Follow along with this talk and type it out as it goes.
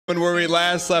where we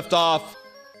last left off.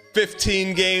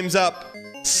 15 games up,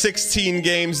 16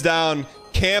 games down.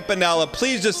 Campanella,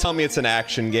 please just tell me it's an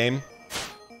action game.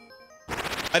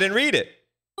 I didn't read it.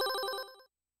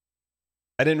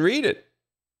 I didn't read it.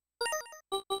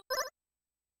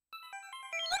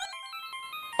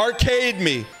 Arcade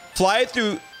me. Fly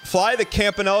the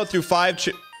Campanella through 5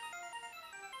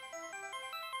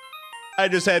 I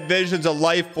just had visions of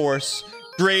Life Force.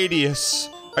 Gradius.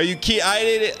 Are you I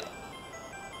did it.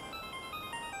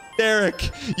 Derek,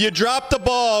 you dropped the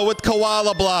ball with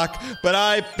Koala Block, but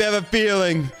I have a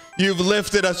feeling you've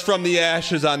lifted us from the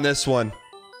ashes on this one.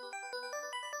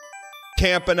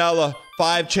 Campanella,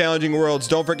 5 challenging worlds.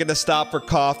 Don't forget to stop for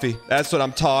coffee. That's what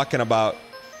I'm talking about.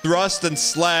 Thrust and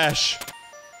slash.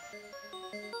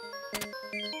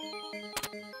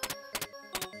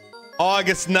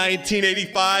 August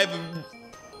 1985.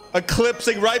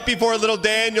 Eclipsing right before little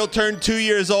Daniel turned 2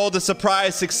 years old. A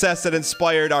surprise success that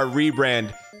inspired our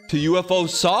rebrand to UFO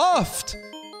Soft.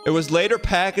 It was later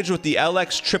packaged with the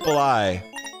LX III.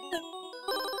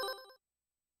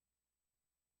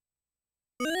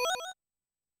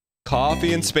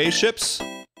 Coffee and spaceships?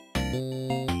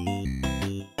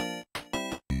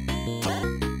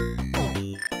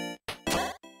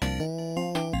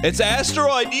 It's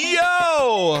asteroid,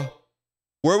 yo!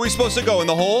 Where are we supposed to go, in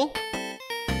the hole?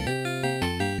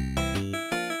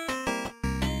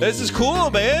 This is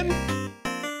cool, man.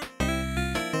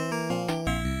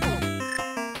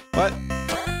 What?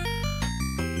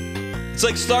 It's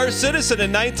like Star Citizen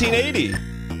in 1980.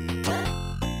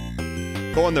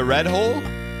 Go in the red hole?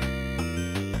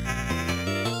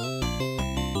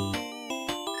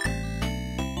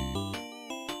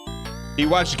 You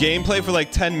watched gameplay for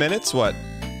like 10 minutes? What?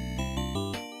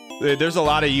 There's a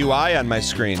lot of UI on my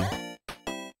screen.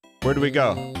 Where do we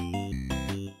go?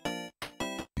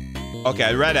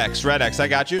 Okay, red X, I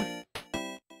got you.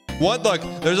 Look,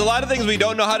 there's a lot of things we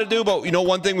don't know how to do, but you know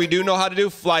one thing we do know how to do?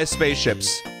 Fly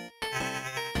spaceships.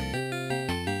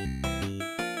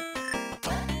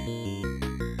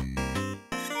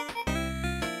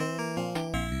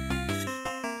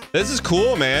 This is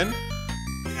cool, man.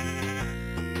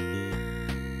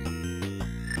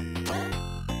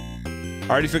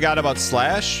 Already forgot about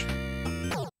Slash.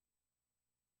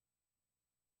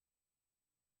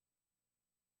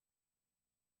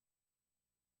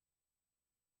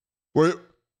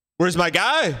 Where's my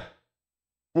guy?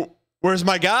 Where's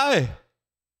my guy?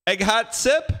 Egg hot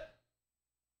sip?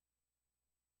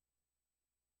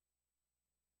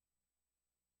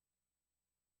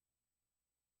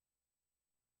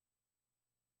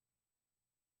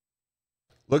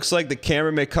 Looks like the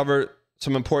camera may cover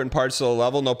some important parts of the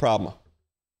level. No problem.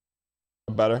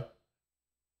 Better.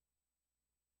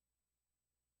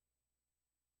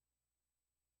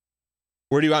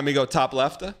 Where do you want me to go? Top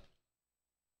left?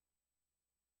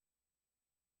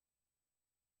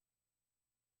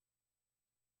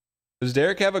 Does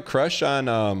Derek have a crush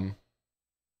on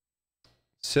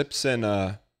Sips and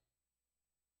Northern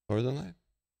Light?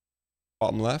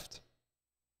 Bottom left.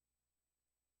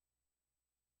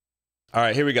 All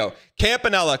right, here we go.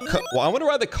 Campanella. Well, I wonder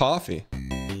why the coffee.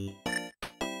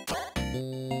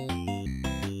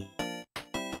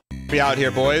 We out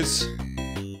here, boys.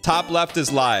 Top left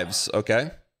is lives,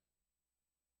 okay?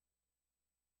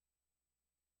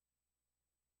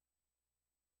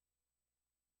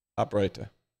 Top right there.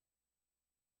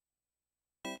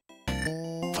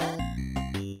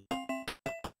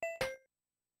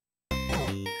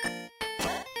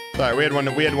 Sorry, we had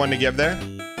one to give there.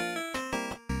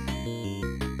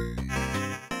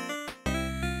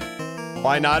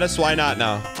 Why not us? Why not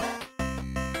now?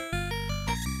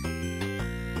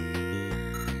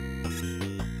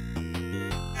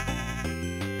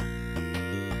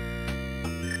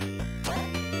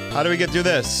 How do we get through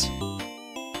this?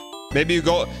 Maybe you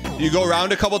go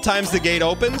around a couple times, the gate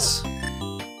opens. All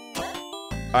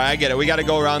right, I get it. We got to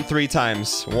go around 3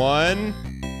 times. 1,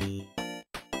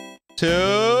 2.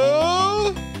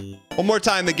 One more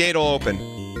time, the gate will open.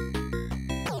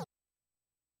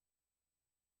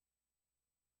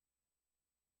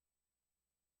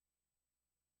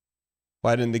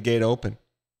 Why didn't the gate open?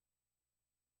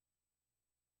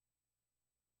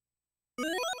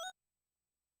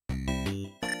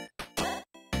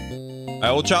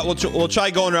 All right, we'll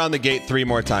try going around the gate 3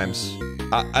 more times.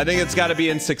 I think it's got to be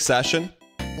in succession,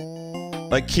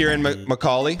 like Kieran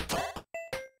McCauley.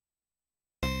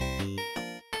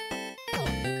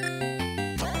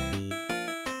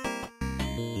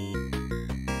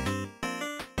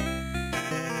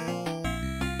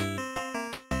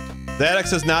 That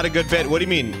says not a good bit. What do you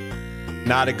mean,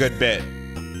 not a good bit?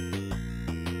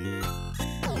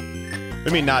 What do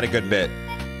you mean, not a good bit?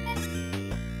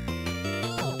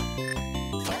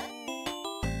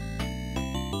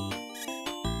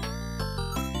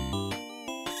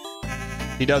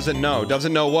 He doesn't know.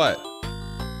 Doesn't know what?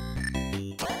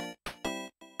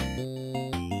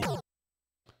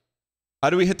 How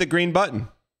do we hit the green button?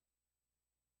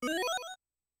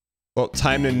 Well,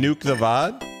 time to nuke the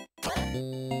VOD?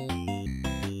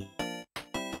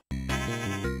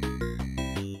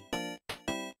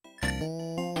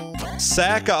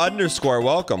 Saka underscore,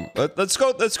 welcome. Let's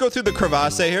go through the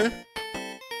crevasse here.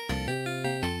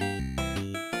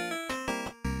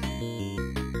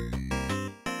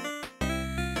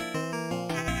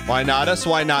 Why not us?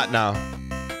 Why not now?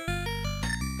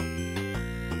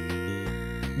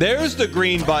 There's the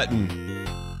green button.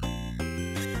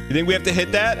 You think we have to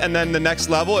hit that and then the next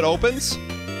level it opens?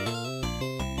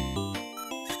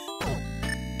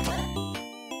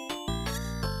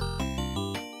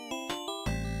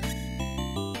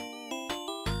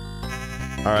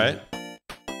 All right.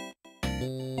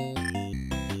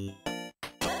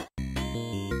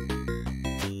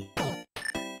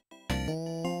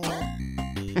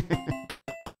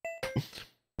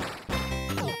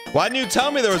 Why didn't you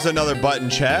tell me there was another button,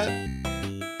 chat?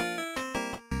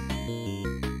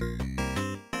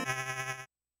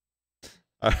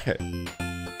 All right.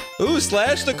 Ooh,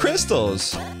 slash the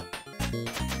crystals.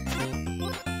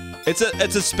 It's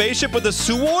a spaceship with a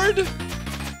sword?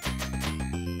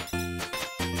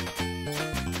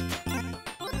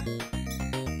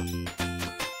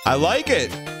 I like it.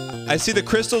 I see the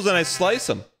crystals and I slice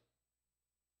them.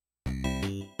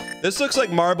 This looks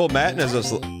like Marble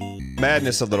Madness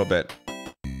a little bit.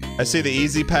 I see the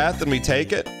easy path and we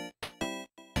take it.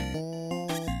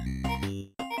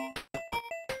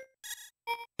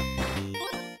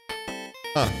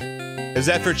 Huh. Is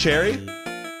that for Cherry?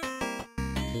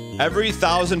 Every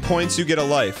 1,000 points you get a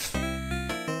life.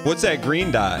 What's that green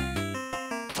dot?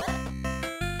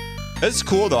 It's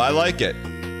cool though, I like it.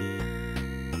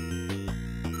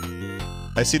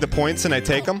 I see the points and I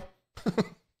take them.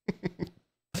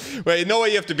 Wait, no way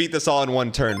you have to beat this all in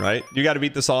one turn, right? You gotta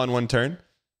beat this all in one turn?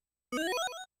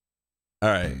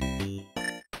 Alright.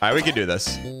 Alright, we can do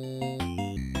this.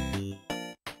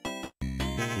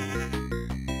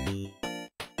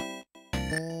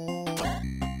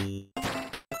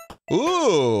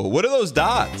 Ooh, what are those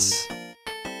dots?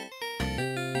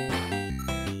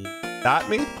 Dot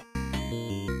me?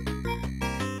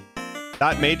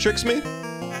 Dot matrix me?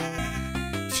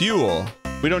 Fuel.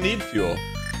 We don't need fuel.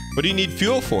 What do you need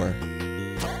fuel for?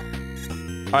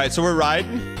 Alright, so we're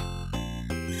riding.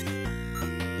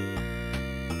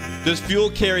 Does fuel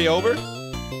carry over?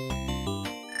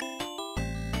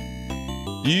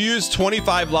 You used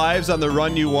 25 lives on the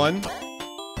run you won?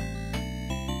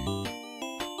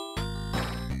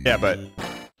 Yeah, but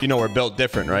you know we're built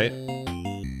different, right?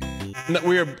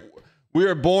 We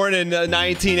were born in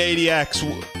 1980X.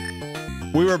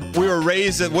 We were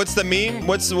raised at, what's the meme?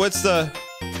 What's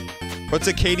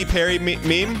the Katy Perry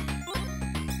meme?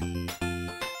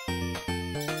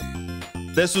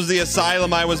 This was the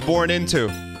asylum I was born into.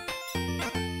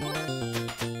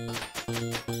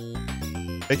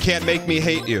 They can't make me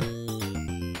hate you.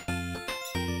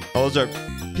 Those are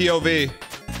POV.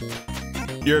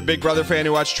 You're a Big Brother fan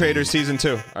who watched Trader Season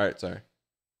 2. Alright, sorry.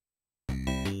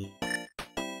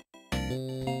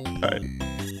 Alright.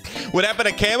 What happened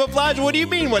to camouflage? What do you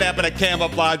mean what happened to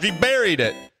camouflage? We buried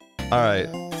it. Alright.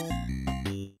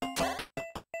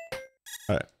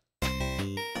 Alright.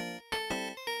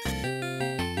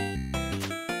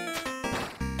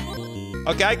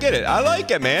 Okay, I get it. I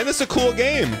like it, man. This is a cool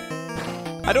game.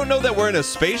 I don't know that we're in a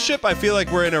spaceship. I feel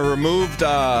like we're in a removed,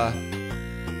 how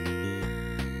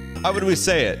would we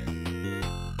say it?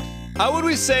 How would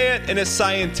we say it in a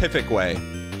scientific way?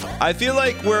 I feel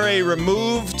like we're a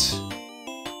removed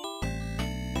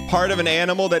part of an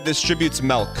animal that distributes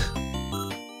milk.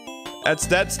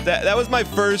 That was my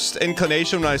first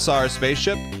inclination when I saw our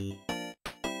spaceship.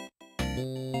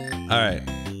 All right.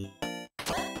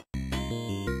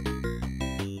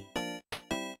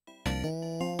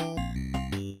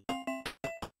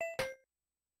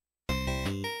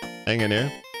 Hang in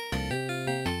here.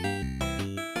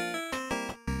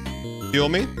 Fuel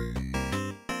me.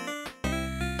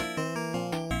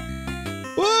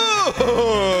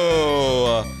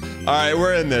 Whoa! Alright,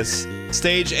 we're in this.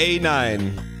 Stage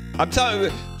A9. I'm telling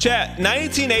you, chat,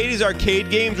 1980s arcade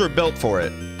games were built for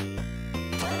it.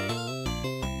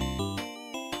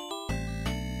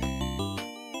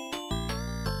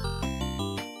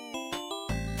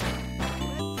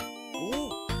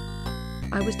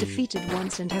 I was defeated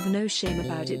once and have no shame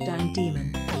about it, dang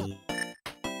demon.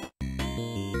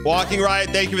 Walking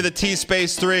Riot, thank you for the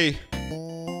T-Space 3.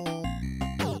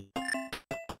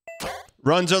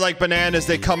 Runs are like bananas,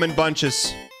 they come in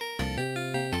bunches.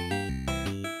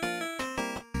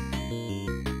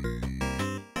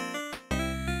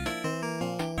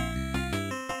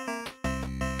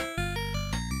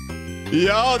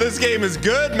 Yo, this game is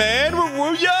good, man.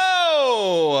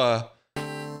 Yo.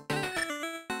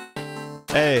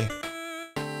 Hey.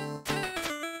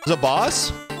 There's a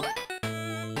boss?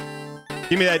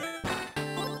 Give me that.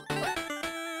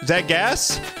 Is that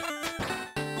gas?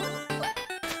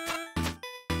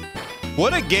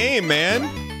 What a game, man.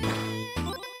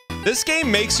 This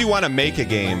game makes you want to make a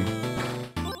game.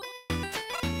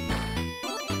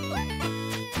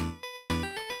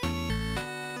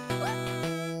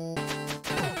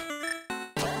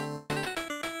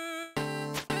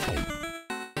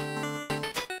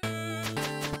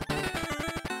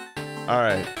 All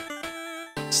right.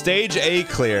 Stage A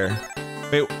clear.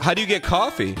 Wait, how do you get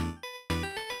coffee?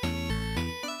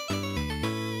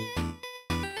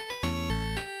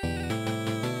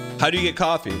 How do you get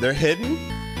coffee? They're hidden?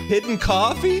 Hidden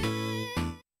coffee?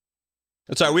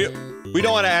 That's all right. We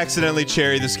don't want to accidentally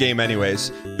cherry this game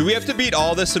anyways. Do we have to beat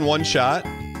all this in one shot?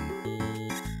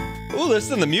 Ooh,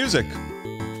 listen to the music.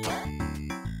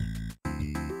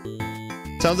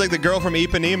 Sounds like the girl from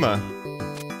Ipanema.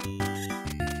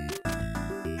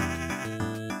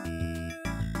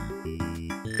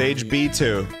 Stage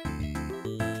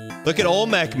B2. Look at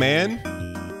Olmec, man.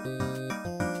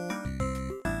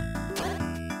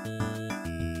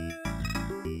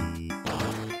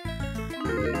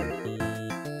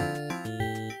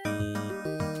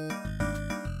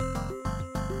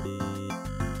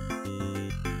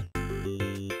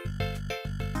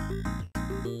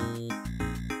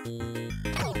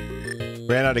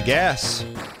 Ran out of gas.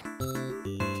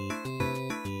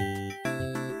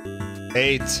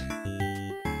 8.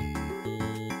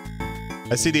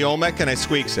 I see the Olmec and I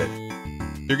squeaks it.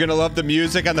 You're gonna love the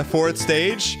music on the 4th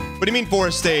stage? What do you mean 4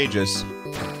 stages?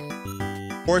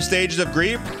 4 stages of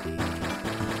grief?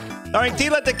 Starring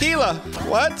Tila Tequila.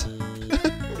 What?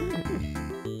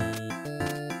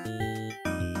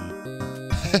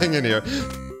 Hang in here.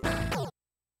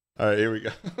 Alright, here we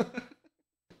go.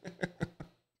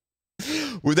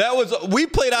 Well, we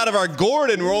played out of our gourd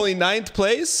and we're only 9th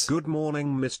place. Good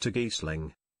morning, Mr.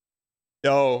 Giesling.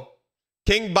 Yo.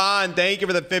 King Bond, thank you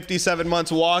for the 57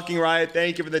 months. Walking Riot,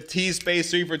 thank you for the T-Space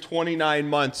 3 for 29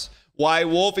 months. Why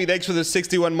Wolfie, thanks for the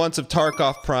 61 months of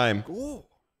Tarkov Prime. Ooh.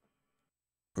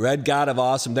 Red God of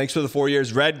Awesome, thanks for the 4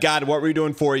 years. Red God, what were you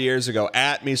doing 4 years ago?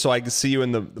 At me so I can see you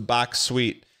in the box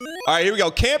suite. All right, here we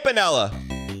go. Campanella.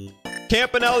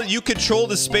 Campanella, you control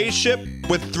the spaceship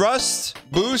with thrust,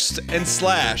 boost, and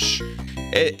slash.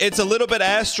 It's a little bit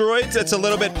asteroids, it's a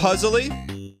little bit puzzly,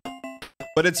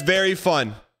 but it's very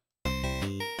fun.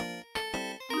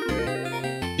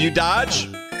 You dodge,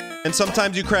 and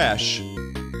sometimes you crash.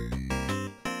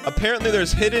 Apparently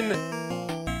there's hidden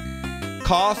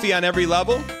coffee on every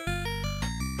level.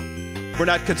 We're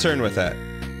not concerned with that.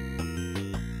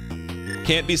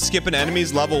 Can't be skipping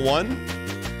enemies level 1.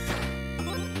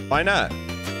 Why not?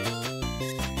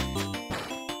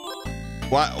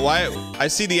 Why? I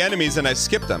see the enemies and I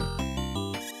skip them.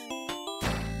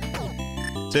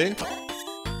 See?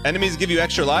 Enemies give you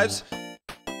extra lives.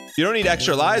 You don't need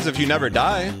extra lives if you never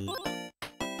die.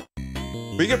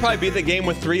 We could probably beat the game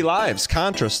with 3 lives,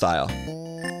 Contra style.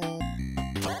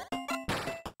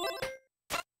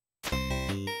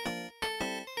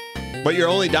 But you're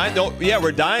only dying. No, yeah,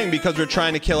 we're dying because we're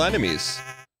trying to kill enemies.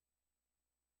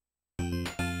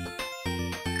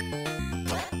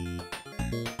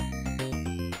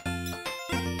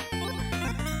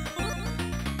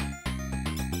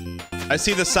 I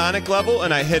see the Sonic level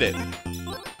and I hit it.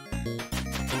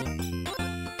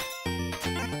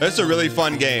 It's a really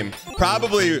fun game.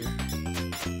 Probably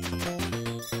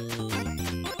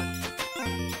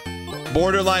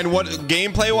borderline, what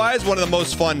gameplay wise, one of the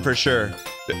most fun for sure.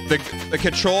 The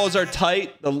controls are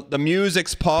tight, the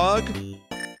music's pog.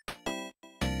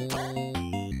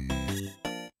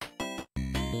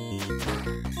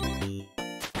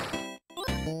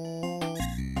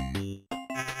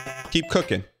 Keep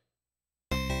cooking.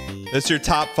 This is your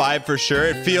top 5 for sure.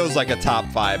 It feels like a top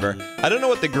 5er. I don't know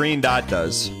what the green dot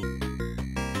does.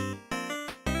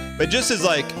 But just is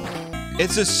like,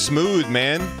 it's just smooth,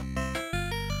 man.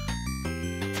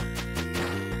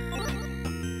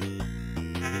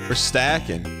 We're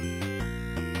stacking.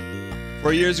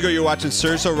 4 years ago, you were watching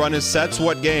Serso run his sets.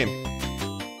 What game?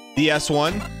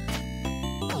 DS1?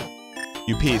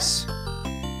 You piece.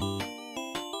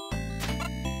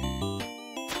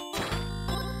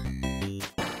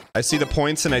 I see the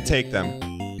points and I take them.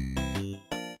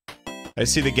 I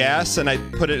see the gas and I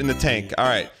put it in the tank. All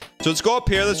right, so let's go up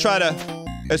here. Let's try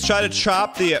to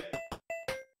chop the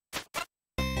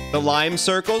lime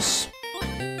circles.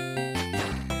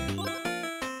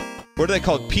 What are they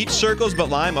called? Peach circles, but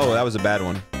lime. Oh, that was a bad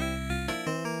one.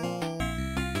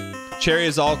 Cherry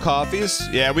is all coffees.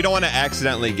 Yeah, we don't want to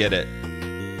accidentally get it.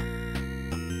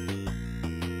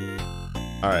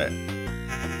 All right.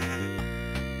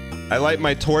 I light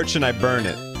my torch and I burn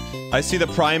it. I see the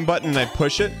prime button and I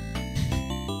push it.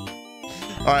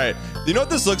 All right. You know what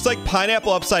this looks like?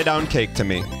 Pineapple upside down cake to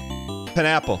me.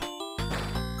 Pineapple.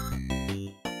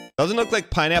 Doesn't look like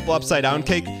pineapple upside down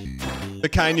cake. The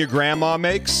kind your grandma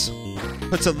makes.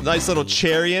 Puts a nice little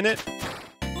cherry in it.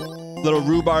 Little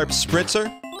rhubarb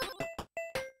spritzer.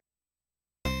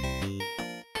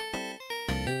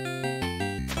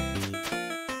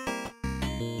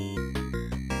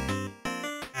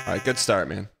 All right, good start,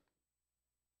 man.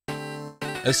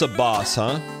 It's a boss,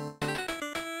 huh?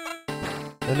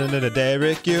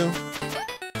 Derek, you.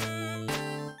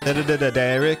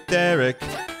 Derek.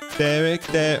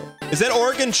 Is that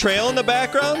Oregon Trail in the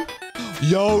background?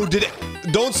 Yo, did it?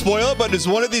 Don't spoil it, but is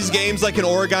one of these games like an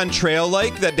Oregon Trail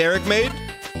like that Derek made?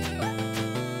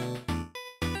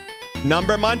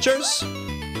 Number Munchers?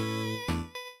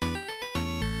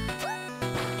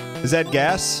 Is that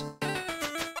gas?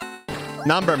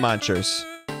 Number Munchers.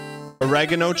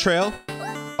 Oregano Trail?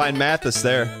 Find Mathis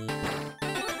there.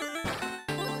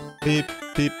 Peep,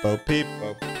 peep-o,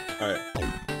 peep-o. Alright.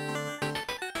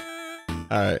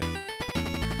 Alright.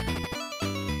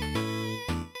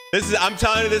 This is, I'm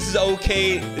telling you, this is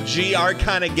OKGR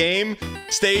kind of game.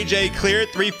 Stage A clear,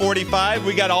 345.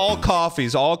 We got all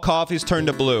coffees. All coffees turned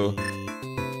to blue.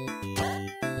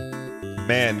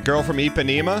 Man, girl from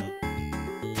Ipanema.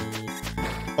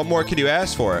 What more could you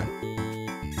ask for?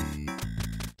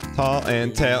 Tall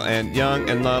and tail and young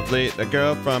and lovely. The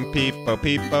girl from Peepo,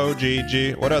 Peepo,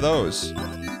 GG. What are those?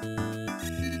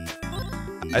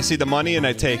 I see the money and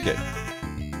I take it.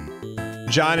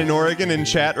 John in Oregon in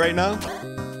chat right now.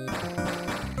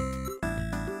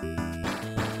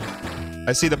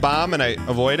 I see the bomb and I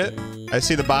avoid it. I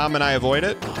see the bomb and I avoid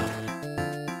it.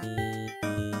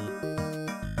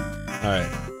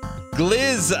 Alright.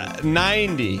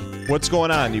 Gliz90. What's going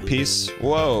on, you piece?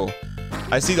 Whoa.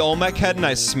 I see the Olmec head and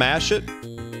I smash it.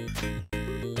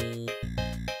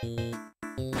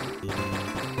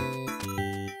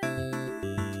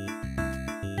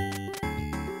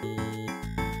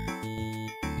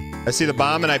 I see the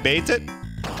bomb and I bait it.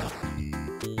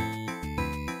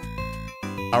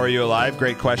 How are you alive?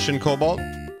 Great question, Cobalt.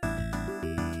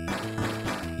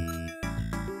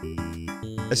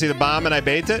 I see the bomb and I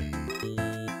bait it.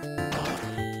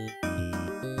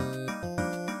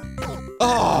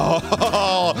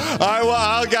 Oh,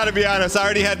 I gotta be honest. I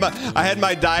already had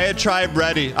my diatribe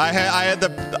ready. I had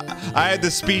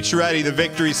the speech ready, the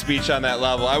victory speech on that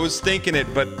level. I was thinking it,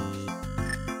 but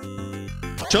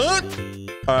shut.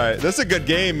 All right, that's a good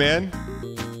game, man.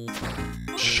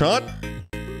 Shut.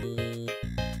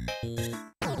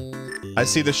 I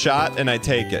see the shot and I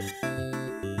take it.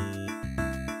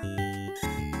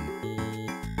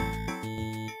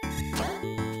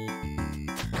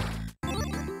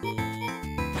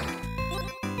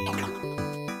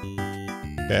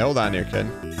 Okay, hold on here, kid.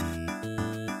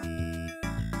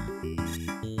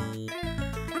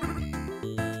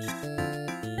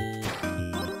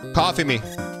 Coffee me.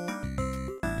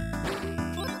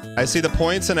 I see the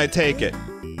points and I take it.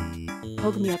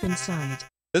 Hug me up inside.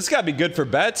 This gotta be good for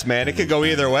bets, man. It could go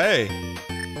either way.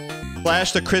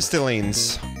 Flash the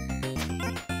crystallines.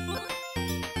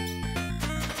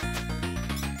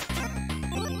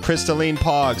 Crystalline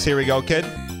pogs. Here we go, kid.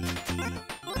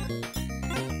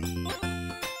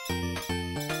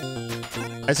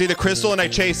 I see the crystal and I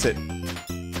chase it.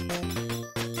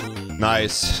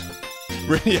 Nice.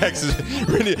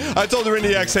 I told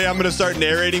Rindy X, hey, I'm gonna start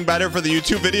narrating better for the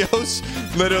YouTube videos.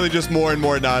 Literally just more and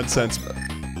more nonsense.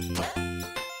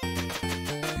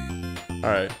 All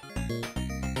right.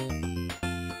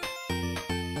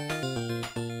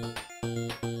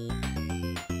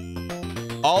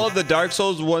 All of the Dark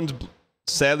Souls ones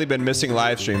sadly been missing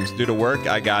live streams due to work.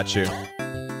 I got you.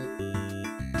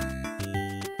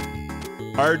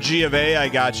 RG of A, I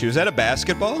got you. Is that a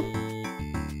basketball?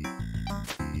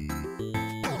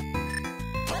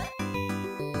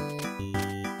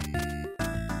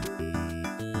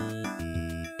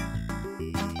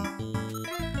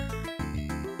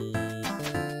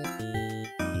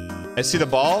 I see the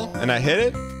ball and I hit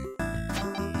it.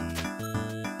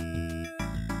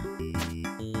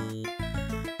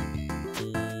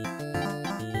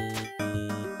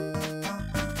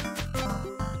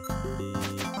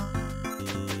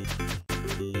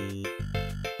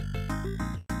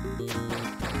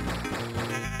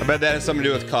 I bet that has something to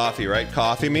do with coffee, right?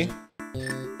 Coffee me.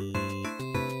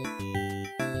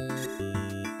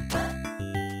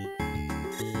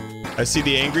 I see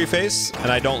the angry face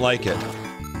and I don't like it.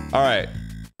 All right.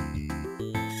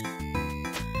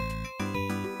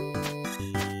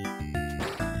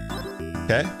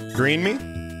 Okay, green me.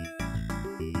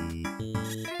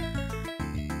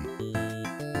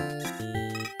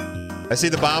 I see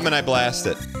the bomb and I blast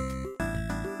it.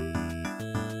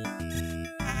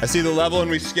 I see the level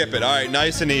and we skip it. All right,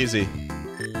 nice and easy.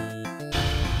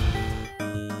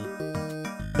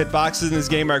 Hitboxes in this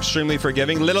game are extremely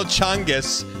forgiving. Little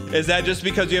Chungus, is that just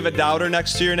because you have a doubter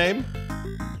next to your name?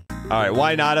 All right,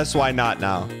 why not us? Why not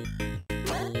now?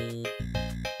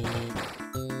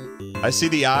 I see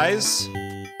the eyes.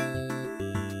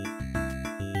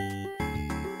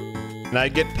 And I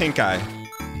get pink eye.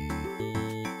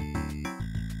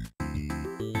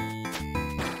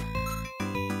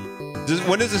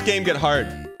 When does this game get hard?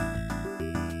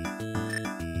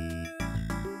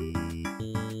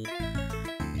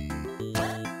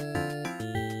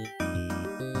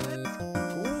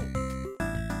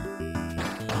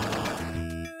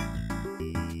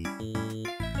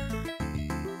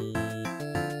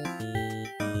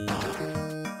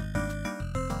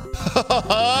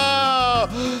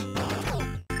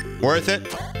 Worth it.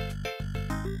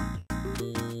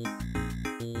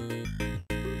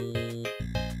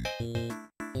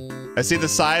 I see the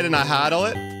side and I hodl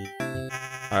it.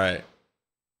 All right.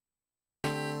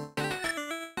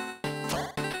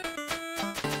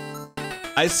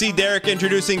 I see Derek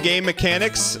introducing game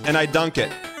mechanics and I dunk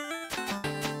it.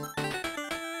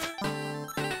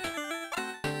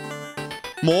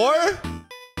 More?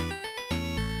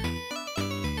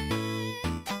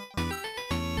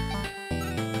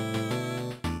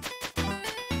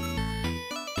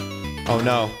 Oh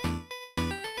no.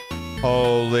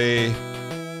 Holy.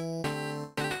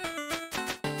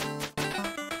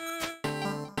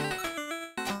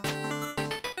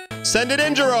 Send it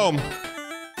in, Jerome.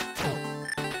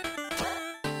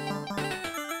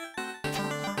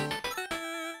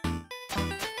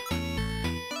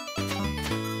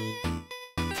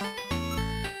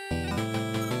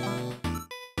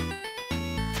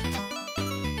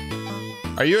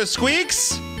 Are you a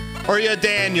Squeaks or are you a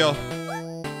Daniel?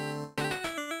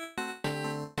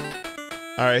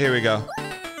 All right, here we go.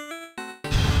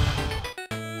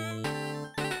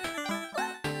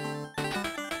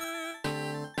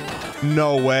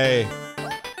 No way.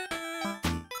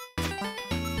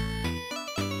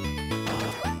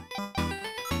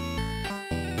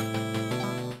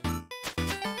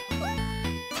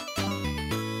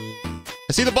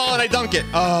 I see the ball and I dunk it.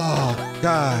 Oh,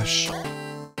 gosh.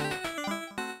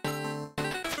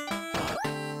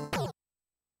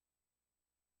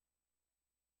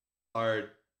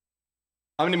 Hard.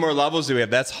 How many more levels do we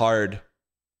have? That's hard.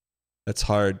 That's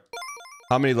hard.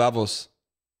 How many levels?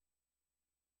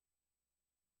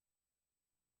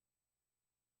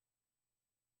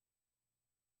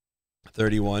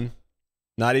 $31.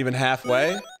 Not even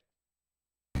halfway.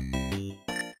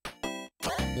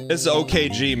 This is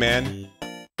OKG, man.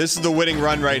 This is the winning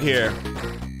run right here.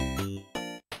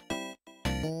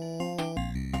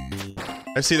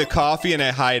 I see the coffee and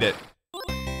I hide it.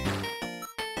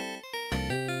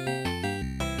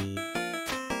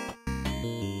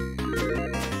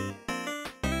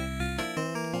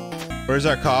 Where's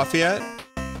our coffee at?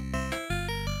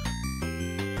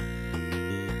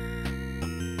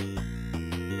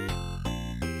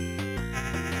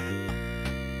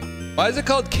 Why is it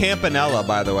called Campanella,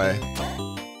 by the way?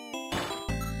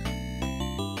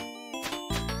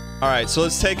 All right, so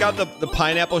let's take out the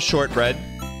pineapple shortbread.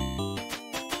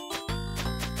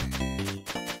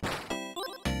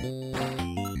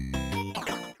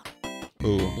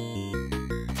 Ooh.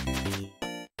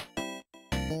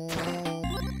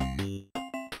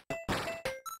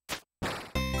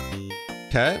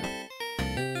 Okay.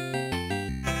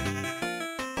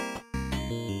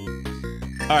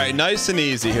 All right, nice and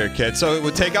easy here, kids. So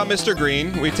we take out Mr.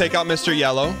 Green. We take out Mr.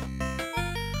 Yellow.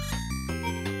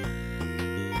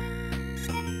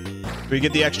 We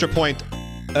get the extra point.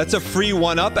 That's a free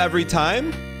 1-up every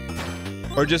time?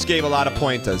 Or just gave a lot of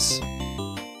pointers?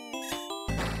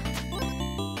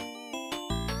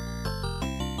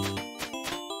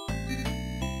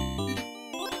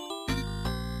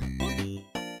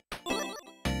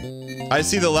 I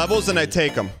see the levels and I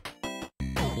take them.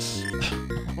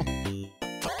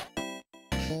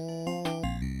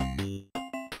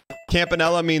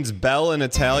 Campanella means bell in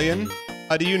Italian.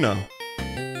 How do you know?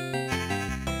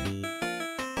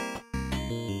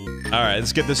 All right,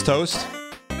 let's get this toast.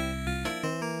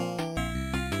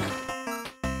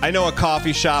 I know a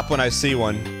coffee shop when I see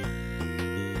one.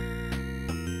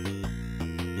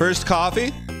 First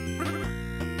coffee?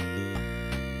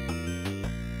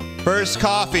 First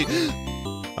coffee.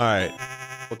 All right,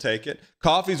 we'll take it.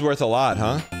 Coffee's worth a lot,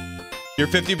 huh? You're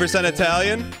 50%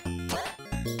 Italian?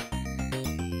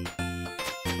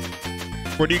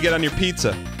 What do you get on your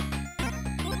pizza?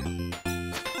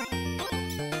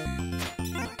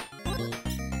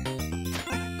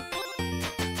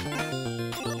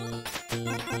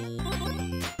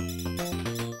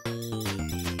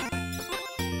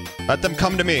 Let them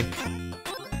come to me.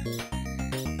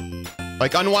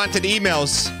 Like unwanted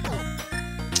emails.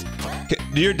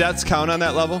 Do your deaths count on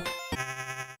that level?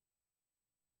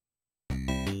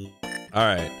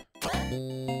 Alright.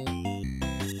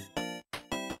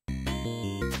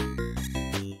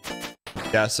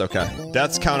 Yes, okay.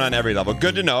 Deaths count on every level.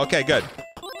 Good to know. Okay, good.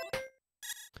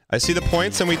 I see the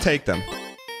points and we take them.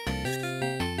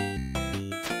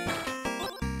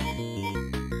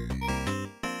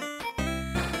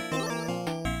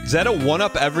 Is that a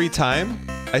 1-up every time?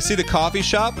 I see the coffee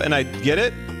shop and I get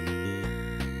it?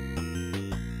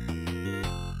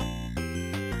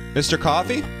 Mr.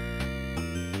 Coffee?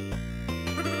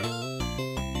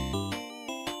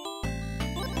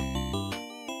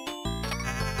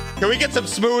 Can we get some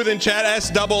smooth in chat?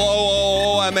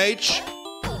 S-double-O-O-O-M-H?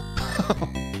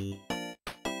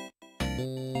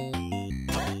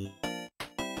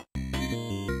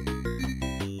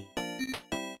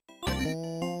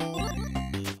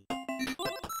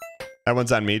 That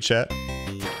one's on me, chat.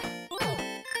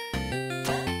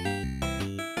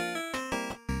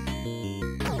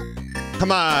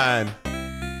 Come on.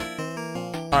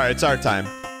 All right, it's our time.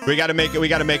 We gotta make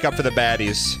up for the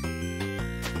baddies.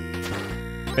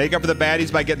 Make up for the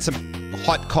baddies by getting some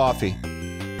hot coffee.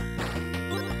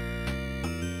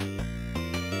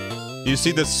 You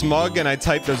see the smug and I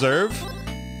type deserve?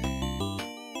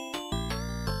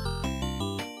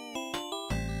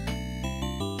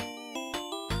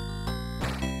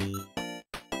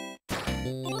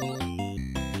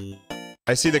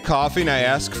 I see the coffee and I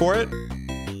ask for it.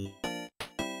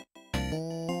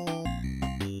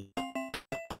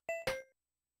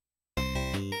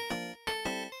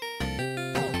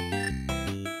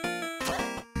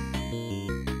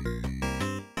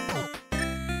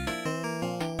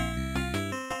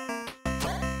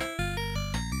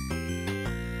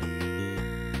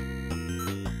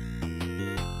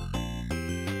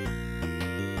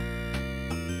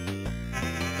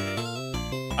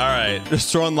 Alright,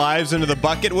 just throwing lives into the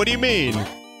bucket? What do you mean?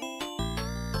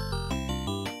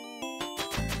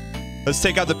 Let's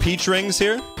take out the peach rings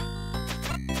here.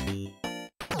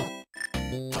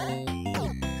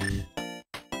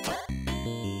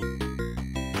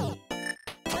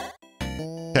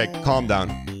 Okay, calm down.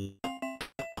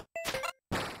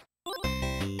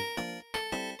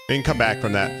 We can come back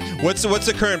from that. What's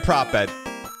the current prop bet?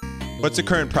 What's the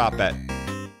current prop bet?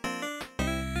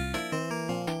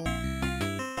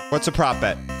 What's a prop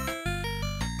bet?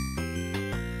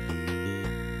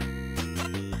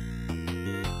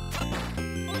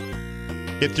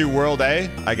 Get through World A?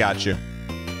 I got you.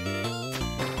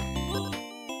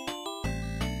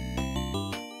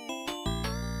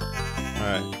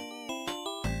 Alright.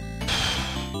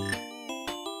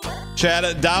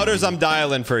 Chat, doubters, I'm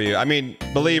dialing for you. I mean,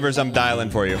 believers, I'm dialing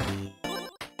for you.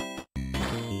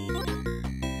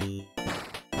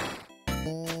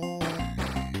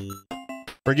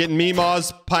 We're getting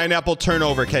Meemaw's pineapple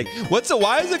turnover cake.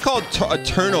 Why is it called a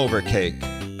turnover cake?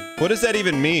 What does that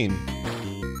even mean?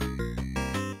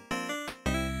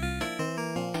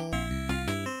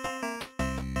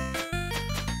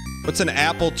 What's an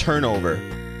apple turnover?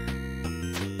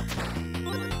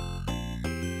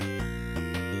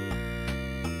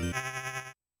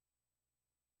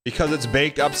 Because it's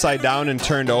baked upside down and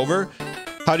turned over?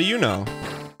 How do you know?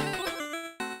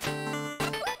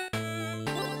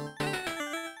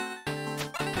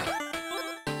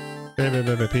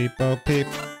 Peep.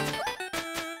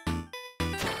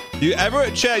 You ever,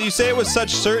 Chad, you say it with such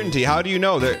certainty. How do you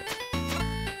know that?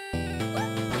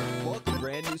 Welcome,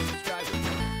 brand new subscriber.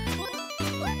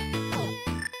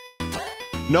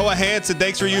 Noah Hansen,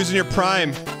 thanks for using your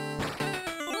Prime.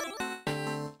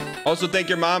 Also, thank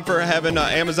your mom for having an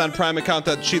Amazon Prime account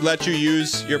that she let you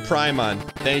use your Prime on.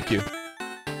 Thank you.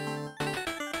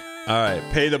 All right,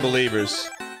 pay the believers.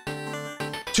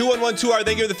 2112R,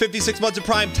 thank you for the 56 months of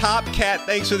Prime. Top Cat,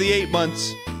 thanks for the 8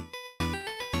 months.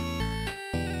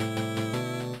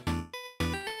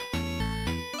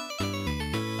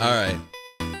 Alright.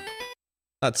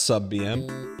 That's sub BM.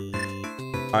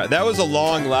 Alright, that was a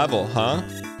long level, huh?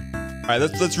 Alright,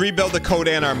 let's rebuild the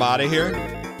Kodan Armada here.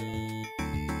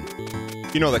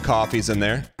 You know the coffee's in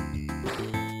there.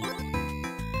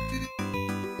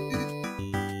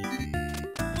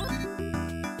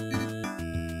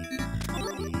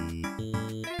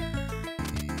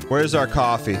 Where's our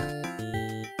coffee? All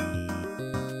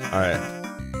right.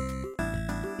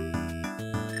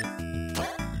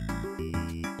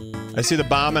 I see the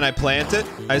bomb and I plant it.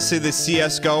 I see the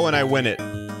CSGO and I win it.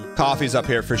 Coffee's up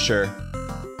here for sure.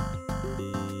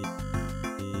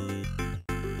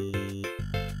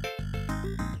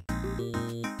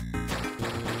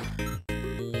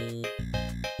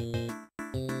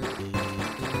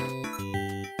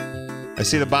 I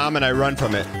see the bomb and I run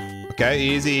from it. Okay,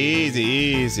 easy, easy,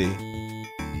 easy.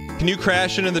 Can you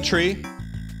crash into the tree?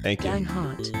 Thank you. Dang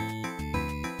heart.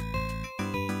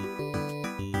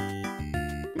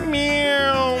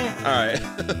 Meow. All right.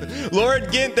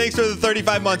 Lord Gint, thanks for the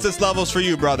 35 months. This level's for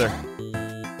you, brother.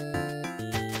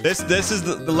 This is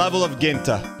the level of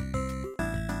Ginta.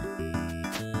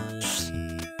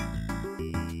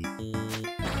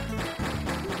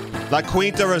 La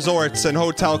Quinta Resorts and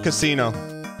Hotel Casino.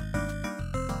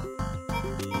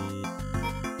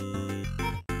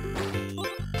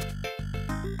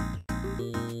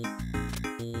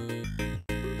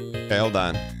 Okay, hold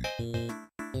on.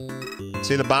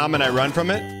 See the bomb and I run from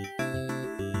it?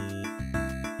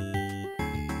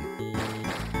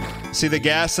 See the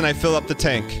gas and I fill up the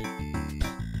tank.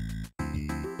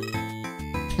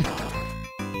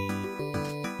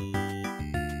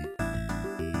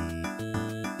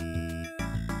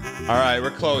 Alright,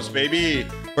 we're close, baby.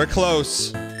 We're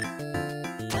close.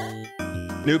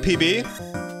 New PB?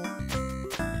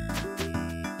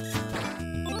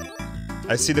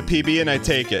 I see the PB and I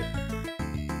take it.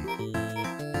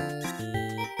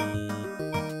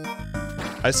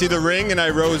 I see the ring and I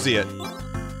Rosie it.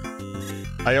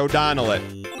 I O'Donnell it.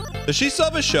 Does she still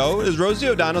have a show? Does Rosie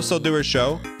O'Donnell still do her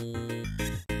show?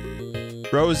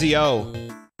 Rosie O.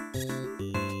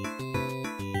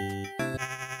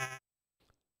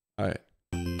 Alright.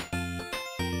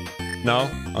 No?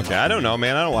 Okay, I don't know,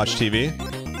 man. I don't watch TV.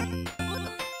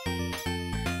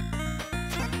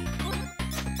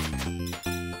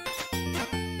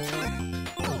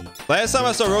 Last time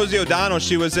I saw Rosie O'Donnell,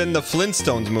 she was in the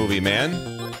Flintstones movie, man.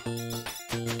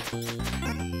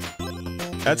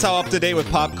 That's how up to date with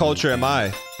pop culture am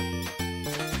I.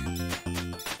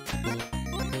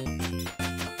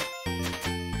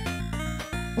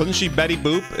 Wasn't she Betty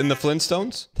Boop in the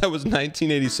Flintstones? That was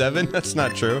 1987? That's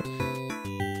not true.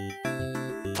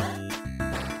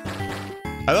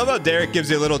 I love how Derek gives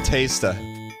you a little taste of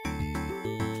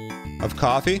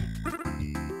coffee.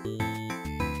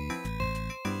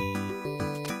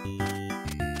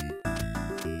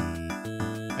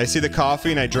 I see the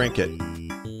coffee and I drink it.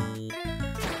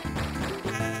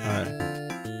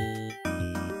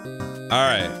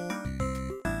 Alright.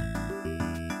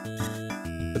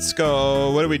 Let's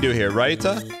go. What do we do here? Right?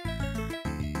 I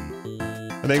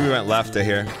think we went left to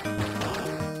here.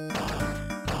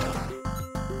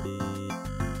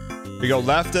 We go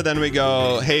left, then we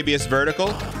go habeas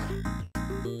vertical.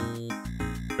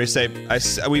 We say,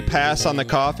 we pass on the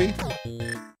coffee.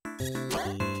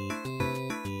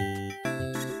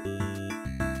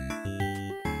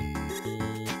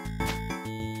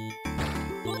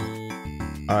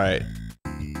 All right.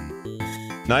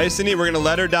 Nice and neat. We're gonna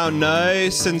let her down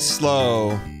nice and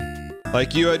slow,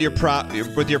 like you at your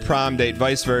with your prom date,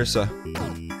 vice versa.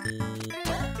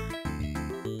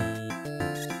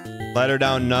 Let her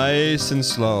down nice and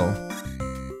slow.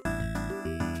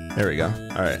 There we go.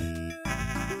 All right.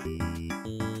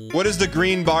 What does the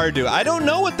green bar do? I don't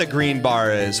know what the green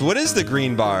bar is. What is the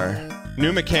green bar?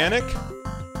 New mechanic?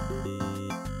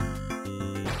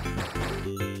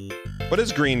 What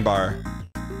is green bar?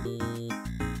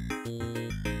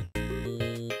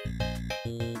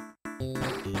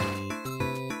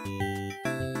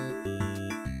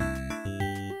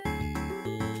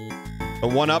 A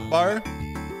one-up bar?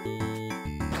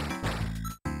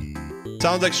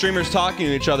 Sounds like streamers talking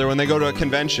to each other when they go to a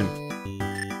convention.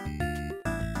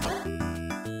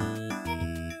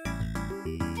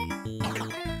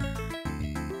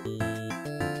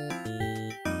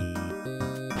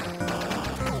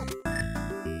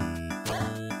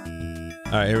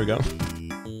 All right, here we go.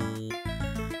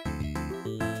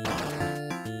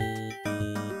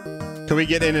 Can we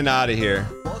get in and out of here?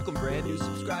 Welcome, brand new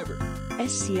subscriber.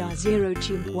 SCR0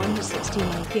 Tune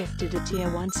 169 gifted a tier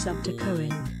 1 sub to Cohen.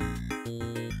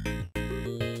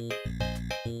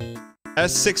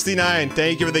 S69,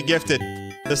 thank you for the gifted.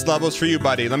 This level's for you,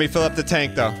 buddy. Let me fill up the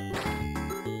tank, though.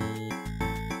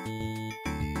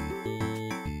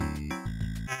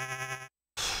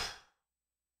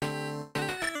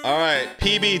 All right,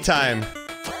 PB time.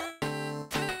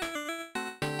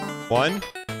 1,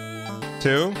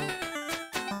 2,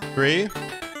 3.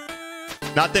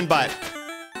 Nothing but.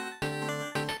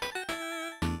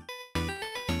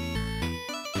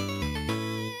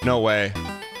 No way.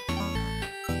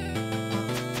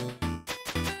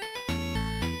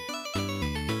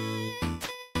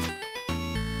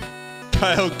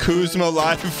 Kyle Kuzma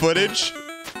live footage.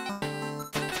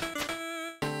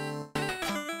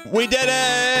 We did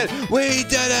it! We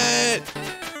did it!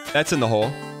 That's in the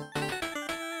hole.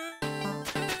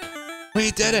 We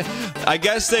did it. I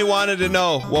guess they wanted to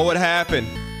know what would happen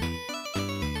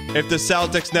if the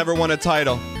Celtics never won a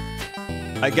title.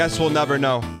 I guess we'll never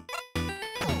know.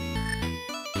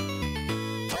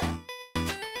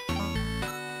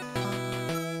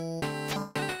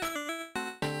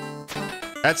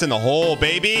 That's in the hole,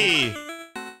 baby.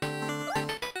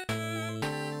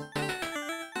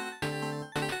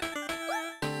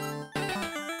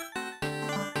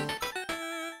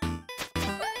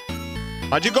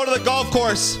 Why'd you go to the golf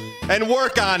course and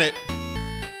work on it?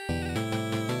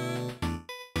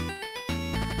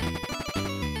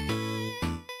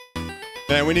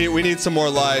 Man, we need some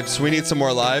more lives. We need some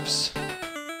more lives.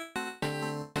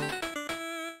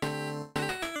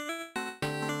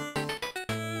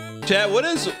 Chat, what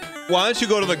is... Why don't you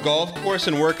go to the golf course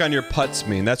and work on your putts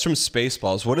mean? That's from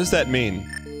Spaceballs. What does that mean?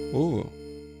 Ooh.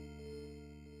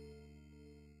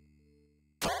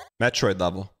 Metroid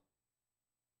level.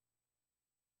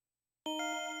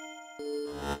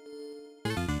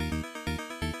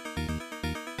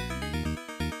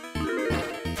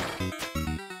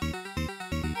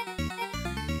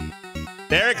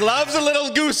 Derek loves a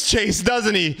little goose chase,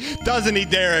 doesn't he? Doesn't he,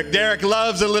 Derek? Derek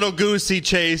loves a little goosey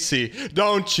chasey,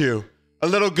 don't you? A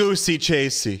little goosey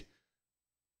chasey.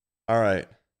 All right.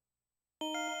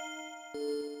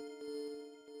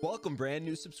 Welcome, brand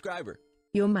new subscriber.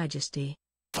 Your Majesty.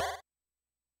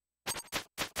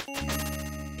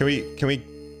 Can we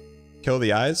kill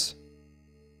the eyes?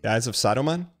 The eyes of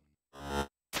Saruman?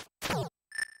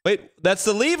 Wait, that's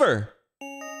the lever.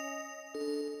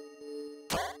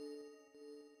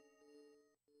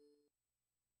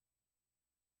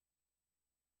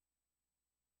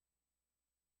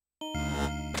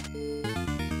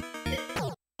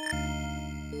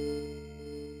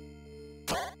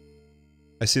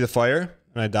 I see the fire,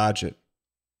 and I dodge it.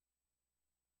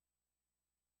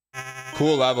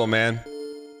 Cool level, man.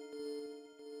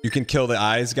 You can kill the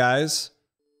eyes, guys.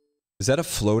 Is that a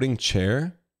floating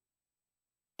chair?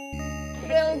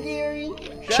 Down, Gary.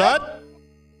 Shut!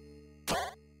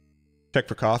 Check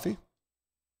for coffee.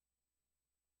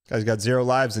 Guy's got 0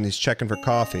 lives, and he's checking for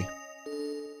coffee.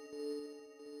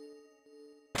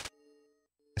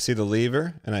 I see the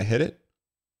lever, and I hit it.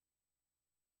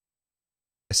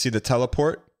 I see the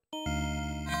teleport.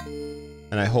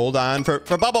 And I hold on for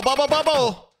bubble, bubble,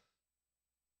 bubble!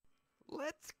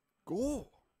 Let's go.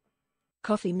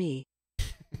 Coffee me.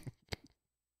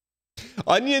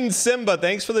 Onion Simba,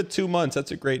 thanks for the 2 months.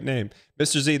 That's a great name.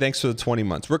 Mr. Z, thanks for the 20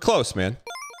 months. We're close, man.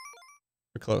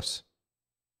 We're close.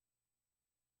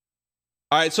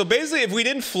 All right, so basically, if we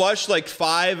didn't flush like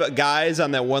 5 guys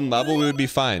on that one level, we would be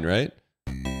fine, right?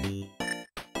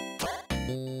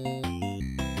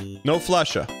 No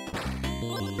flusha.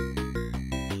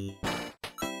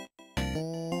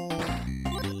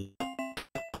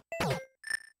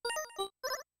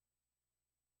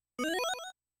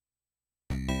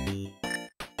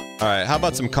 All right, how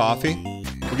about some coffee?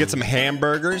 We'll get some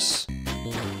hamburgers.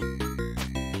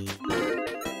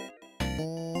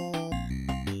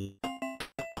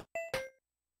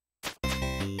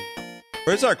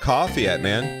 Where's our coffee at,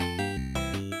 man?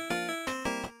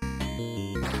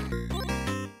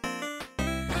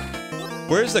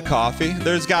 Where's the coffee?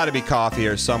 There's got to be coffee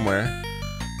here somewhere.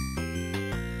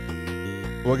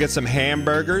 We'll get some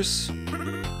hamburgers.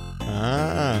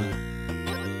 Ah.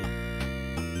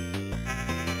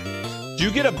 Do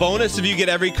you get a bonus if you get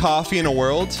every coffee in the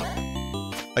world?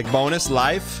 Like bonus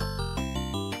life?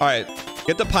 All right,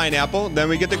 get the pineapple, then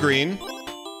we get the green.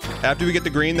 After we get the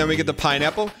green, then we get the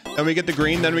pineapple. Then we get the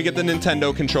green, then we get the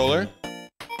Nintendo controller.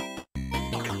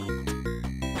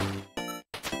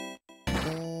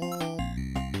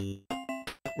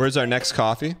 Where's our next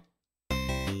coffee?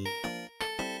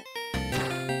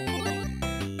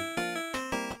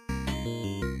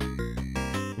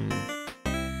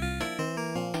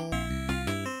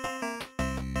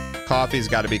 Coffee's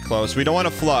got to be close. We don't want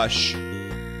to flush.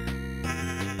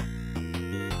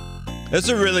 This is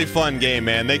a really fun game,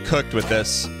 man. They cooked with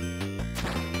this.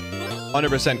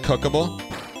 100% cookable.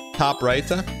 Top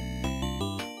right.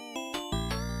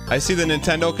 I see the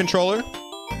Nintendo controller.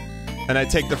 And I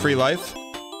take the free life.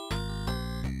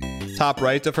 Top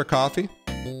right for coffee.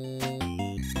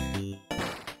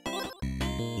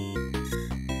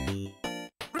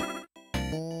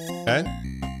 Okay.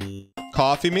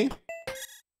 Coffee me.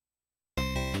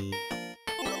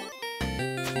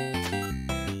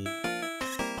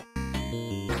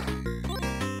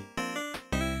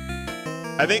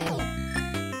 I think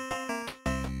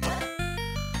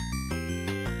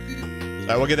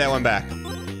right, we'll get that one back.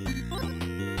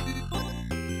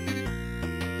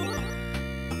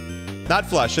 Not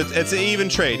flush. It's an even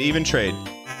trade. Even trade.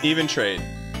 Even trade.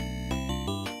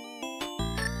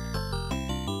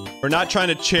 We're not trying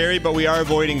to cherry, but we are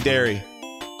avoiding dairy.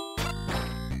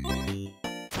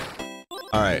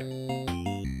 All right.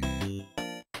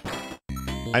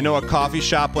 I know a coffee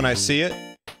shop when I see it.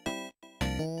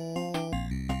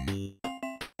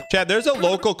 Chad, there's a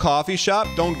local coffee shop.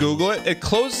 Don't Google it. It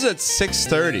closes at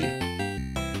 6:30.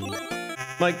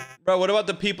 Like, bro, what about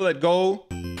the people that go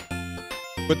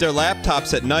with their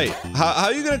laptops at night? How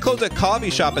are you gonna close a coffee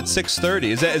shop at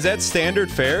 6:30? Is that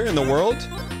standard fare in the world?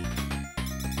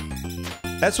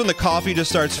 That's when the coffee just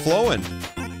starts flowing.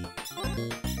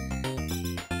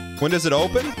 When does it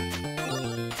open?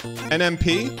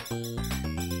 NMP?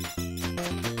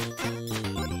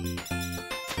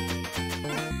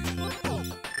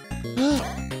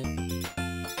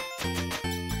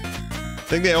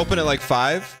 I think they open at like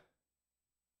 5.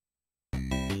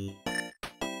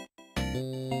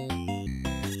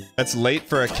 That's late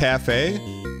for a cafe?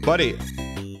 Buddy,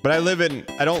 but I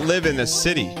don't live in the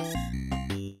city.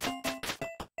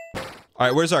 All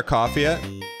right, where's our coffee at?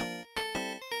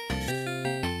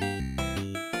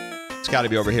 It's got to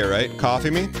be over here, right? Coffee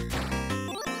me?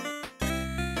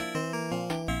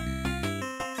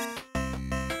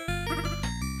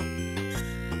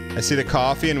 I see the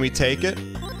coffee and we take it.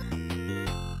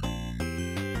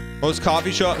 Most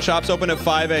coffee shops open at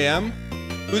 5 a.m.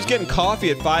 Who's getting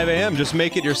coffee at 5 a.m.? Just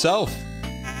make it yourself.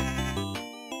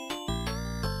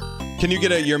 Can you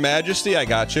get a Your Majesty? I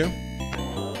got you.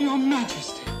 Your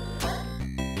Majesty.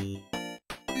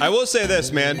 I will say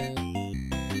this, man.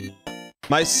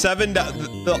 My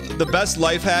the best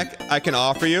life hack I can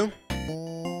offer you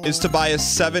is to buy a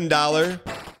 $7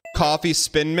 coffee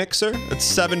spin mixer. It's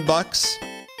 $7.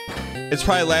 It's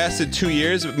probably lasted 2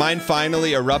 years, but mine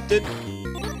finally erupted.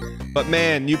 But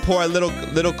man, you pour a little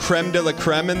creme de la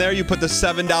creme in there, you put the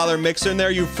 $7 mixer in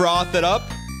there, you froth it up.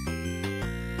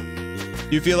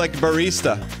 You feel like a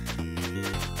barista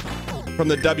from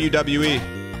the WWE.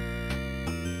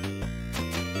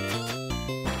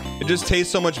 It just tastes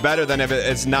so much better than if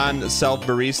it's non-self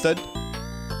barista'd.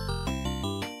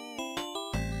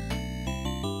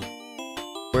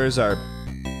 Where's our...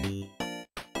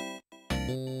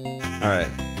 All right.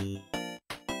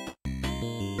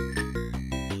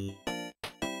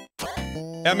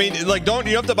 I mean, like, you don't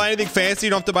have to buy anything fancy.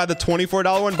 You don't have to buy the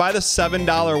 $24 one. Buy the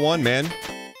 $7 one, man.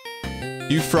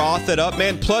 You froth it up,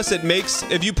 man. Plus, it makes,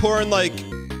 if you pour in like,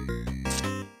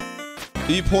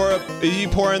 you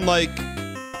pour in like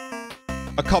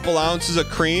a couple ounces of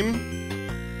cream,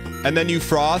 and then you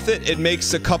froth it, it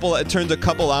makes it turns a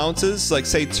couple ounces, like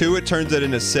say 2, it turns it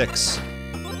into 6.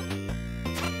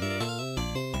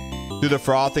 Through the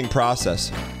frothing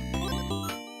process.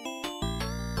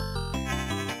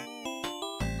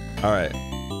 All right.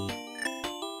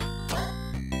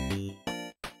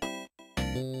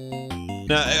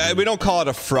 Now, we don't call it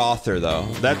a frother though.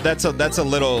 That's a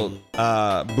little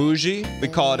bougie. We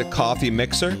call it a coffee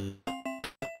mixer.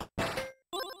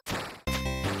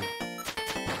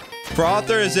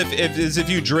 Frother is if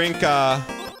you drink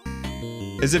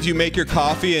is if you make your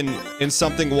coffee in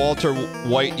something Walter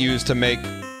White used to make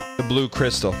the blue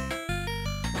crystal.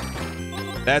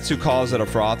 That's who calls it a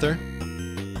frother.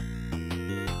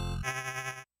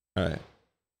 All right.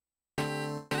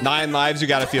 9 lives, you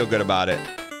gotta feel good about it.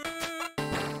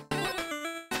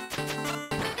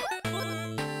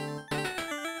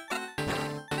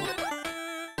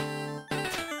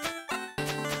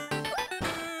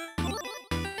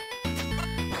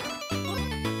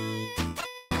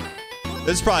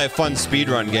 This is probably a fun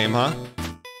speedrun game, huh?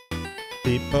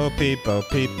 Peepo, peepo,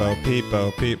 peepo,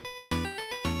 peepo, peep.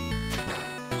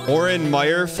 Oren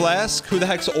Meyer flask? Who the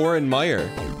heck's Oren Meyer?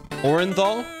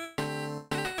 Orenthal?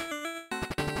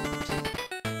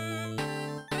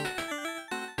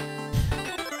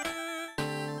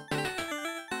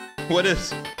 What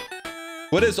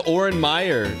is Oren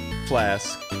Meyer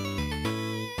flask?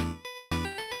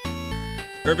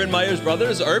 Urban Meyer's brother?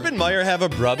 Does Urban Meyer have a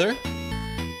brother?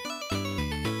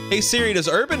 Hey Siri, does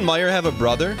Urban Meyer have a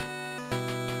brother?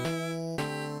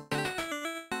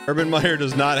 Urban Meyer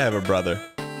does not have a brother.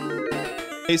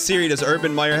 Hey Siri, does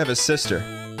Urban Meyer have a sister?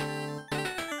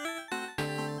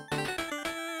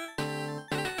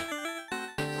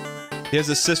 He has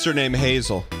a sister named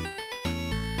Hazel.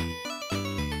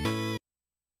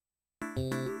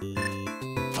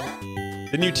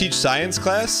 Didn't you teach science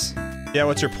class? Yeah,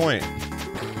 what's your point?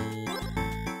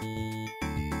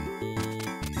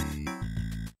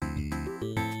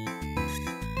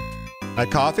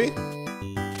 Coffee?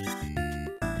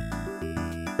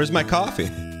 Where's my coffee?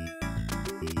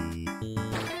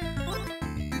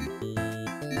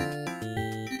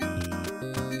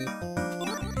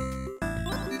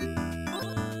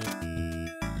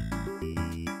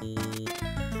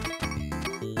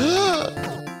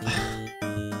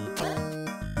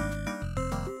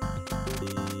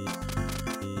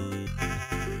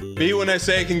 Me when I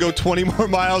say I can go 20 more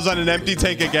miles on an empty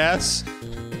tank of gas?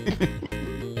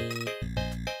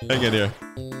 Hang in here.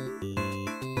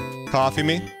 Coffee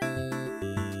me?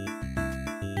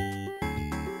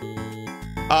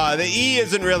 The E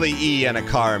isn't really E in a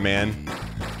car, man.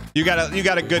 You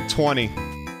got a good 20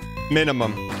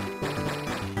 minimum.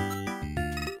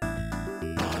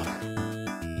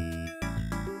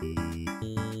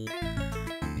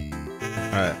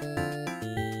 All right.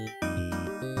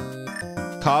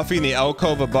 Coffee in the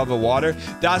alcove above the water.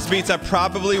 Das Beats, I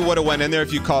probably would have went in there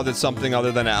if you called it something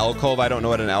other than an alcove. I don't know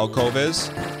what an alcove is.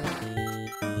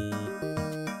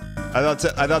 I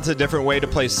thought it's a different way to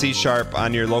play C sharp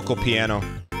on your local piano.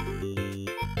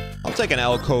 I'll take an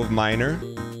alcove minor.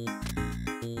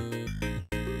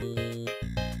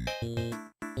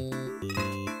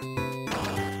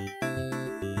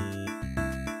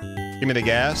 Give me the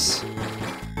gas.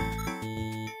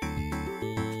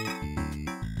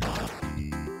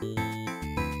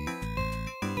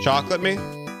 Chocolate me?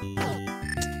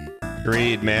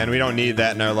 Greed, man. We don't need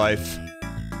that in our life.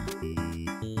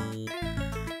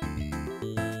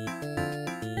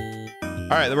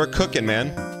 All right, then we're cooking,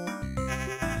 man.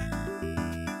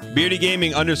 Beardy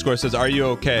Gaming _ says, "Are you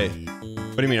okay?"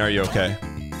 What do you mean, are you okay?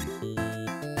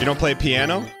 You don't play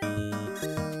piano?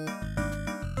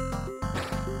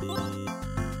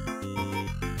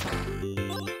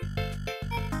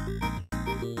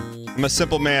 I'm a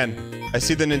simple man. I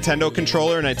see the Nintendo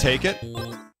controller and I take it.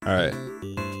 All right.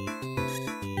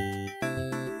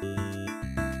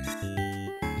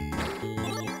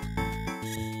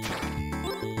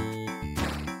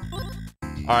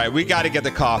 All right, we got to get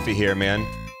the coffee here, man.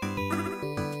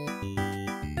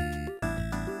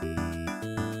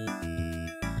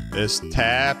 Just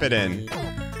tap it in.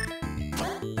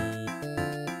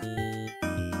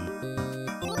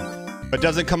 But it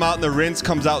doesn't come out in the rinse,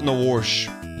 comes out in the wash.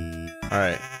 All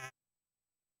right.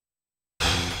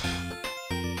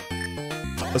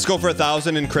 Let's go for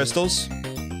 1,000 in crystals.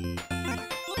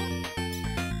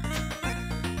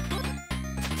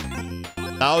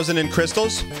 $1,000 in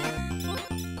crystals.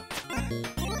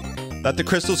 Let the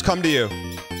crystals come to you.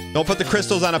 Don't put the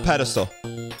crystals on a pedestal.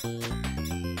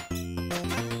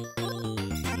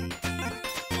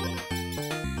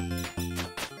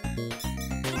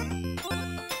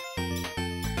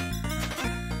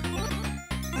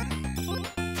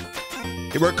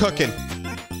 We're cooking.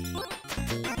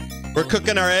 We're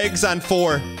cooking our eggs on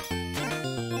 4.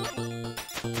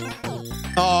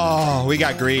 Oh, we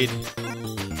got greed.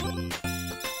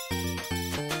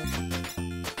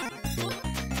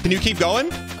 Can you keep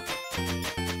going?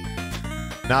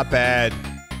 Not bad.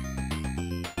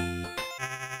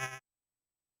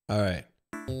 All right.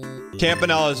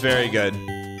 Campanella is very good.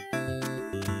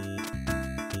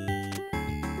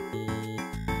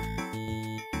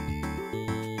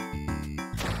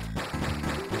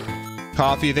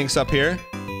 Coffee, you think's up here?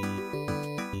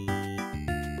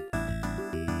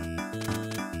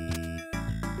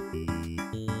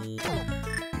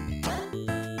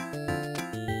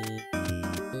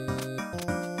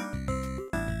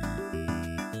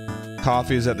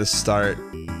 Coffee is at the start.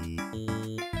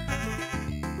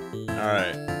 All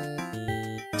right.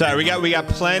 Sorry, we got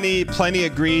plenty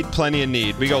of greed, plenty of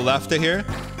need. We go left to here.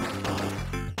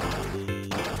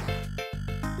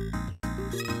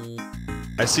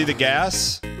 I see the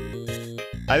gas.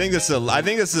 I think this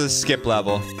is a skip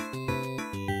level.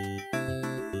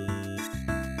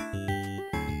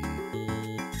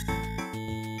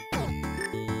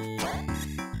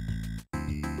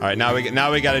 All right, now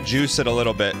we got to juice it a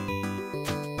little bit.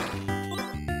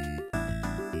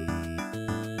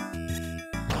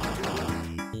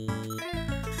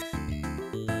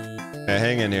 Okay,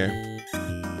 hang in here.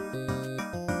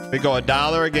 We go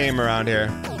 $1 a game around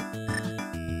here.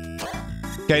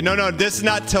 Okay, no, this is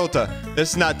not Tilta.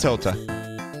 This is not Tilta.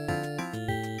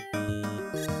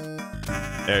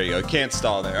 There you go. Can't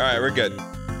stall there. All right, we're good.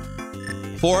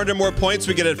 400 more points,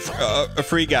 we get a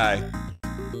free guy.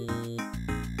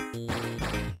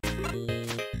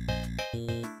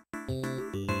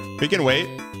 We can wait.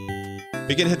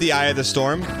 We can hit the eye of the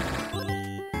storm.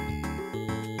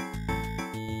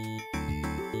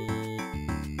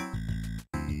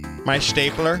 My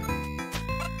stapler.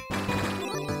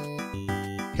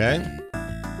 Okay.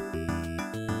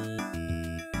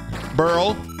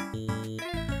 Burl.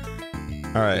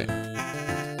 All right.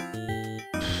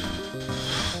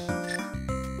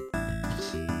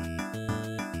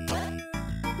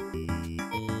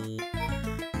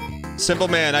 Simple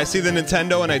man. I see the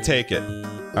Nintendo and I take it.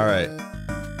 All right.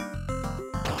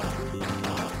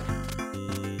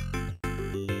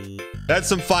 That's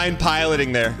some fine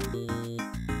piloting there.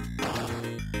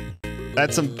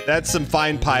 That's some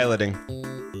fine piloting.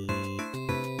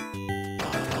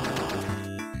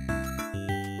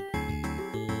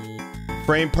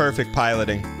 Frame perfect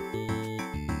piloting.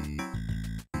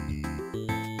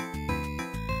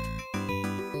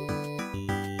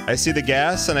 I see the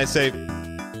gas and I say,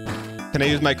 can I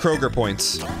use my Kroger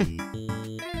points?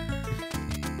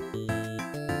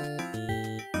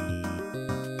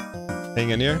 Hang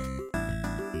in here.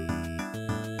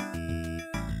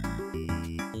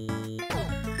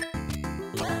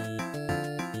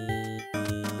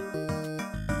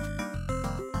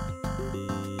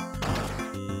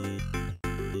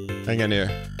 Hang in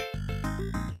here.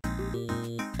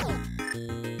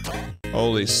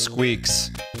 Holy squeaks.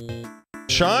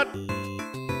 Shot?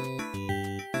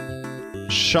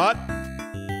 Shot?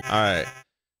 Alright.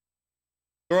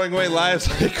 Throwing away lives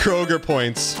like Kroger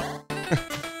points.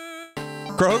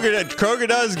 Kroger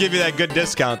does give you that good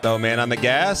discount though, man, on the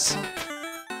gas.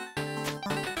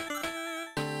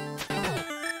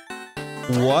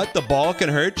 What? The ball can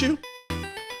hurt you?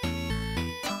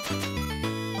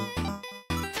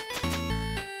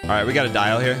 Alright, we got a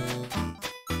dial here.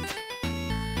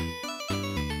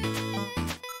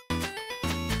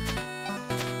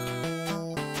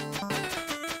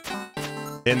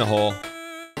 In the hole.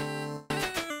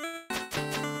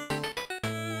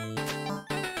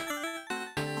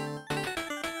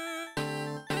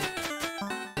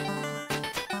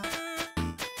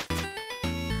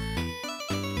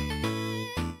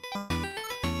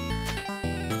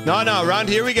 No, around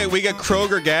here we get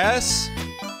Kroger gas.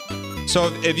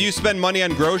 So if you spend money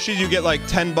on groceries, you get like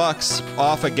 10 bucks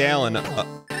off a gallon.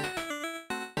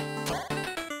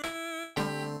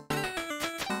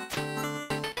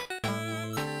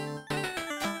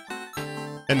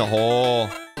 In the hole.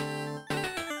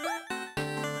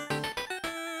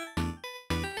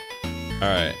 All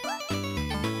right.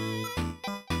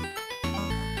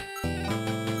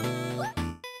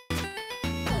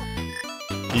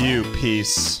 You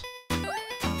piece.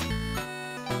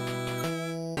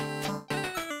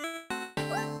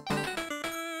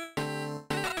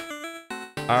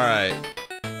 All right.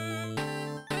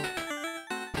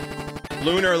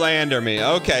 Lunar lander me.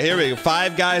 Okay, here we go.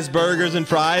 Five Guys burgers and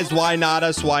fries. Why not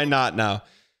us? Why not now?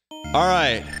 All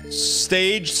right.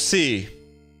 Stage C.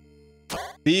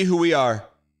 Be who we are.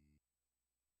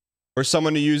 Or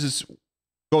someone who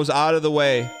goes out of the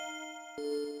way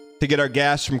to get our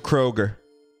gas from Kroger.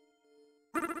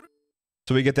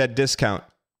 So we get that discount.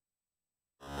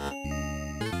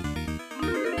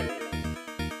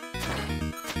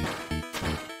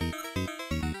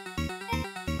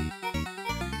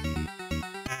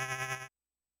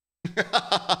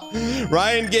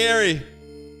 Ryan Gary,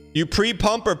 you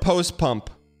pre-pump or post-pump?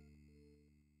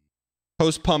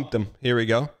 Post-pumped them. Here we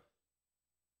go.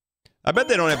 I bet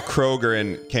they don't have Kroger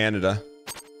in Canada.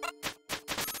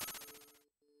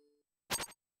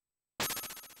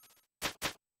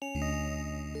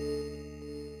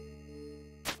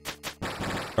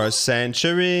 For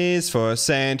centuries,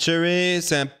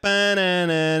 and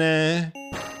ba-na-na-na,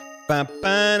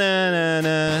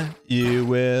 ba-ba-na-na-na, you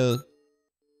will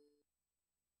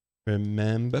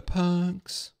remember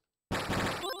punks.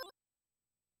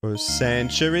 For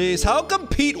centuries. How come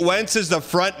Pete Wentz is the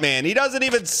front man? He doesn't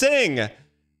even sing.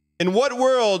 In what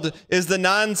world is the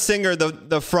non-singer the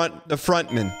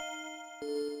frontman?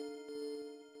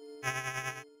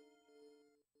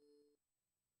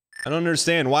 I don't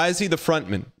understand. Why is he the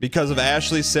frontman? Because of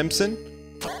Ashley Simpson?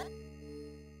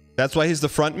 That's why he's the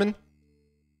frontman?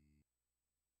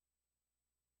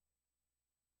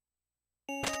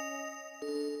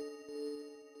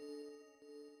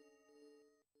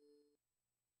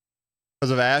 Because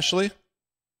of Ashley?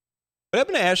 What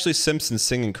happened to Ashley Simpson's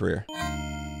singing career?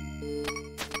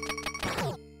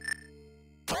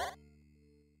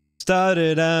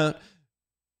 Started out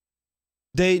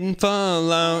dating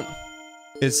Fallout.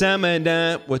 It's summer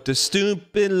out with the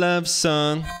stupid love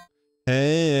song.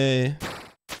 Hey,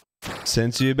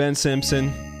 since you've been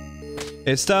Simpson,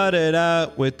 it started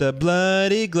out with the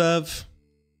bloody glove.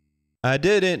 I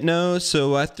didn't know,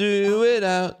 so I threw it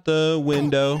out the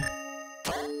window.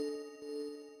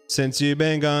 Since you've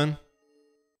been gone,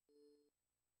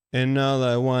 and all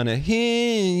I wanna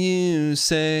hear you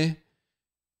say,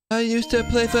 I used to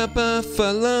play for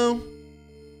Buffalo,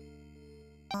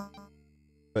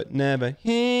 but never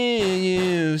hear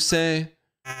you say.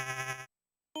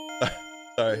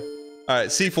 Sorry. All right,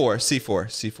 C4, C4,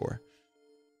 C4.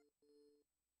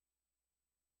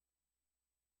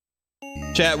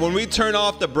 Chat, when we turn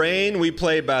off the brain, we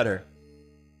play better.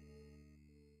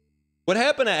 What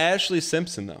happened to Ashley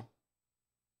Simpson, though?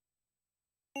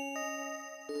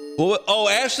 Well, oh,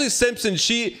 Ashley Simpson,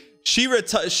 she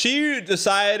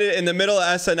decided in the middle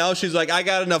of SNL, she's like, I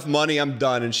got enough money, I'm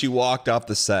done. And she walked off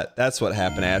the set. That's what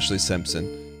happened to Ashley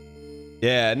Simpson.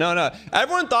 Yeah, no.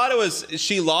 Everyone thought it was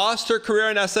she lost her career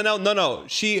on SNL. No.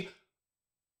 She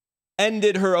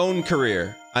ended her own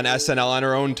career on SNL on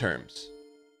her own terms.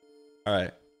 All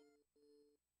right.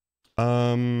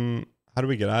 How do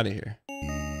we get out of here?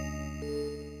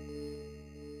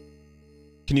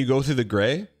 Can you go through the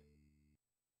gray?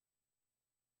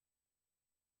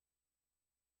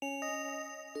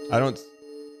 I don't.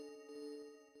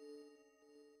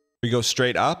 We go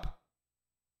straight up.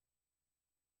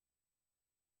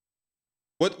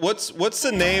 What's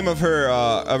the name of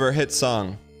her hit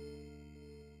song?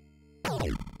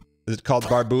 Is it called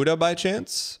Barbuda by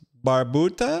chance?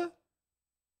 Barbuta?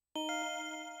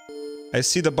 I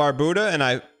see the Barbuda and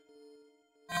I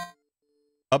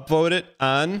upvote it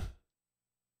on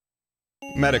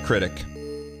Metacritic.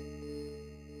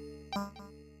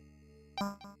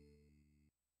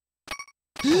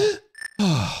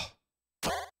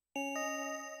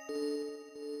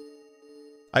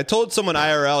 I told someone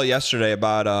IRL yesterday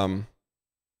about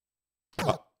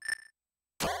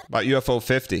UFO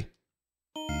 50.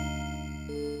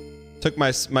 Took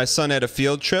my son at a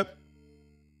field trip.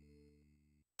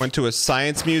 Went to a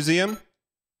science museum.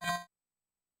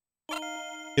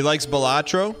 He likes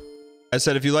Balatro. I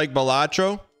said, if you like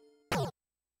Balatro,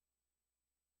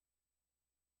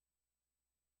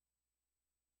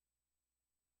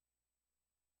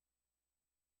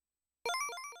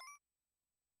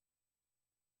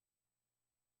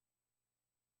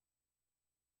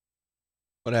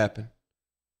 what happened?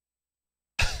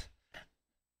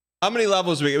 How many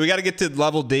levels we got to get to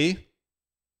level D?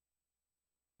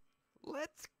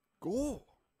 Let's go.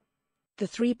 The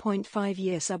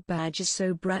 3.5-year sub badge is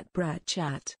so brat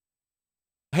chat.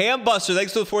 Hambuster,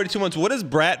 thanks for the 42 months. What does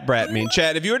brat mean?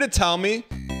 Chat, if you were to tell me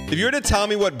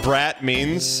what brat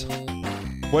means,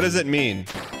 what does it mean?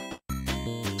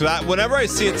 So whenever I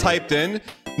see it typed in,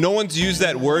 no one's used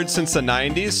that word since the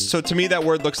 90s. So to me, that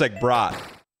word looks like brat.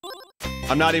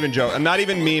 I'm not even joking. I'm not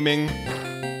even memeing.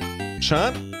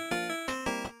 Shut.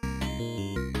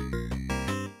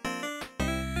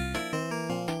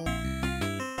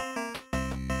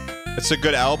 It's a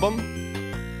good album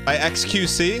by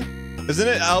XQC. Isn't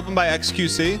it an album by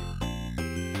XQC?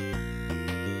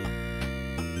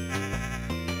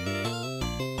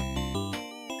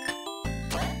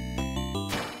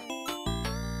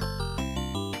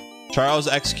 Charles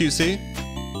XQC?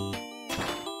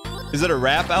 Is it a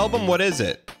rap album? What is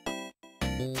it?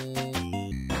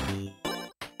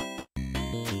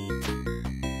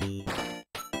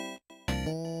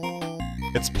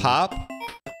 It's pop?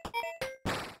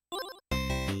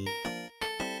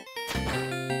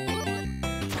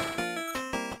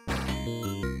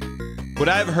 Would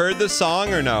I have heard the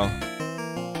song or no?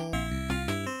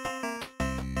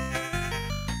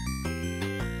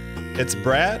 It's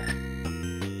Brat?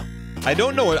 I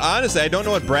don't know what, honestly, I don't know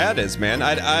what Brat is, man.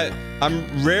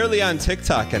 I'm rarely on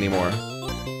TikTok anymore.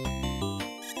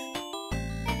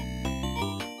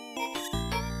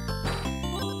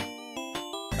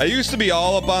 I used to be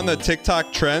all up on the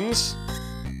TikTok trends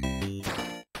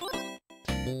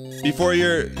before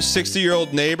your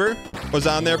 60-year-old neighbor was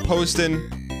on there posting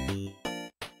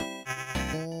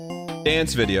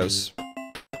dance videos.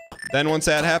 Then once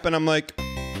that happened, I'm like,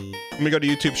 I'm gonna go to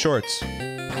YouTube Shorts.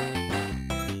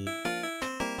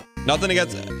 Nothing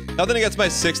against my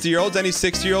 60-year-olds. Any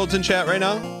 60-year-olds in chat right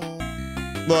now?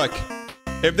 Look,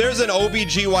 if there's an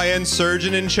OBGYN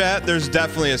surgeon in chat, there's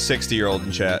definitely a 60-year-old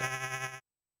in chat.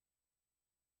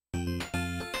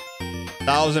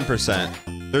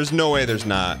 1000%. There's no way there's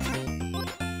not.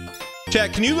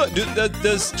 Chat, can you look?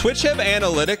 Does Twitch have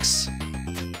analytics?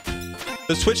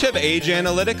 Does Twitch have age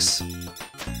analytics?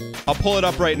 I'll pull it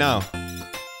up right now.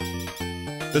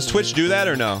 Does Twitch do that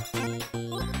or no?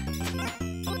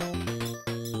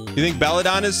 You think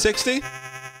Belladon is 60?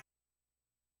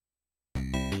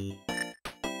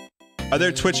 Are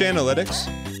there Twitch analytics?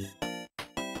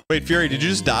 Wait, Fury, did you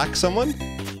just dox someone?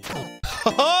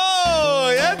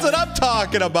 Oh, that's what I'm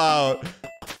talking about.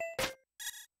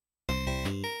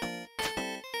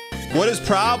 What is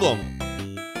problem?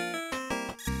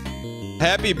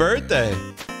 Happy birthday.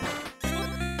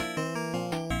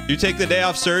 You take the day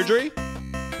off surgery?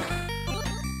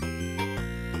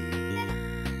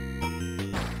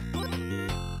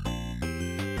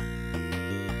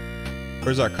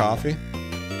 Where's our coffee?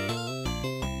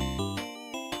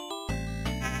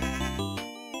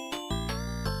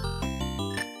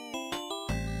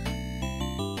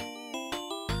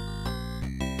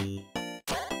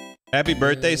 Happy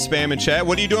birthday, spam in chat.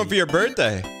 What are you doing for your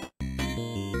birthday?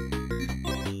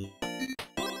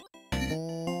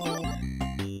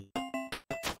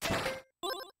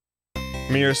 I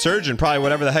mean, you're a surgeon, probably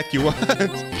whatever the heck you want.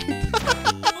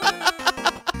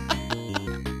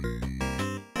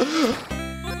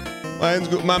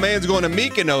 My man's going to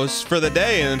Mykonos for the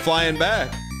day and then flying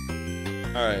back.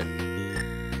 All right.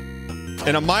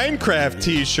 And a Minecraft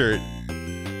t-shirt.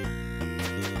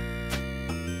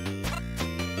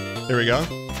 Here we go.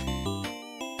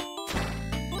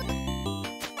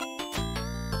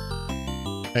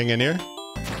 Hang in here.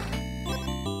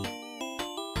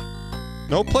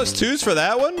 No +2s for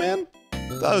that one, man?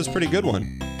 That was a pretty good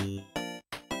one.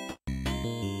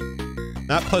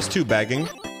 Not +2 bagging.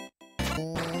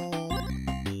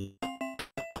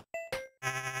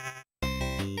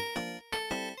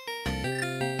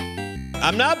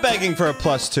 I'm not begging for a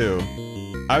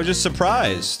 +2. I was just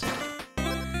surprised.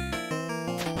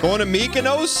 Going to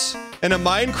Mykonos in a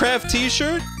Minecraft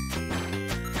t-shirt?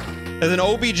 As an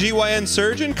OBGYN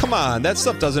surgeon? Come on, that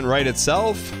stuff doesn't write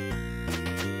itself.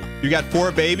 You got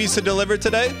 4 babies to deliver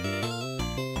today?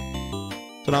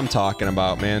 That's what I'm talking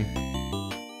about, man.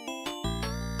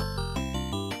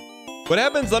 What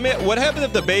happens, what happens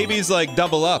if the babies like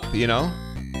double up, you know?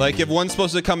 Like if one's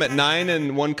supposed to come at 9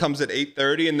 and one comes at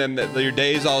 8:30 and then your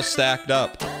day's all stacked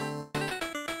up.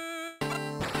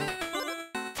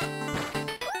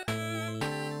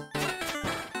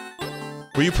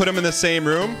 Will you put them in the same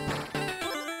room?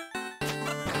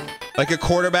 Like a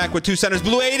quarterback with 2 centers.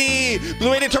 Blue 80!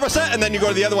 Blue 80 turbo set! And then you go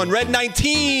to the other one. Red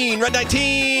 19! Red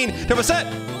 19! Turbo set!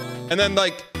 And then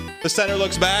like the center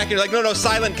looks back and you're like, no, no,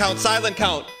 silent count, silent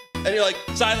count. And you're like,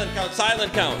 silent count,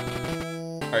 silent count.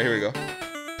 All right, here we go.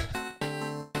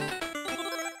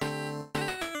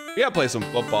 We gotta play some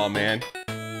football, man.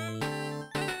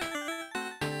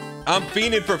 I'm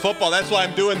fiending for football. That's why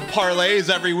I'm doing parlays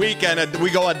every weekend.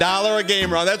 We go $1 a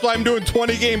game round. That's why I'm doing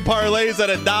 20 game parlays at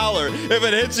 $1. If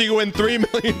it hits, you win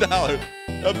 $3 million.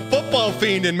 A football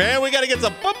fiending, man. We gotta get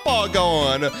some football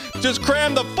going. Just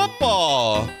cram the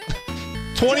football.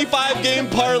 25 game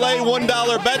parlay,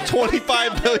 $1 bet,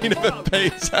 25 million if it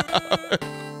pays out.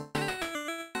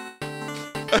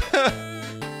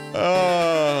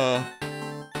 Oh.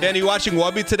 Dan, you watching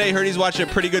Wubby today? Heard he's watching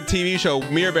a pretty good TV show.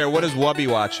 Mirror Bear, what is Wubby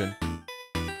watching?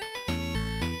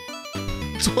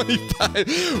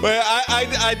 25. Wait,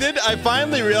 I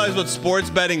finally realized what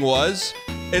sports betting was.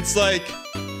 It's like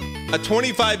a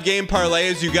 25 game parlay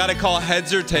is you gotta call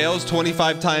heads or tails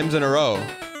 25 times in a row.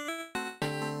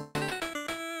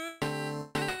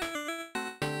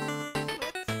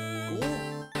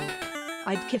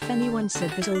 I'd if anyone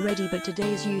said this already, but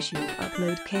today's YouTube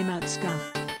upload came out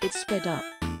scuffed. It's sped up.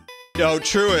 Yo,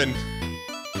 Truin.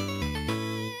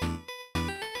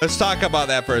 Let's talk about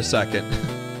that for a second.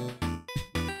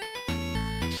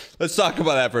 Let's talk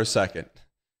about that for a second.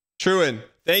 Truin,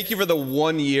 thank you for the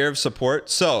 1 year of support.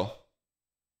 So,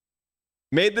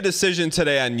 made the decision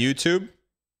today on YouTube.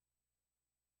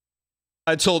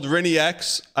 I told Rinny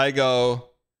X, I go,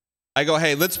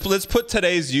 hey, let's put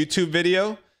today's YouTube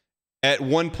video at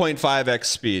 1.5x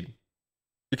speed.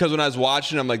 Because when I was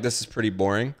watching, I'm like, this is pretty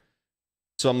boring.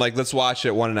 So I'm like, let's watch it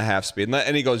at 1.5 speed.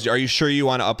 And he goes, are you sure you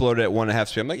want to upload it at 1.5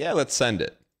 speed? I'm like, yeah, let's send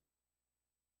it.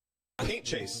 Paint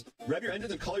chase. Rev your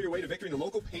engines and color your way to victory in the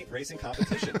local paint racing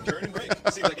competition. Turn and brake.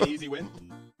 Seems like an easy win.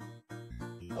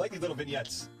 I like these little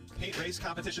vignettes. Paint race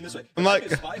competition this way. I'm like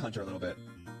Spy Hunter a little bit.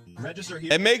 Register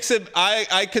here. It makes it,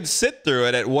 I could sit through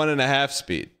it at 1.5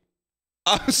 speed.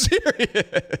 I'm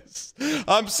serious.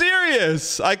 I'm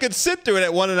serious. I could sit through it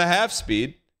at 1.5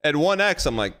 speed. At 1x,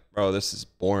 I'm like, bro, this is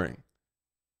boring.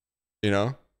 You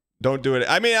know? Don't do it.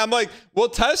 I mean, I'm like, we'll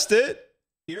test it.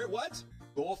 Here, what?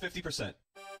 Goal 50%.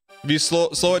 If you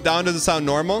slow it down, does it sound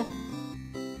normal?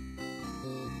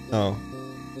 Oh.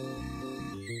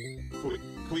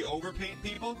 Can we overpaint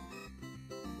people?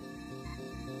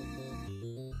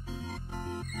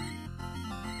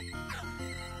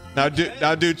 Now do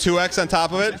 2x on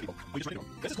top of it.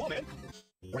 This is cool, man.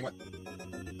 Learning what?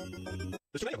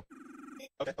 There's too many of them.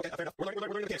 Okay, fair enough. We're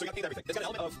learning the game, so we got to paint everything. It's got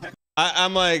an element of...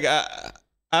 I'm like, I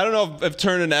don't know if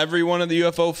turning every one of the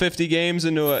UFO 50 games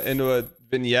into a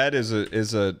vignette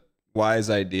is a wise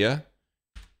idea,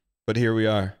 but here we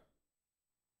are.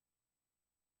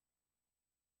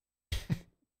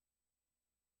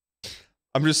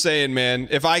 I'm just saying, man,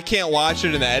 if I can't watch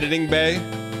it in the editing bay,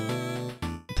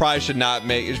 probably should not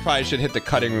make it. Probably should hit the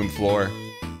cutting room floor.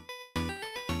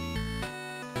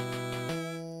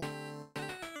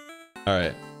 All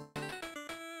right.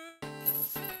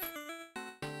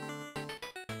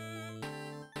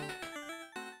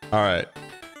 All right.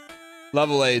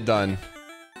 Level A done.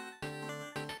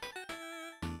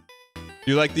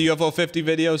 You like the UFO 50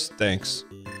 videos? Thanks.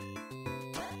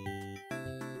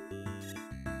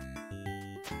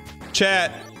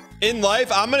 Chat, in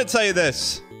life, I'm gonna tell you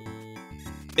this.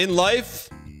 In life,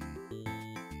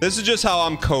 this is just how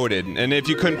I'm coded, and if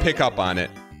you couldn't pick up on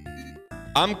it.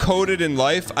 I'm coded in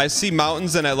life. I see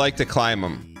mountains and I like to climb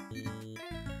them.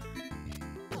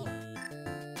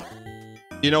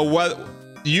 You know what?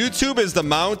 YouTube is the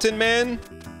mountain, man.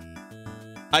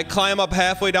 I climb up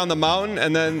halfway down the mountain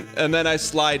and then I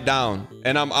slide down.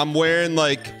 And I'm wearing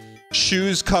like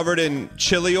shoes covered in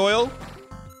chili oil.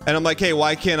 And I'm like, hey,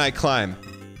 why can't I climb?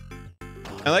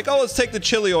 And like, oh, let's take the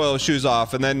chili oil shoes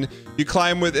off. And then you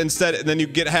climb with instead, and then you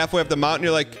get halfway up the mountain.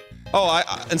 You're like, oh, I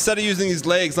instead of using these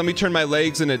legs, let me turn my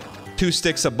legs into 2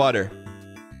 sticks of butter.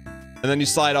 And then you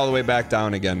slide all the way back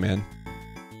down again, man.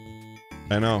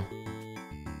 I know.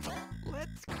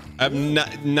 I've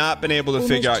not been able to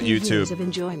figure out YouTube. Years of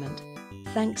enjoyment.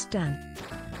 Thanks, Dan.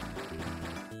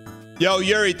 Yo,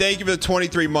 Yuri, thank you for the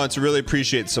 23 months. Really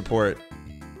appreciate the support.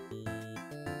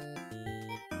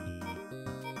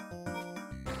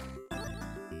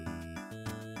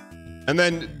 And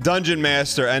then Dungeon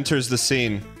Master enters the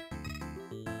scene.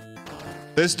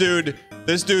 This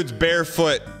dude's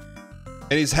barefoot,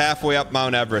 and he's halfway up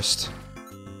Mount Everest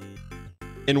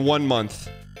in 1 month.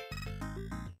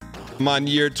 I'm on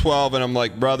year 12, and I'm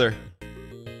like, brother,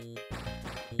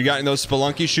 you got any of those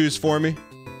Spelunky shoes for me?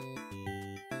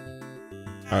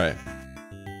 All right.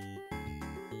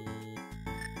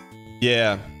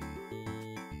 Yeah.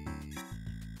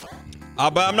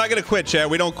 But I'm not gonna quit, Chad.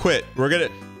 We don't quit. We're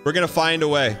gonna find a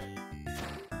way.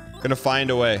 Gonna find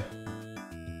a way.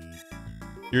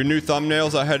 Your new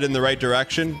thumbnails are headed in the right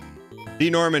direction. D.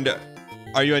 Norman,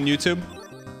 are you on YouTube?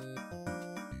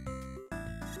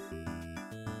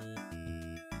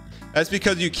 That's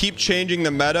because you keep changing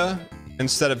the meta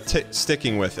instead of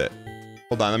sticking with it.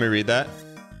 Hold on, let me read that.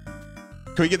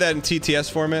 Can we get that in TTS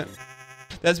format?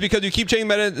 That's because you keep changing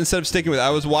meta instead of sticking with it. I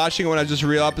was watching it when I was just a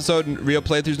real episode and real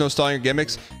playthroughs, no stalling or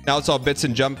gimmicks. Now it's all bits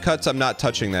and jump cuts. I'm not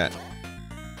touching that.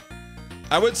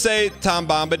 I would say Tom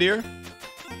Bombadil.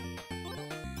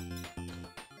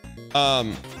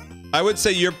 I would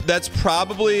say that's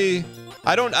probably,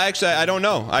 I don't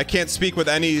know. I can't speak with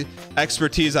any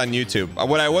expertise on YouTube.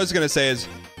 What I was gonna say is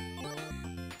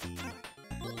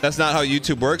that's not how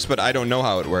YouTube works, but I don't know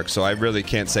how it works, so I really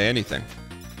can't say anything.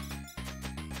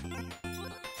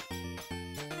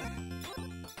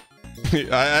 You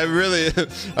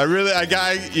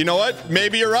know what?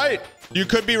 Maybe you're right. You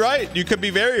could be right. You could be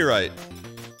very right.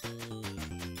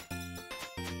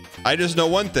 I just know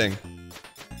one thing.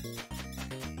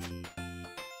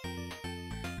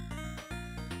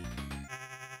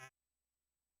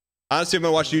 Honestly, I'm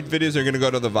gonna watch YouTube videos. They're gonna go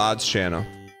to the VODs channel.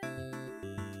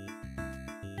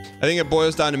 I think it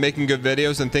boils down to making good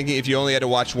videos and thinking if you only had to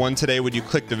watch one today, would you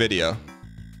click the video?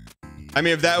 I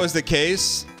mean, if that was the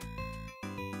case,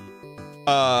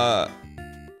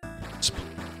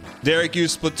 Derek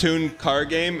Hughes' Splatoon car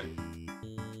game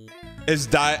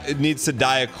it needs to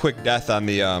die a quick death on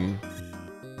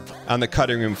the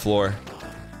cutting room floor.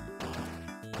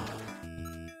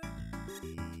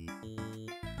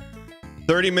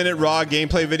 "30-minute raw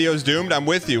gameplay video is doomed." I'm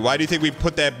with you. Why do you think we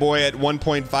put that boy at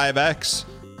 1.5x?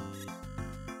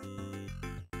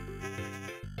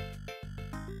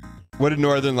 What did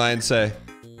Northern Lion say?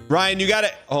 Ryan, you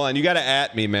gotta hold on. You gotta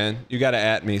at me, man. You gotta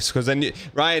at me, because then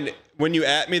Ryan, when you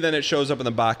at me, then it shows up in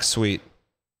the box suite.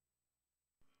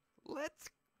 Let's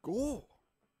go.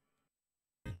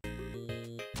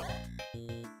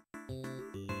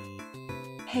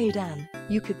 Hey Dan,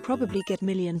 you could probably get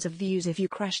millions of views if you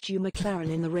crashed your McLaren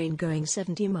in the rain going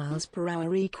 70 miles per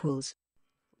hour equals.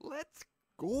 Let's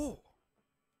go.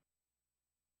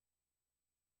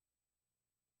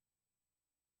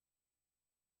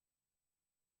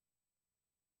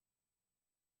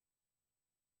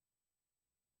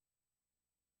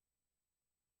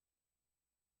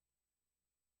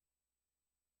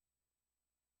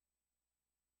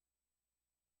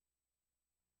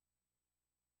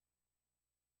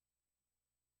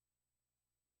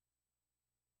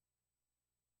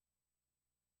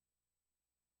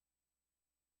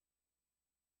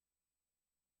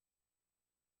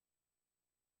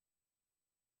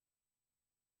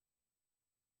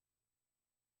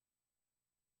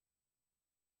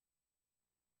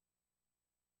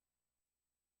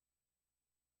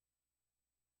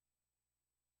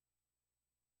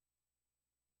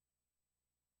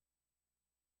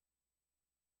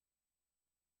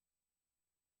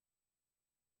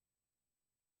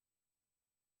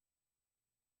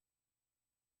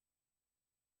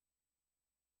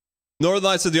 Northern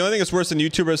Light said the only thing that's worse than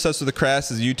YouTuber obsessed with the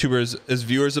crafts is YouTubers is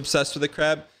viewers obsessed with the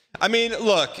crab. I mean,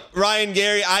 look, Ryan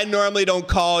Gary, I normally don't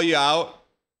call you out.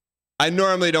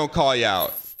 Normally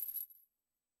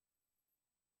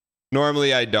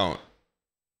I don't.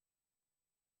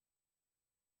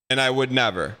 And I would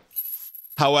never.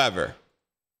 However,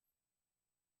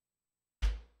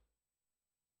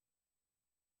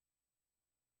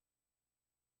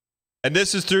 and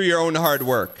this is through your own hard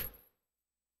work.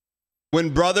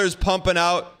 When brothers pumping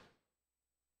out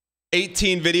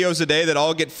 18 videos a day that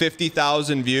all get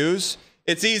 50,000 views,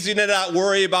 it's easy to not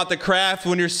worry about the craft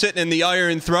when you're sitting in the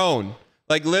Iron Throne.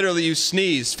 Like literally you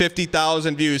sneeze,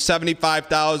 50,000 views,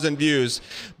 75,000 views.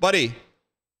 Buddy,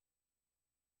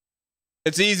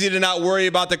 it's easy to not worry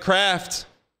about the craft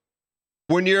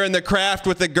when you're in the craft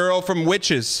with a girl from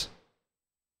Witches.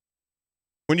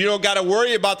 When you don't got to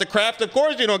worry about the craft, of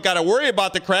course you don't got to worry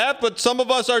about the craft, but some of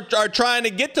us are trying to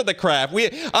get to the craft.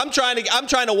 I'm trying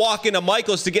to walk into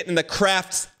Michael's to get in the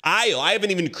crafts aisle. I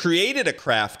haven't even created a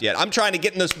craft yet. I'm trying to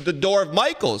get in the door of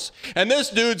Michael's. And this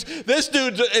dude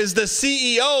is the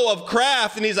CEO of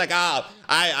craft, and he's like,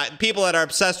 people that are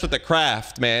obsessed with the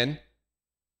craft, man.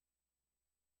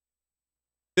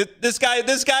 This guy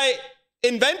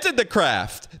invented the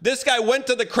craft. This guy went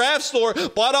to the craft store,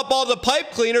 bought up all the pipe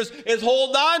cleaners, is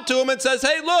holding on to him and says,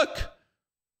 hey, look,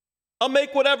 I'll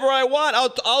make whatever I want.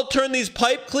 I'll turn these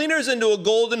pipe cleaners into a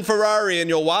golden Ferrari and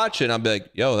you'll watch it. And I'll be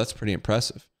like, yo, that's pretty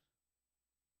impressive.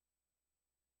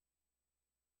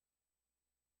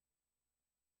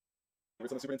 On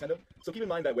the Super Nintendo. So keep in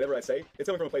mind that whatever I say, it's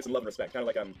coming from a place of love and respect. Kind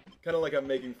of like I'm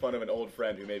making fun of an old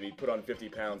friend who maybe put on 50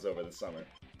 pounds over the summer.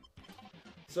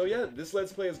 So yeah, this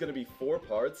Let's Play is going to be 4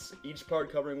 parts, each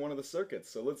part covering one of the circuits,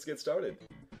 so let's get started.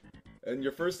 And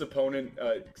your first opponent,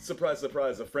 surprise,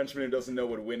 surprise, a Frenchman who doesn't know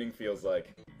what winning feels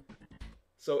like.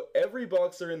 So every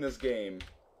boxer in this game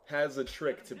has a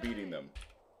trick to beating them.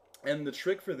 And the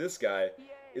trick for this guy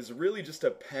is really just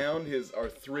to pound his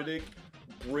arthritic,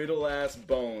 brittle-ass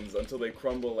bones until they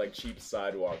crumble like cheap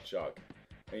sidewalk chalk.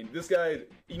 I mean, this guy,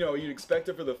 you know, you'd expect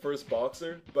it for the first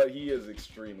boxer, but he is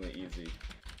extremely easy.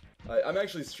 I'm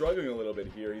actually struggling a little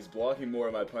bit here. He's blocking more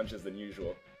of my punches than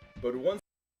usual. But once...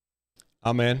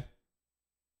 man.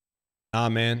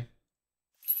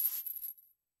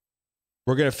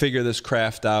 We're going to figure this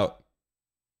craft out.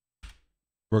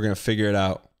 We're going to figure it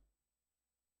out.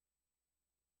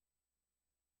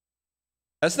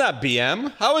 That's not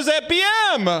BM. How is that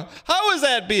BM? How is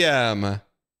that BM?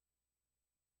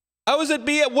 How is it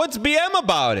BM? What's BM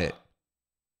about it?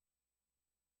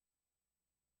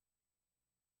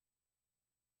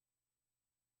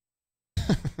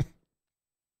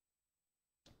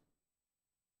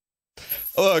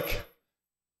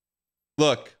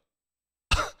 Look.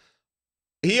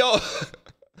 He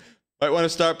might want to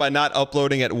start by not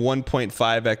uploading at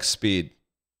 1.5x speed.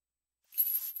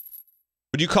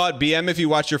 Would you call it BM if you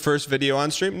watch your first video on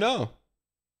stream? No.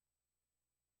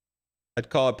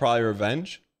 I'd call it probably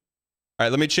revenge. All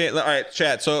right, let me change. All right,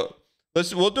 chat. So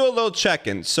we'll do a little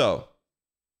check-in. So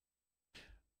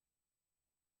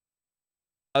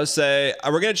I'll say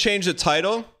we're gonna change the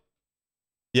title.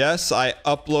 Yes, I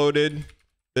uploaded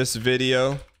this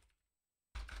video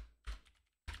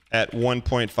at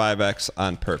 1.5x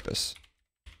on purpose.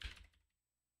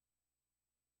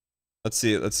 Let's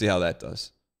see how that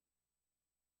does.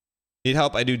 Need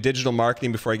help? I do digital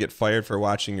marketing before I get fired for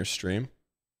watching your stream.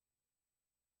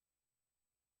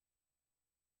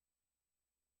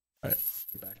 All right,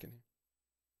 get back in here.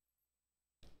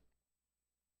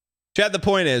 Chad, the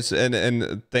point is,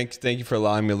 and thank you for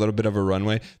allowing me a little bit of a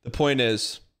runway. The point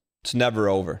is, it's never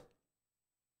over.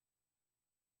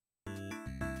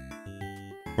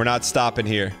 We're not stopping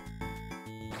here.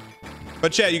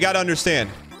 But Chad, you got to understand.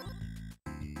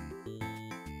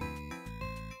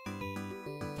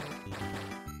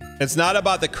 It's not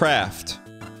about the craft.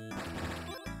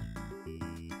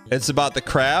 It's about the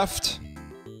craft.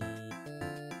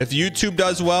 If YouTube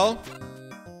does well,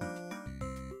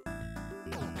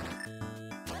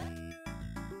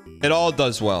 it all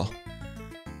does well.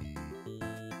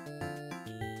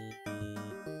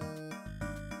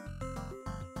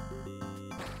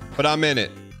 But I'm in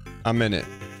it. I'm in it.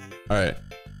 All right.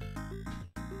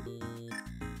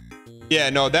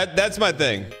 Yeah, no, that's my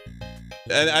thing.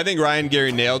 And I think Ryan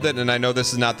Gary nailed it, and I know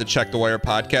this is not the Check the Wire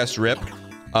podcast rip.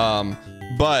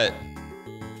 But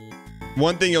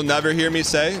one thing you'll never hear me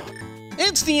say,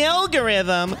 it's the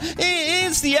algorithm.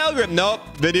 It's the algorithm. Nope,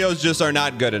 videos just are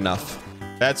not good enough.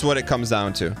 That's what it comes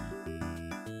down to.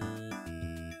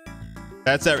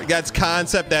 That's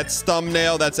concept, that's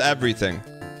thumbnail, that's everything.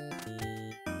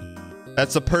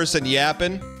 That's a person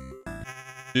yapping.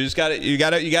 You just you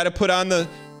gotta put on the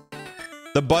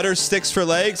butter sticks for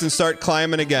legs and start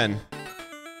climbing again.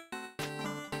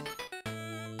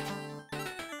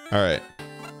 All right.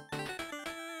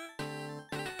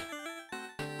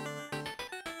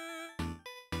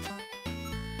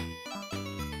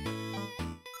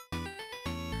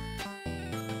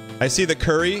 I see the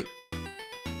curry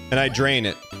and I drain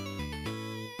it.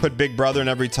 Put Big Brother in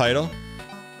every title.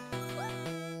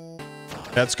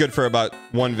 That's good for about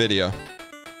one video.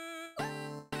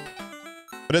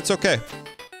 But it's okay.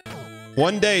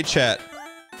 One day, chat.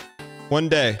 One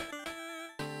day.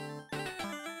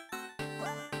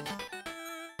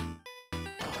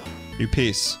 You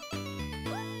peace.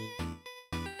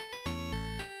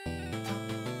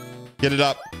 Get it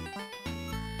up.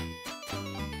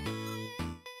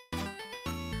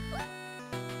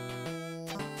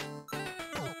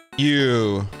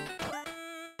 You.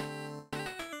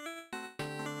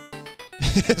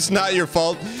 It's not your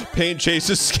fault. Paint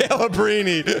chases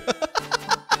Scalabrini.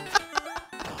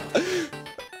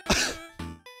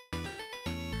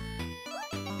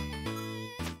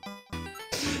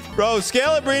 Bro,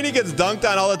 Scalabrini gets dunked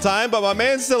on all the time, but my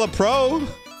man's still a pro.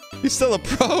 He's still a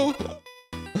pro.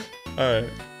 Alright.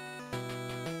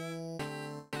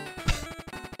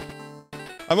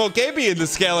 I'm okay being the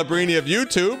Scalabrini of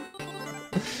YouTube.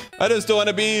 I just don't want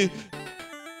to be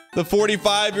the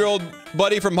 45-year-old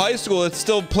buddy from high school that's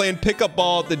still playing pickup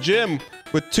ball at the gym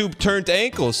with 2 turned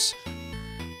ankles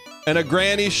and a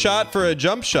granny shot for a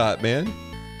jump shot, man.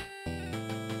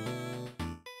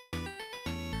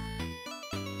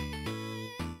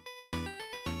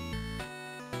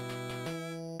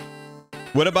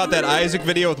 What about that Isaac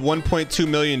video with 1.2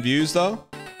 million views, though?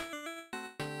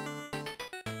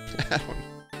 I don't know.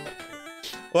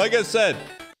 Like I said,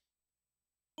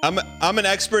 I'm an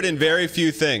expert in very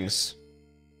few things.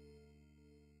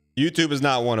 YouTube is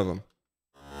not one of them.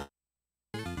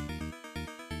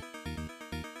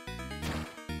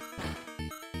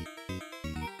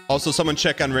 Also, someone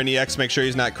check on Rennie X, make sure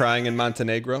he's not crying in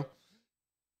Montenegro.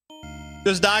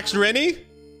 Just doxed Rennie?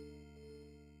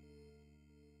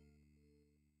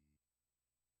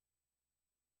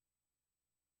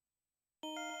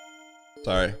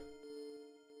 Sorry.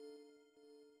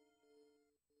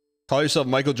 Call yourself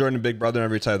Michael Jordan Big Brother in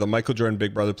every title. The Michael Jordan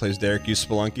Big Brother plays Derek. Use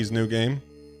Spelunky's new game.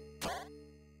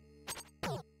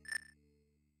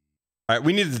 Alright,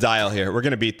 we need to dial here. We're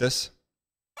gonna beat this.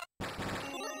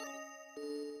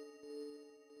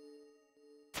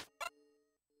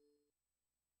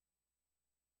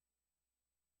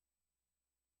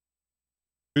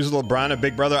 Who's LeBron a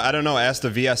Big Brother? I don't know. Ask the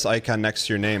VS icon next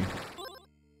to your name.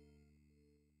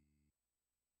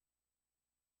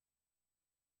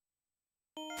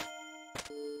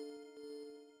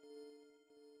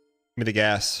 Give me the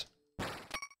gas.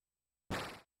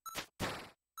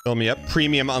 Fill me up.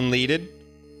 Premium unleaded.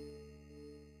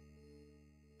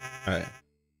 Alright.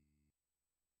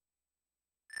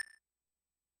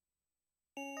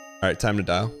 Alright, time to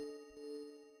dial.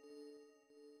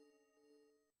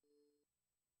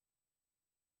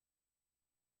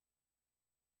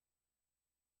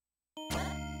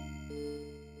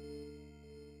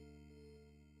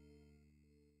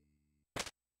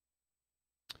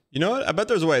 You know what? I bet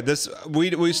there's a way. This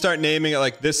we start naming it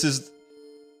like this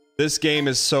game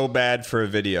is so bad for a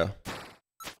video.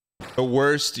 The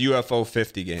worst UFO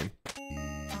 50 game.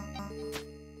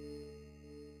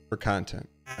 For content.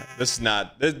 This is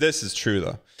not this is true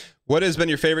though. What has been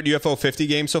your favorite UFO 50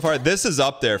 game so far? This is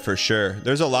up there for sure.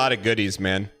 There's a lot of goodies,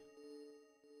 man.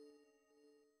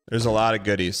 There's a lot of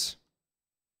goodies.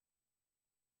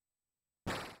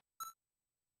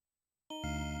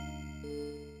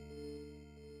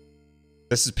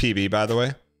 This is PB, by the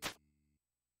way.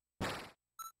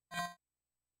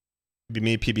 PB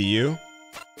me, PBU.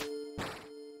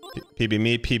 PB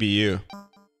me, PBU.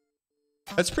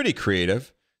 That's pretty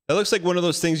creative. That looks like one of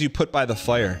those things you put by the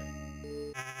fire.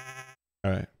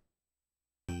 Alright.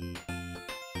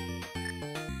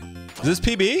 Is this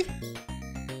PB?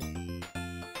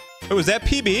 Oh, is that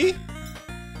PB?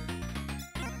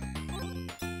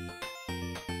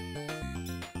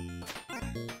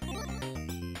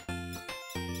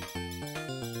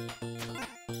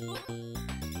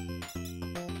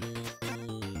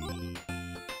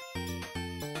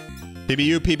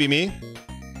 PBU, PB me?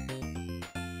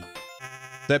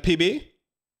 Is that PB?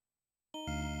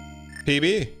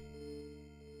 PB.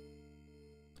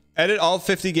 Edit all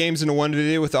 50 games into one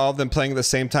video with all of them playing at the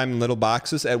same time in little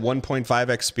boxes at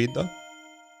 1.5x speed though.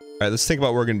 Alright, let's think about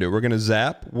what we're gonna do. We're gonna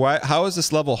zap. Why? How is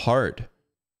this level hard?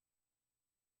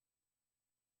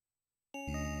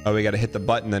 Oh, we gotta hit the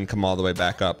button then come all the way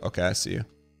back up. Okay, I see you.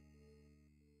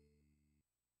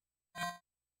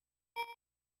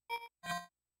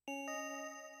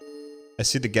 I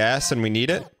see the gas and we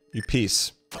need it. You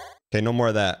piece. Okay, no more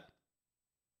of that.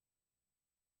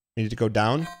 We need to go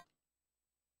down.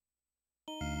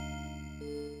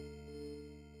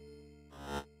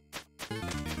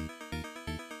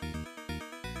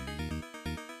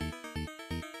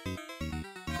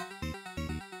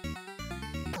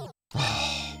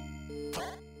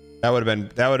 That would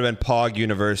have been Pog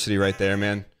University right there,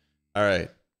 man. All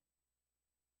right.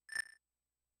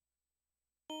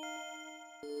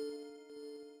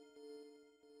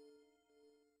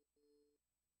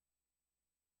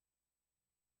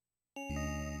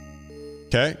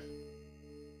 Okay.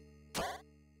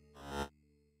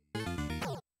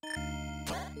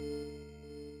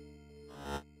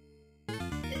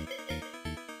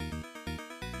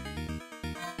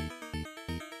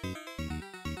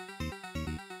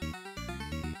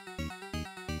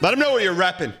 Let him know what you're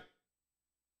repping.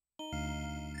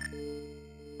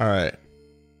 All right.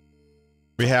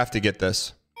 We have to get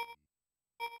this.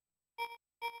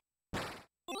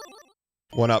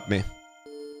 One up me.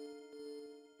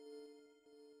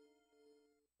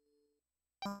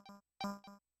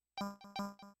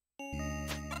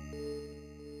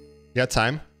 You got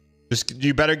time? Just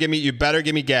you better give me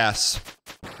gas.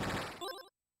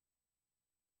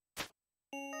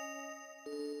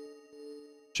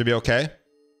 Should be okay.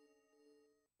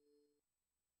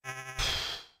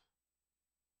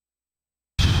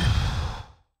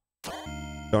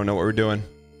 Don't know what we're doing.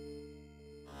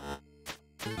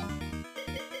 Give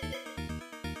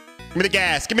me the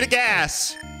gas! Give me the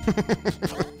gas!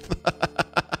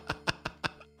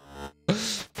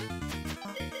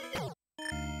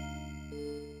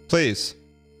 Please.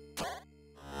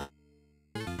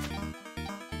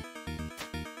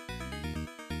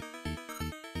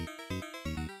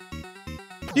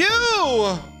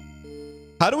 You!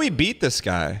 How do we beat this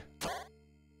guy?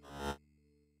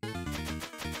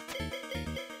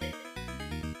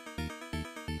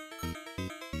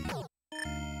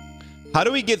 How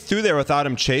do we get through there without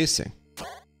him chasing?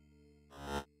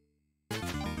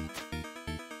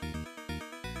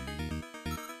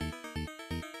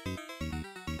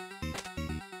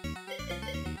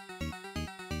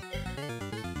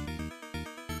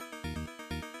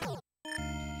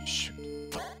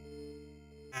 Shoot.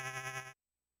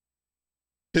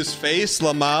 His face,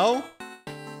 Lamau?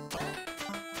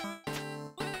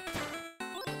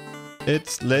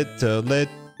 It's little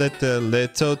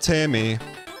Timmy.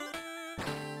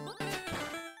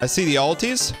 I see the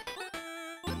alties.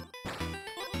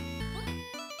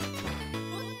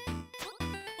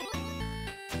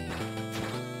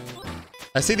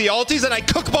 I see the alties and I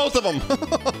cook both of them.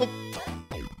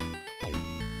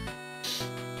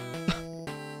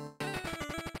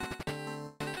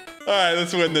 All right,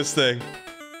 let's win this thing.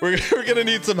 We're gonna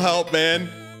need some help, man.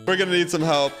 We're gonna need some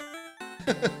help.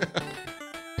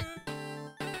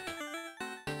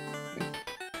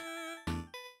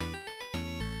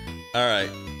 All right.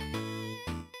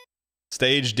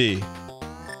 Stage D.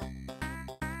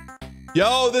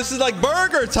 Yo, this is like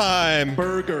burger time.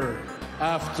 Burger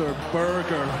after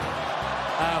burger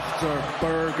after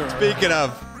burger. Speaking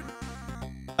of,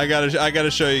 I gotta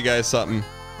show you guys something.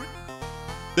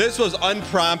 This was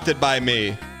unprompted by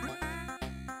me.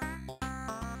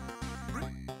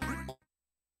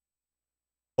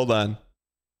 Hold on.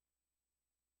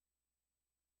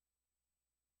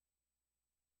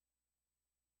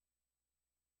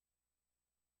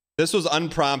 This was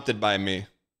unprompted by me.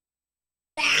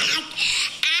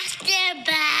 After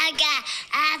burger,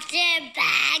 after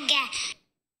burger.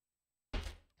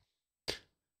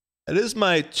 It is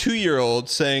my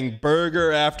 2-year-old saying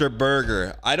burger after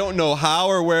burger. I don't know how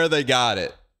or where they got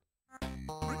it.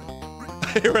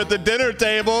 They were at the dinner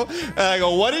table, and I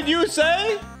go, "What did you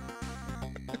say?"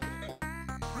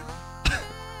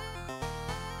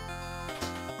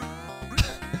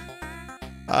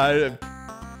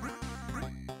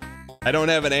 I don't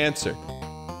have an answer.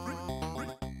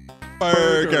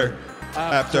 Burger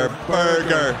after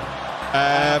burger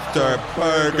after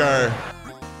burger.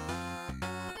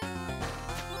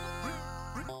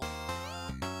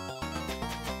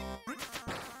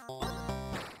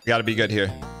 Gotta be good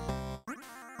here.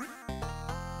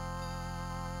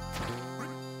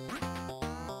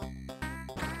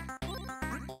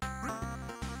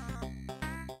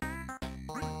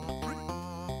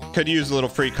 Could use a little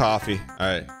free coffee. All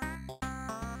right.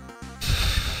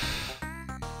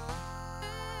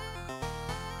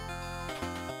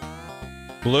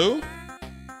 Blue?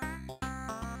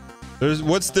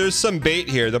 There's some bait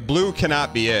here. The blue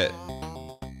cannot be it.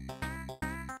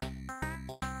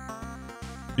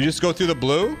 You just go through the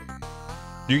blue?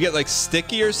 You get like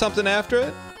sticky or something after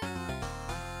it?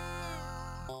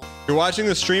 You're watching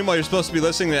the stream while you're supposed to be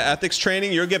listening to ethics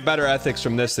training. You'll get better ethics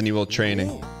from this than you will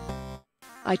training.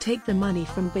 I take the money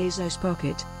from Bezos'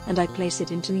 pocket, and I place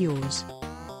it into yours.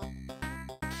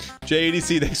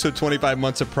 JADC, thanks for 25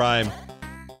 months of Prime.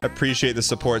 I appreciate the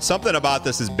support. Something about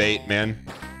this is bait, man.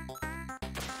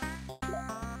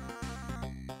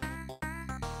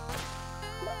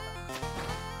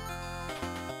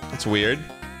 That's weird.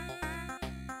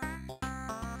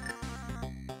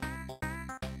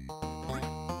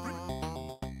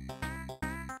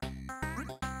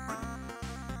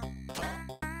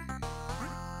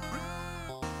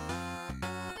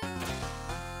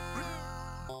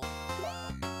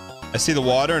 I see the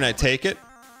water and I take it.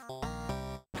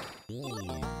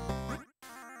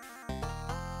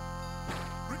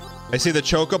 I see the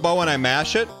chocobo and I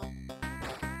mash it.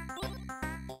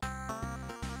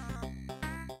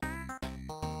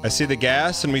 I see the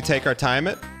gas and we take our time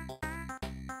it.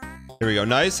 Here we go.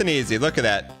 Nice and easy. Look at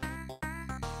that.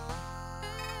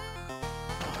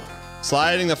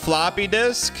 Sliding the floppy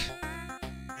disk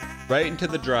right into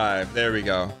the drive. There we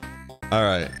go. All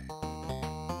right.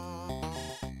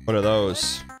 What are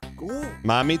those?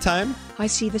 Mommy time? I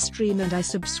see the stream and I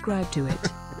subscribe to it.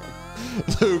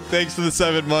 Luke, thanks for the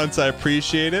 7 months. I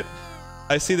appreciate it.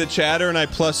 I see the chatter and I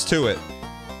plus to it.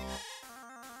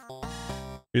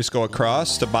 We just go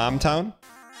across to Bomb Town.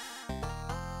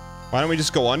 Why don't we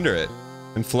just go under it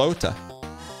and float?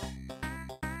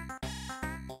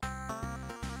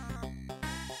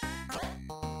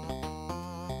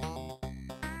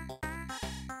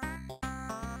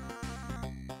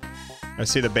 I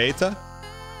see the beta.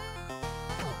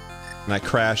 And I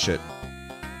crash it.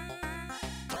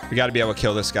 We gotta be able to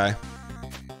kill this guy.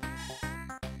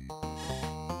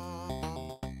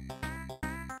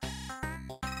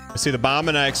 I see the bomb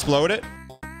and I explode it.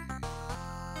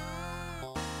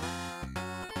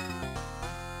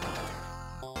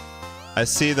 I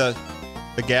see the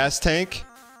gas tank.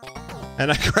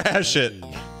 And I crash it.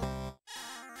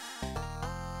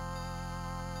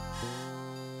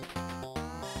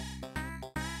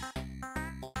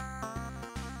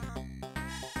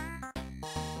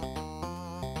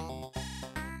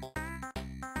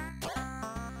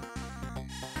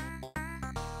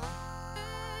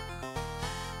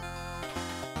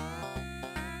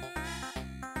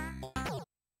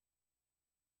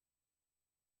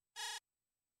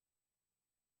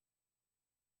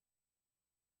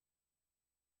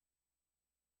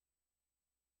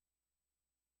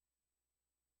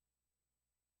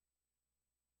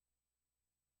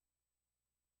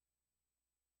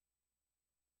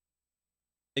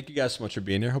 Thank you guys so much for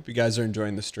being here. Hope you guys are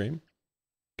enjoying the stream.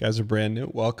 You guys are brand new.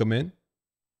 Welcome in.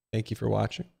 Thank you for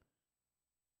watching.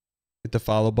 Hit the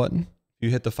follow button. If you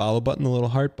hit the follow button, the little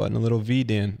heart button, a little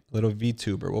V-Dan, a little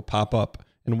VTuber will pop up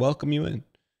and welcome you in.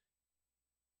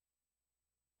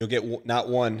 You'll get not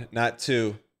 1, not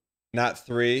 2, not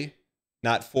 3,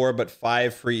 not 4, but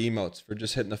 5 free emotes for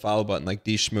just hitting the follow button like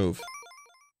D-Schmoove.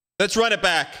 Let's run it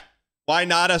back. Why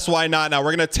not us? Why not now?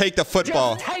 We're going to take the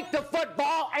football. Just take the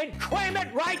football and cram it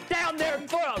right down their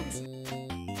throats.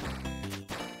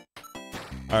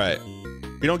 All right.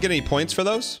 We don't get any points for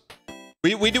those?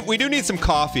 We do need some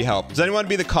coffee help. Does anyone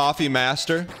be the coffee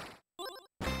master?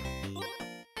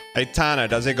 Hey, Tanner,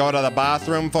 does he go to the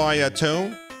bathroom for you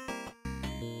too?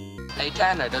 Hey,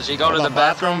 Tanner, does he go to the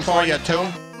bathroom for you too?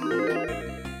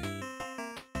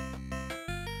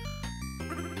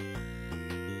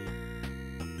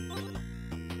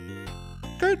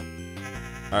 Good.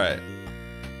 All right.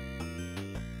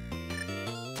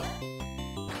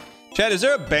 Chad, is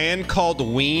there a band called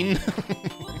Ween?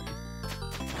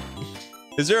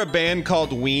 Is there a band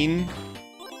called Ween?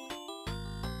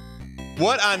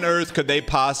 What on earth could they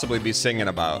possibly be singing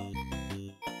about?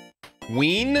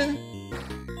 Ween?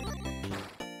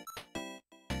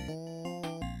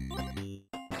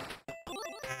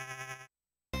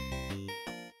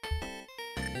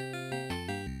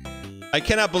 I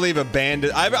cannot believe a band.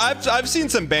 I've seen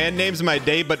some band names in my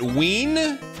day, but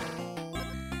Ween?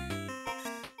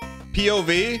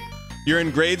 POV? You're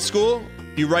in grade school.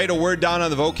 You write a word down on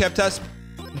the vocab test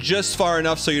just far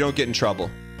enough so you don't get in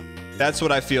trouble. That's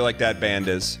what I feel like that band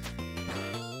is.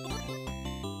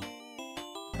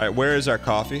 All right, where is our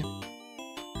coffee?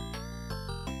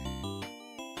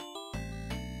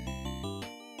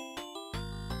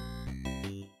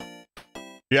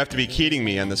 You have to be kidding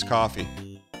me on this coffee.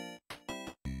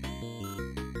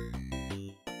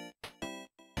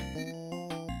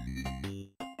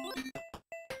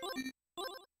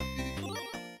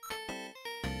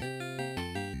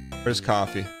 Where's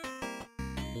coffee?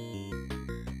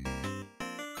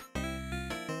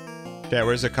 Yeah,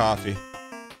 where's the coffee?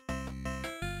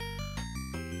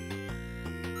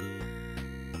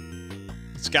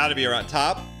 got to be around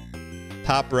top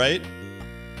right.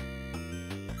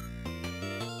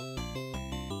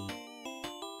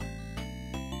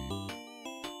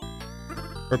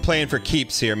 We're playing for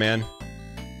keeps here, man.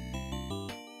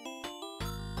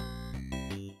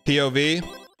 POV,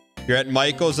 you're at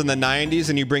Michael's in the 90s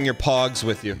and you bring your pogs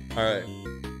with you. All right.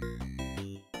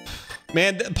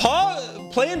 Man,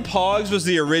 playing pogs was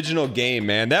the original game,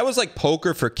 man. That was like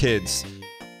poker for kids.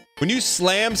 When you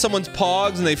slam someone's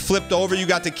pogs and they flipped over, you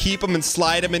got to keep them and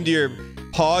slide them into your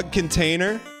pog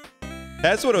container.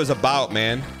 That's what it was about,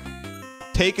 man.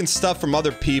 Taking stuff from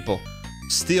other people.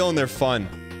 Stealing their fun.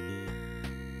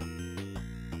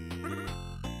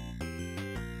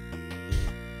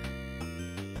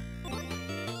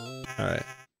 All right.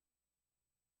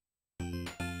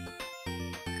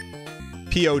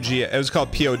 POG. It was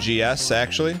called POGS,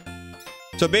 actually.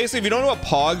 So basically, if you don't know what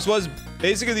Pogs was,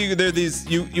 basically they're these.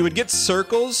 You would get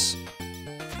circles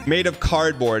made of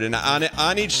cardboard, and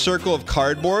on each circle of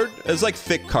cardboard is like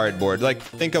thick cardboard. Like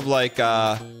think of like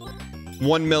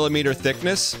 1 millimeter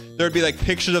thickness. There would be like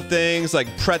pictures of things like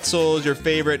pretzels, your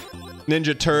favorite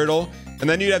Ninja Turtle, and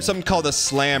then you'd have something called a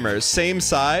slammer, same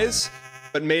size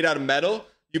but made out of metal.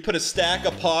 You put a stack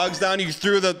of Pogs down. You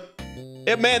threw the.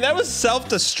 Man, that was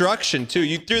self-destruction, too.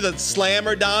 You threw the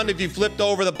slammer down if you flipped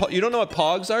over the... You don't know what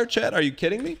Pogs are, chat? Are you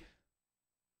kidding me?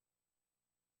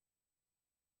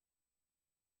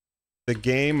 The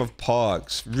game of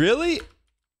Pogs. Really?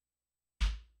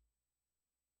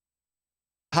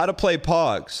 How to play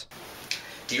Pogs.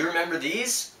 Do you remember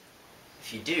these?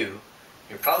 If you do,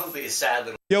 you're probably a sad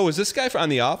little... Yo, was this guy on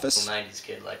The Office? 90s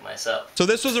kid like myself. So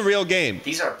this was a real game.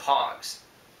 These are Pogs.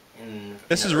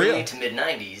 This is early real. To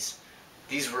mid-90s,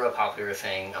 these were a popular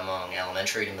thing among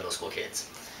elementary to middle school kids.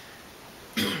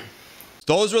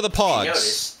 Those were the Pogs. If you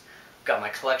notice, I've got my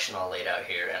collection all laid out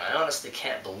here, and I honestly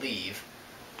can't believe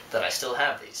that I still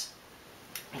have these.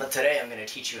 But today I'm going to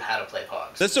teach you how to play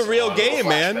Pogs. This is a real game,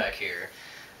 man. Back here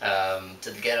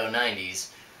to the ghetto 90s.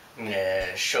 I'm going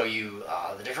to show you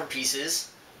the different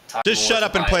pieces. Just shut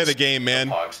up and play the game, man.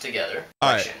 Pogs together.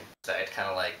 All right. Kind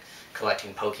of like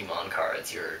collecting Pokemon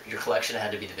cards. Your collection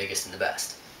had to be the biggest and the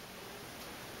best.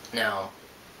 Now,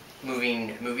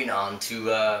 moving on to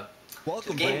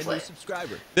welcome, gameplay.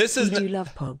 Subscriber. This is. We do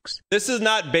love Pogs. This is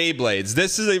not Beyblades.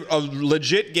 This is a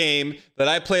legit game that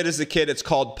I played as a kid. It's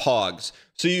called Pogs.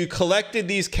 So you collected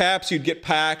these caps. You'd get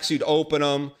packs. You'd open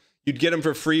them. You'd get them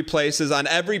for free places. On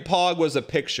every Pog was a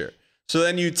picture. So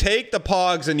then you take the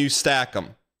Pogs and you stack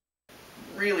them.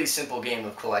 Really simple game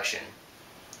of collection.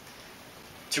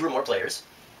 2 or more players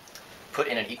put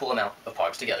in an equal amount of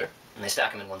Pogs together, and they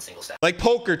stack them in one single stack. Like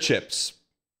poker chips.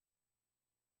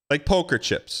 Like poker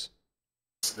chips.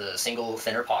 The single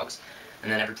thinner Pogs,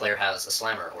 and then every player has a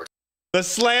slammer or... The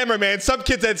slammer, man. Some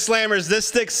kids had slammers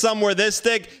this thick, some were this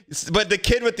thick, but the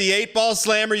kid with the 8-ball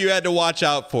slammer you had to watch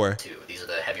out for. 2. These are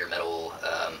the heavier metal,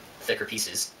 thicker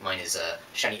pieces. Mine is a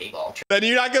shiny 8-ball. Then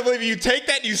you're not gonna believe it. You take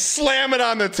that and you slam it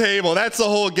on the table. That's the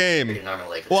whole game.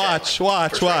 Watch.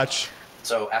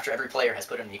 So after every player has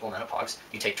put in an equal amount of Pogs,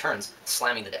 you take turns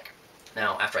slamming the deck.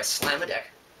 Now, after I slam the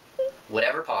deck,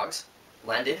 whatever Pogs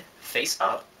landed face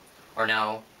up are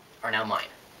now mine.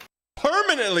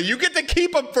 Permanently. You get to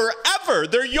keep them forever.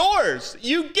 They're yours.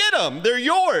 You get them. They're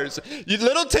yours.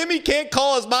 Little Timmy can't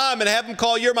call his mom and have him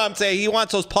call your mom and say he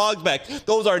wants those Pogs back.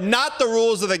 Those are not the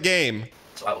rules of the game.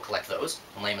 So I will collect those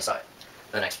and lay them aside.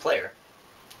 The next player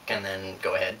can then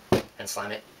go ahead and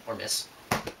slam it or miss,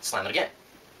 slam it again.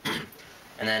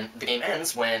 And then the game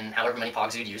ends when however many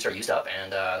Pogs you'd used are used up,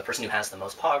 and the person who has the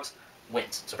most Pogs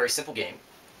wins. It's a very simple game.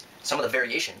 Some of the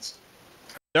variations.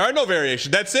 There are no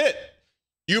variations. That's it.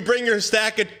 You bring your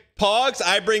stack of Pogs,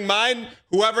 I bring mine.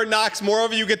 Whoever knocks more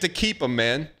over, you get to keep them,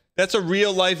 man. That's a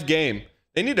real life game.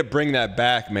 They need to bring that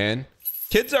back, man.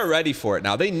 Kids are ready for it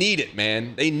now. They need it,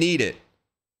 man. They need it.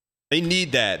 They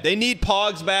need that. They need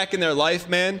Pogs back in their life,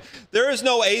 man. There is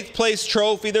no 8th place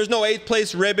trophy. There's no 8th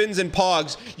place ribbons and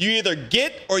Pogs. You either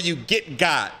get or you get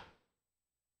got.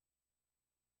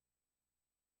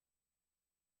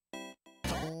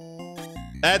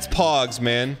 That's Pogs,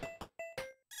 man.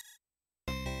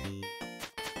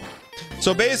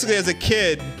 So basically, as a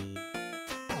kid,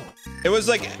 it was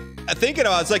like, thinking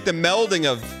about it, it's like the melding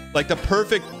of like the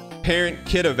perfect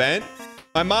parent-kid event.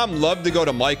 My mom loved to go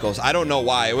to Michael's. I don't know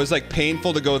why. It was like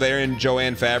painful to go there in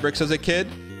Joanne Fabrics as a kid.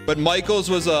 But Michael's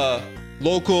was a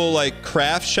local like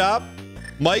craft shop.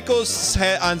 Michael's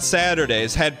on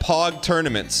Saturdays had Pog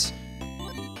tournaments.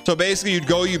 So basically you'd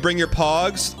go, you bring your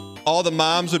Pogs. All the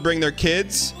moms would bring their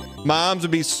kids. Moms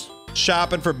would be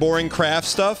shopping for boring craft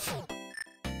stuff.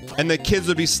 and the kids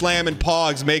would be slamming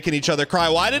pogs, making each other cry.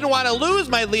 Well, I didn't want to lose.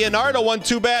 My Leonardo one.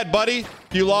 Too bad, buddy.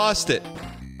 You lost it.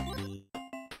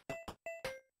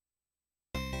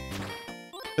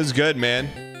 This is good, man.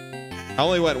 I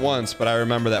only went once, but I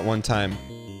remember that one time.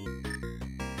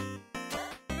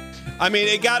 I mean,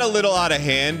 it got a little out of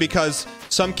hand because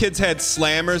some kids had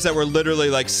slammers that were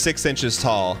literally like 6 inches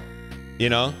tall, you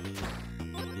know?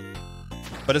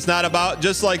 But it's not about,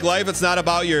 just like life, it's not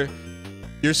about your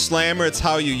slammer, it's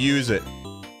how you use it.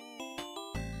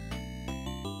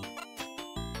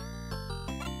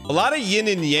 A lot of yin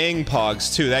and yang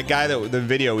pogs too. That guy that the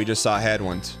video we just saw had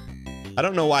one. I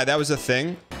don't know why that was a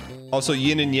thing. Also,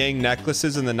 yin and yang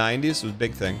necklaces in the 90s was a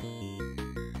big thing.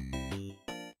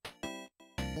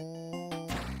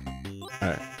 All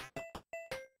right.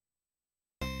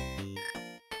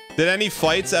 Did any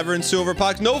fights ever ensue over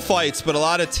pogs? No fights, but a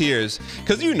lot of tears.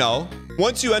 Because you know,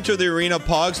 once you enter the arena of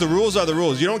pogs, the rules are the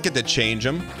rules. You don't get to change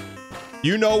them.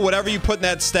 You know, whatever you put in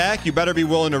that stack, you better be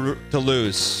willing to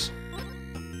lose.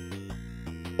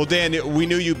 Well, Dan, we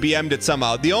knew you BM'd it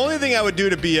somehow. The only thing I would do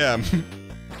to BM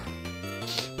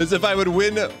is if I would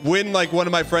win like one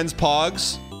of my friend's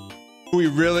pogs, who he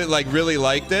really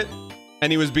liked it,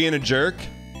 and he was being a jerk.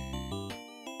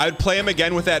 I would play him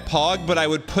again with that pog, but I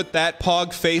would put that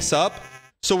pog face up.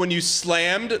 So when you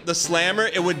slammed the slammer,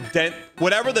 it would dent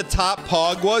whatever the top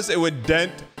pog was, it would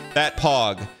dent that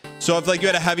pog. So if like you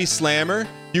had a heavy slammer,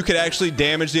 you could actually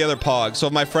damage the other pog. So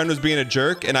if my friend was being a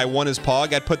jerk and I won his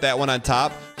pog, I'd put that one on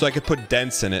top so I could put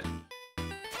dents in it.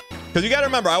 Because you gotta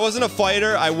remember, I wasn't a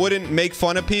fighter. I wouldn't make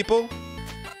fun of people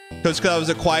because I was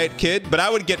a quiet kid, but I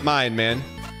would get mine, man.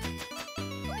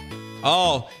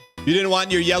 Oh, you didn't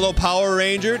want your yellow Power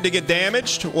Ranger to get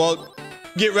damaged? Well,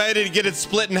 get ready to get it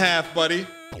split in half, buddy.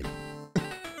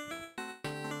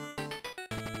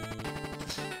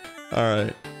 All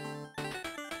right.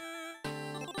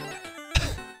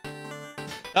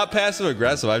 Not passive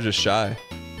aggressive, I'm just shy.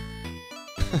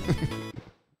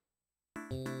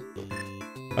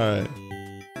 Alright.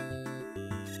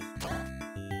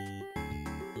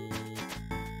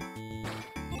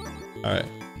 Alright.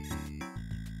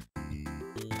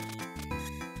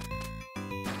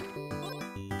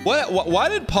 Why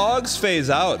did pogs phase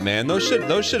out, man? Those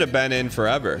should have been in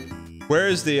forever. Where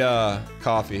is the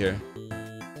coffee here?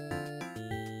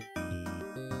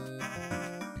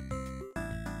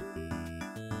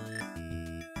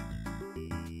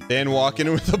 Dan walking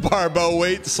in with a barbell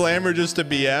weight slammer just to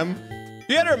BM.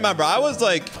 You gotta remember, I was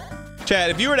like, Chad,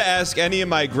 if you were to ask any of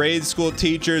my grade school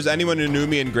teachers, anyone who knew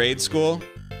me in grade school,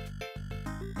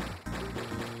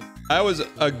 I was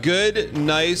a good,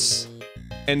 nice,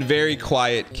 and very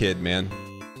quiet kid, man.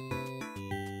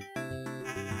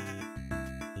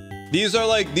 These are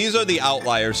the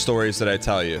outlier stories that I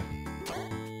tell you.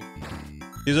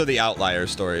 These are the outlier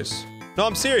stories. No,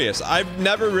 I'm serious. I've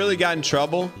never really got in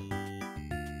trouble.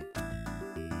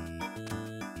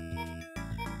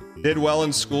 Did well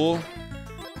in school.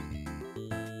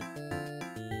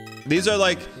 These are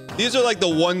like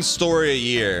the one story a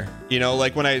year, you know,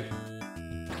 like when I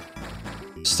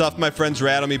stuffed my friend's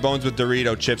Rattle Me Bones with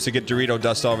Dorito chips to get Dorito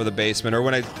dust all over the basement, or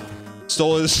when I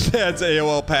stole his dad's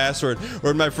AOL password, or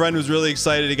when my friend was really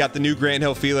excited he got the new Grant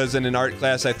Hill Filas in an art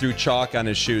class, I threw chalk on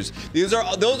his shoes. Those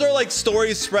are like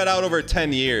stories spread out over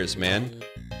 10 years, man.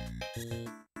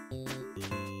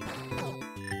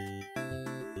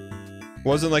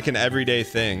 Wasn't like an everyday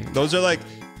thing. Those are like,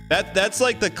 that's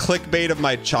like the clickbait of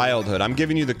my childhood. I'm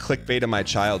giving you the clickbait of my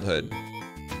childhood.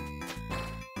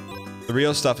 The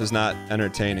real stuff is not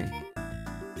entertaining.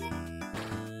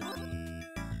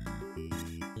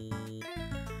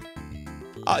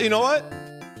 You know what?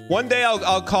 One day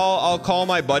I'll call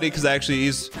my buddy, because actually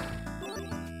he's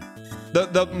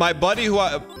my buddy who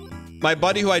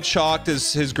I chalked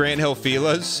his Grant Hill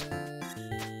Filas.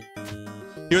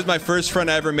 He was my first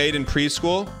friend I ever made in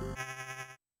preschool.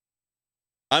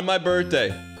 On my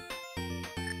birthday,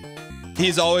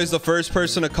 he's always the first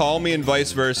person to call me and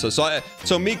vice versa.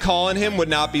 So me calling him would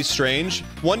not be strange.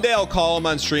 One day I'll call him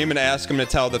on stream and ask him to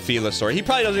tell the Fila story. He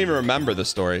probably doesn't even remember the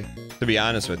story, to be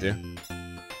honest with you.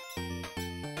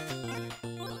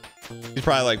 He's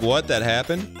probably like, what? That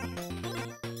happened?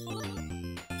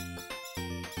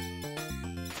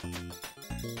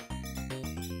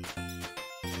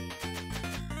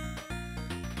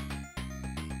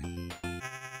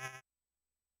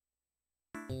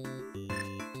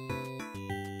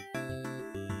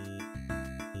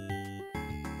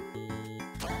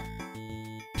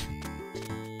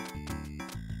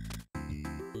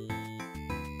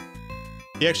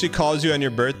 He actually calls you on your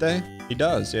birthday? He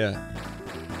does, yeah.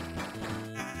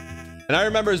 And I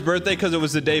remember his birthday because it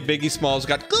was the day Biggie Smalls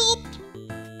got gooped.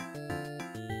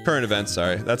 Current events,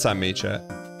 sorry. That's on me, chat.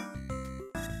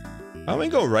 Why don't we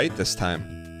go right this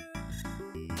time?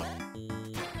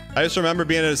 I just remember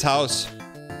being at his house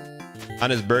on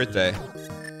his birthday.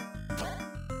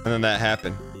 And then that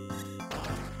happened.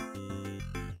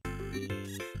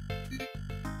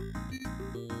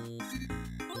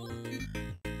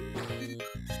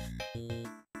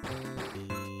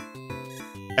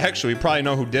 Actually, we probably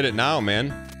know who did it now,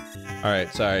 man.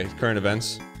 Alright, sorry. Current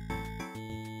events.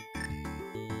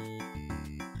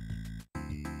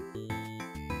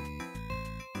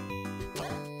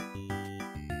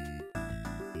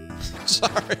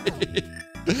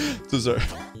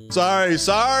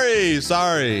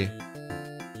 Sorry.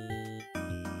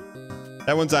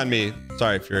 That one's on me.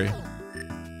 Sorry, Fury.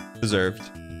 Deserved.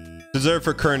 Deserved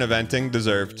for current eventing.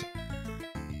 Deserved.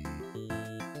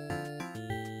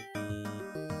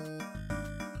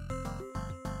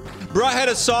 Bro, I had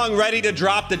a song ready to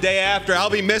drop the day after. I'll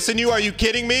be missing you. Are you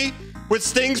kidding me? With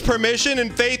Sting's permission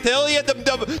and Faith Hill, he had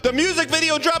the music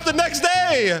video dropped the next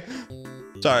day.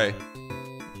 Sorry.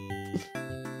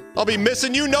 I'll be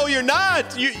missing you. No, you're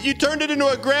not. You turned it into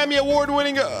a Grammy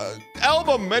award-winning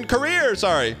album and career.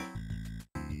 Sorry.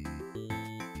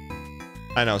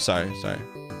 I know. Sorry.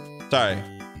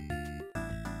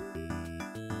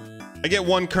 I get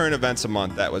 1 current events a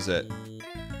month. That was it.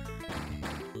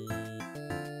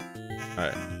 All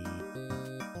right.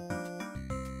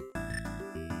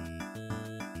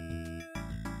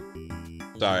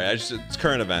 Sorry. It's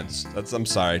current events. I'm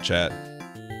sorry, chat.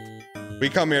 We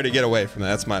come here to get away from that.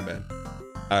 That's my bad.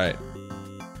 All right.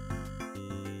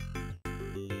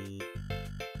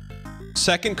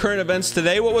 Second current events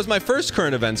today. What was my first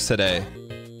current events today?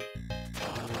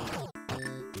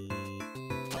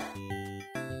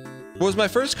 What was my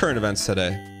first current events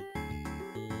today?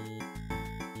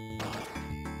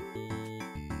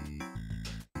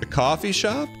 The coffee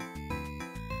shop?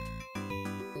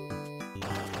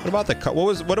 What about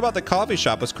the coffee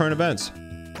shop as current events?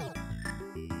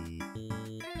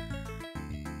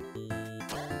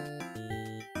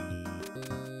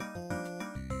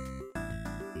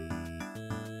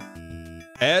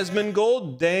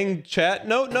 Asmongold, dang chat.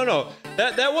 No.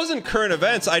 That wasn't current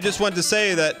events. I just went to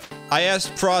say that I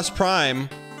asked Frost Prime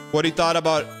what he thought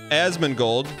about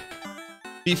Asmongold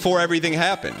before everything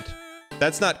happened.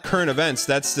 That's not current events.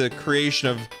 That's the creation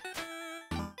of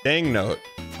Dang Note.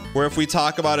 Where if we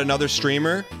talk about another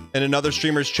streamer and another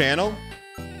streamer's channel,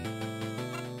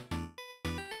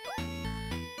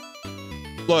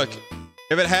 look,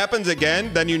 if it happens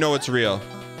again, then you know it's real.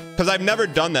 Because I've never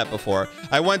done that before.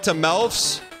 I went to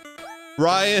Melf's,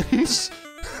 Ryan's,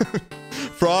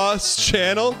 Frost's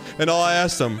channel, and all I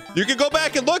asked them. You can go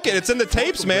back and look at it. It's in the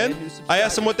tapes, man. I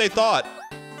asked them what they thought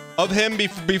of him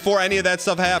before any of that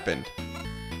stuff happened.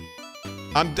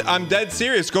 I'm dead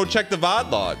serious. Go check the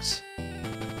VOD logs.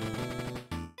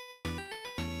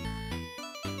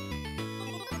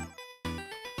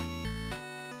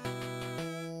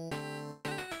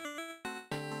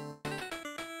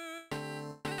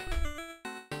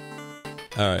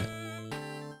 All right.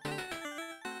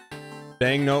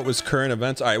 Dang Note was current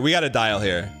events. All right, we got to dial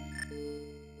here.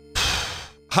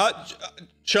 Hot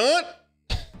Chunt?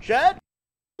 Chat?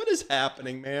 What is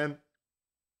happening, man?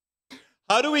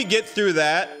 How do we get through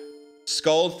that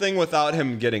skull thing without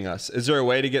him getting us? Is there a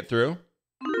way to get through?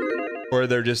 Or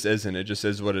there just isn't. It just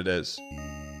is what it is.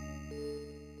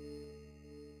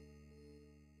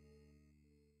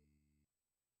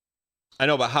 I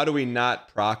know, but how do we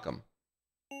not proc him?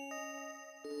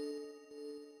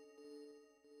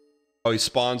 Oh, he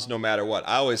spawns no matter what.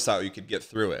 I always thought you could get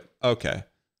through it. Okay.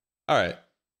 All right.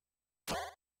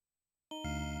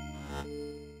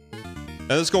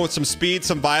 Now let's go with some speed,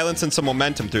 some violence, and some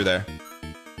momentum through there.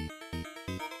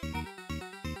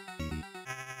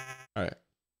 All right.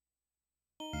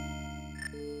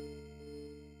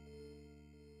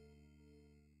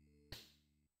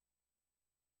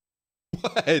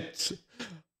 What?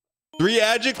 3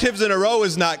 adjectives in a row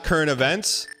is not current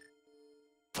events.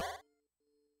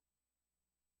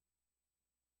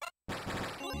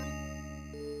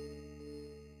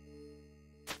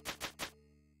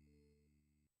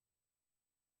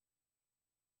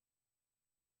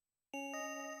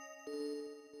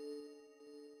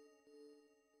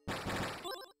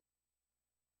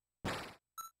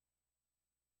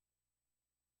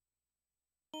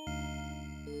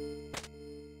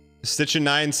 Stitching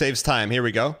 9 saves time. Here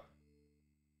we go.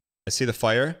 I see the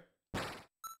fire. And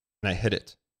I hit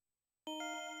it.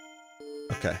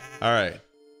 Okay. All right.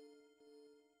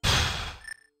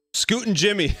 Scootin'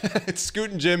 Jimmy. It's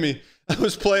Scootin' Jimmy. I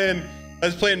was playing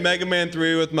Mega Man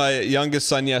 3 with my youngest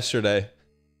son yesterday.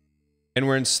 And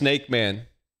we're in Snake Man.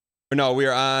 no, we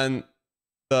were on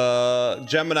the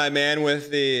Gemini Man with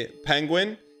the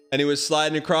penguin, and he was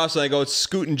sliding across, and I go, it's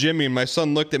Scootin' Jimmy, and my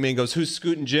son looked at me and goes, who's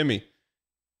Scootin' Jimmy?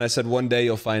 And I said, one day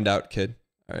you'll find out, kid.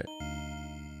 All right.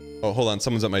 Oh, hold on,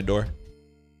 someone's at my door.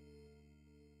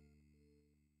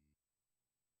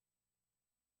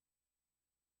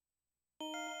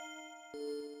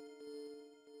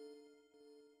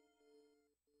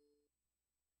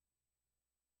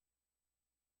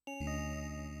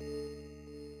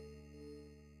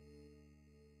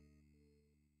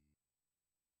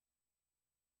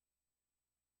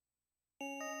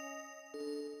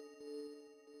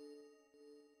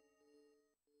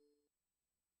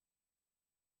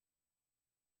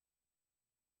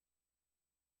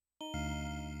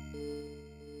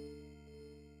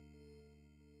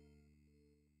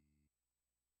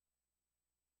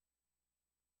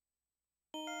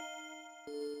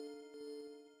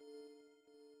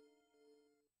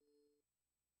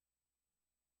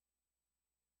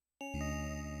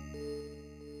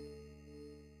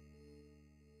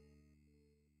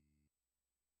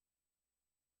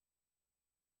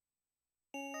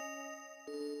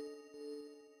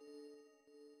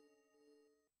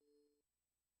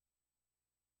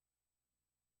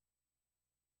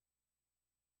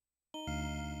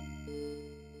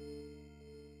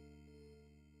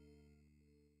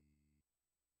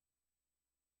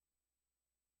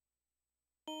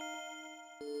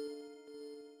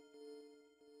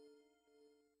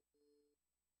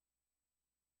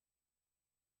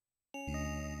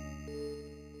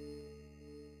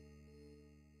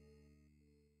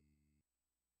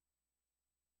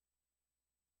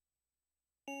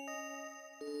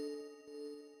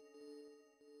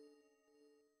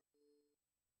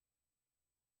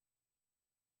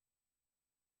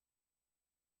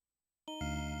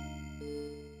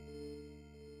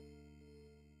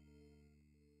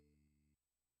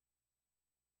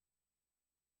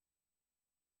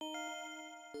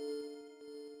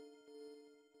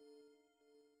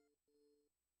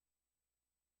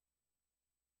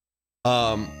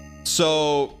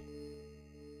 So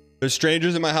there's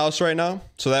strangers in my house right now,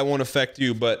 so that won't affect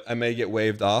you, but I may get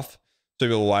waved off. So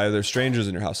you'll be, why are there strangers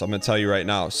in your house? I'm gonna tell you right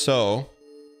now. So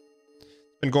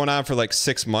it's been going on for like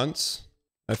 6 months.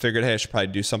 I figured, hey, I should probably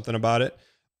do something about it.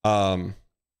 Our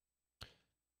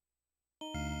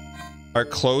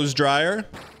clothes dryer,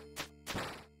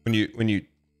 when you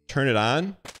turn it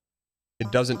on,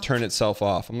 it doesn't turn itself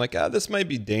off. I'm like, this might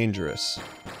be dangerous.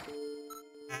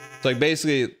 It's like,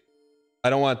 basically, I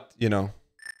don't want, you know,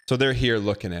 so they're here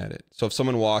looking at it. So if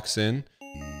someone walks in,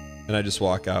 and I just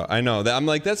walk out. I know that I'm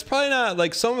like, that's probably not,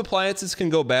 like, some appliances can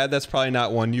go bad. That's probably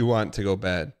not one you want to go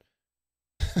bad.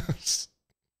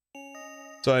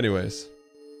 So anyways.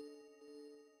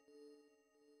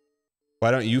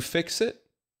 Why don't you fix it?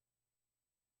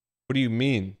 What do you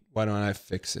mean? Why don't I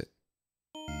fix it?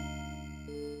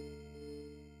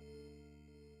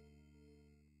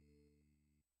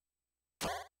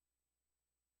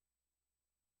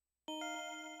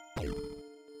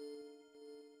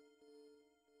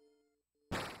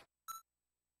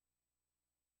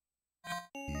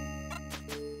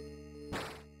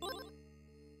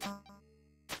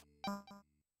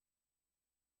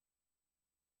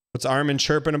 What's Armin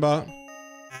chirping about?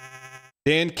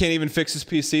 Dan can't even fix his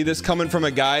PC. This coming from a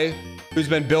guy who's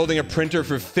been building a printer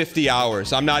for 50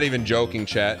 hours. I'm not even joking,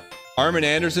 chat. Armin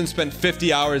Anderson spent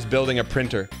 50 hours building a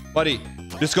printer. Buddy,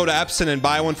 just go to Epson and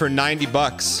buy one for 90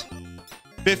 bucks.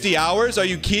 50 hours? Are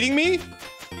you kidding me?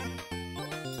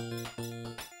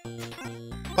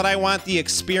 But I want the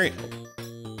experience.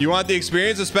 You want the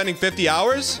experience of spending 50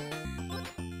 hours?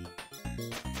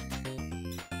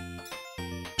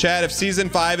 Chad, if season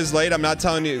 5 is late, I'm not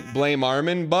telling you blame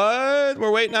Armin, but we're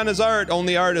waiting on his art.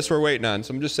 Only artists we're waiting on.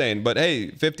 So I'm just saying. But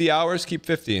hey, 50 hours, keep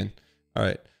 50 in. All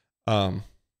right. 100%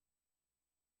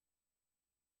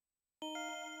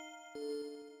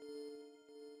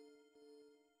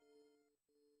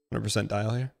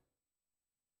 dial here.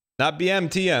 Not BM,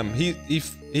 TM.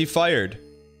 He fired.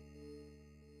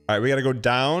 All right, we got to go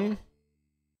down.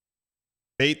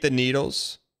 Bait the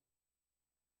needles.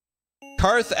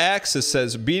 Karth Axis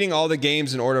says, beating all the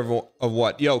games in order of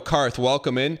what? Yo, Karth,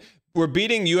 welcome in. We're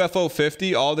beating UFO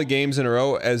 50, all the games in a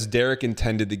row, as Derek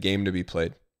intended the game to be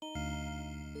played.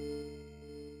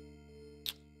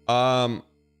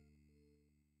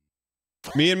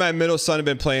 Me and my middle son have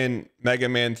been playing Mega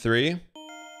Man 3,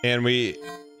 and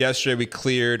yesterday we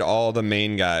cleared all the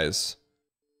main guys.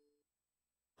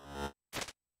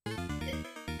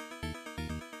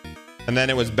 And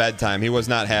then it was bedtime. He was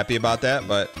not happy about that,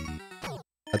 but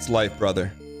that's life,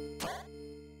 brother.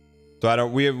 So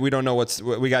we don't know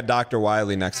we got Dr.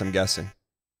 Wily next, I'm guessing.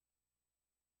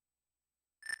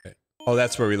 Oh,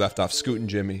 that's where we left off. Scoot and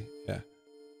Jimmy. Yeah.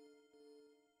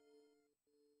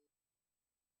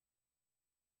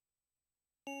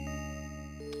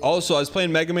 Also, I was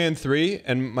playing Mega Man 3,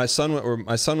 and my son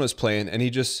was playing, and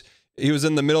he was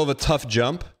in the middle of a tough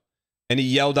jump, and he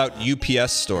yelled out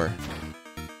UPS store.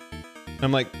 And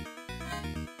I'm like,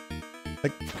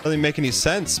 doesn't make any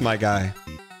sense, my guy.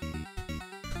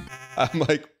 I'm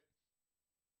like,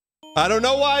 I don't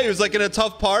know why. He was like in a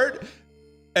tough part,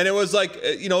 and it was like,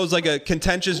 you know, it was like a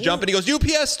contentious jump, and he goes,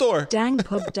 UPS store. Dang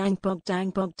pug, dang pug,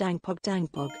 dang pug, dang pug, dang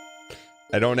pug.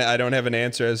 I don't have an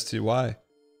answer as to why.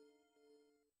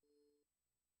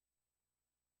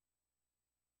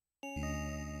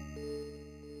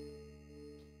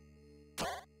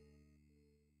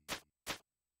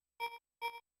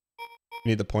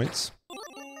 Need the points.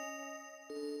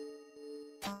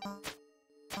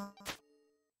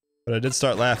 But I did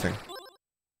start laughing.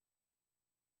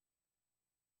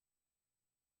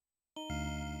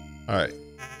 All right.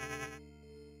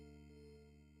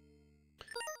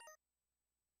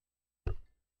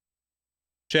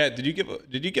 Chad, did you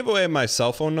give away my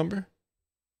cell phone number?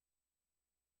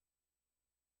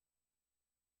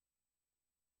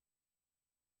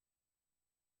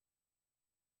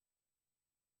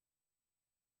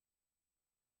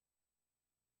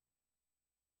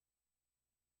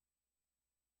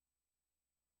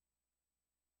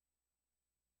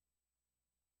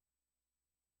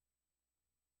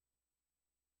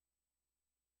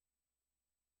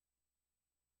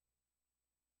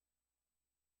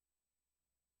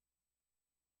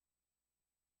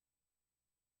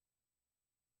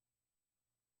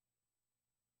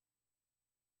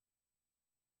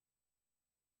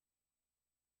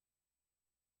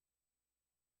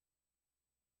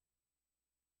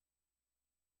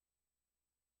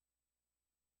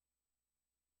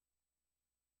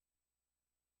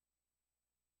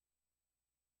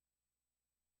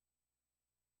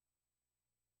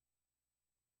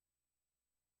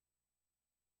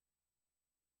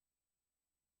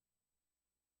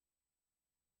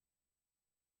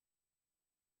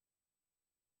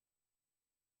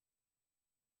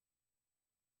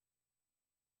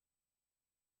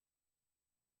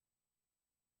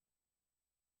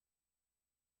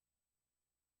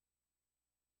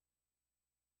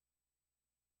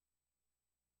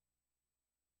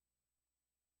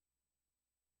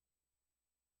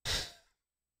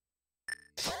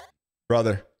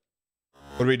 Brother,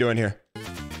 what are we doing here? Give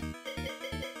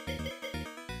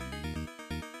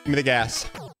me the gas.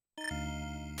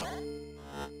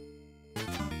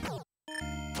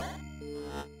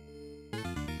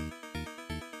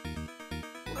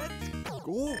 Let's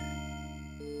go.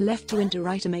 Left to enter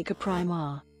right to make a prime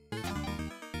R.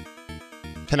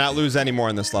 Cannot lose any more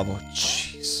in this level.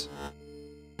 Jeez.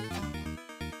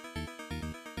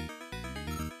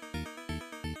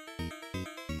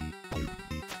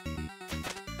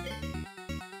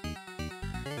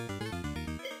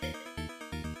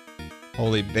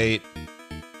 Holy bait.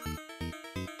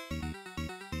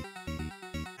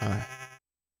 Alright.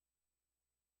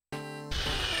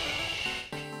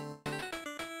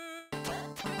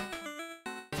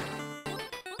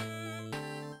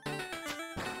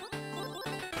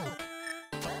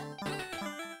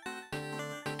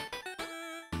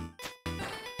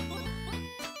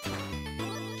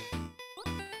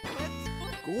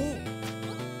 Go.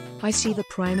 I see the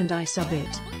prime and I sub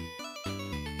it.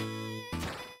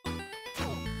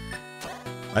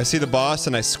 I see the boss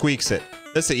and I squeaks it.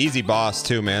 This is an easy boss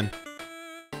too, man.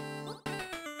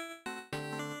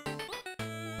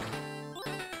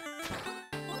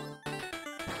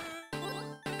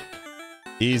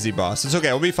 Easy boss. It's okay.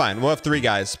 We'll be fine. We'll have 3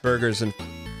 guys. Burgers and...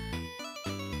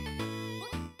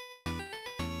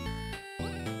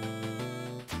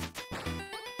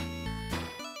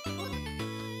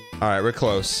 Alright, we're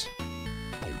close.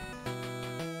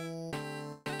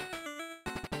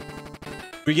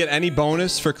 We get any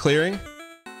bonus for clearing?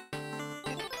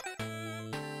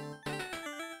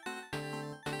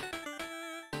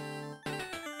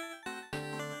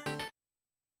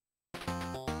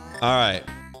 Alright.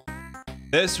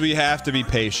 This we have to be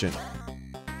patient.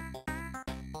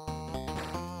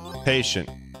 Patient.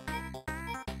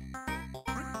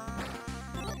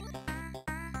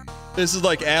 This is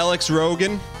like Alex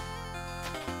Rogan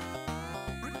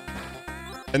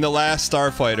and The Last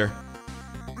Starfighter.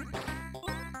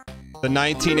 The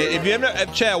 19... If you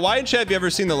ever... Chat, why in chat have you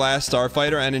ever seen The Last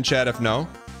Starfighter? And in chat if no.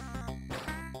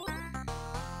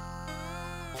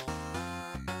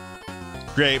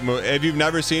 Great movie. If you've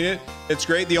never seen it, it's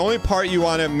great. The only part you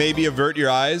want to maybe avert your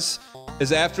eyes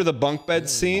is after the bunk bed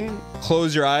scene.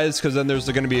 Close your eyes, because then there's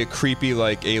going to be a creepy,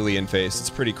 like, alien face. It's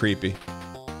pretty creepy.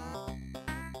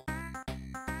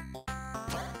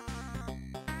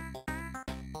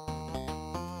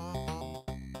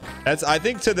 That's, I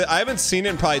think I haven't seen it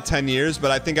in probably 10 years,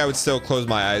 but I think I would still close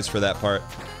my eyes for that part.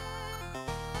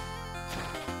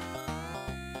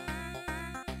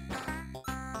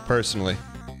 Personally.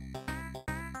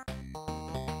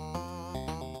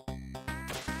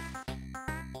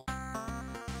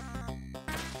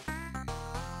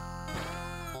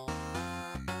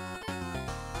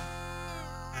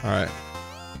 All right.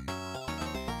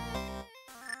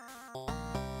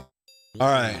 All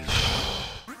right.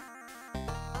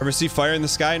 Ever see fire in the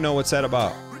sky? No, what's that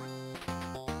about?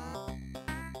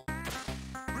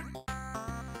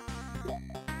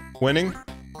 Winning?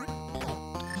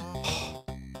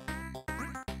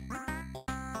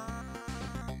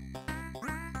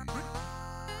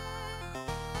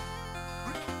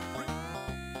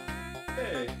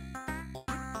 Hey.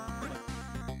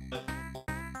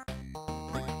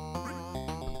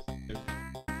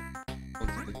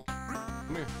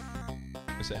 Come here.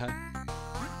 Go say hi.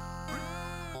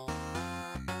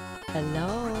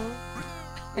 Hello.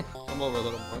 Come over a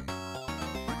little more.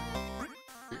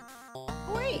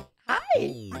 Wait.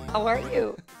 Hi. How are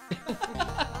you?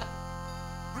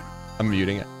 I'm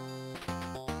muting it.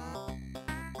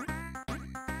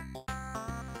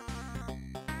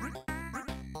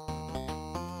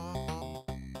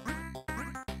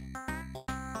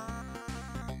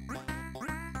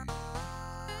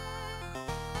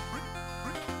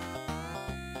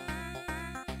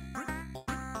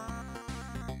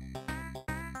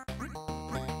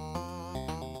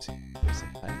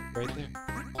 Right there.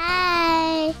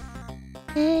 Hi.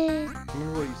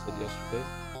 Remember what you said yesterday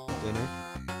at dinner?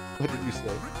 What did you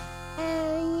say?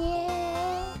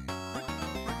 Yeah.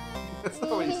 That's not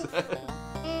what you said.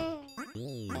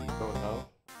 Don't know.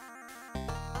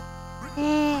 You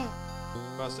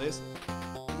want to say something?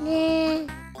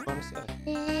 What do you want to say?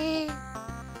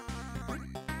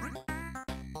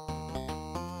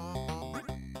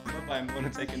 Bye-bye, I'm going to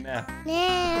take a nap.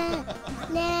 No.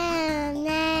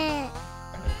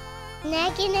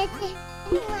 Not gonna take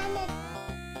one.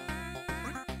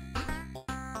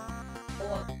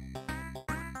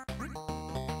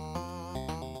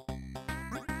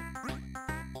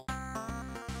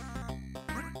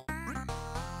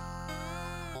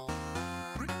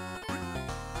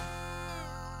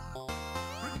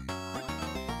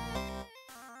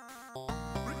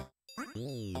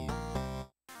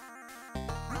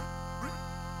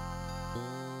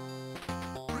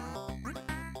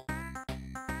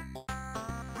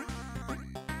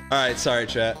 All right, sorry,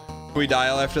 chat. Can we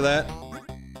dial after that?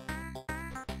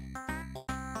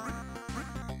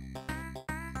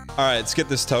 All right, let's get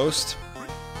this toast.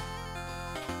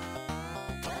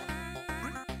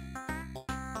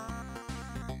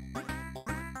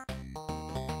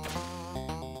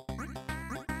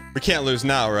 We can't lose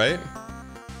now, right?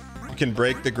 We can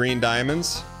break the green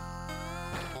diamonds.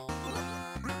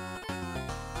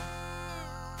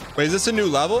 Wait, is this a new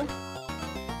level?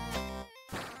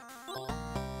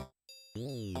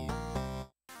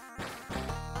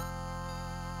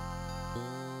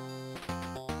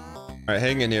 All right,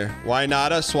 hang in here. Why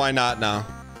not us? Why not now?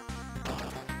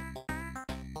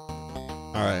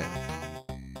 All right.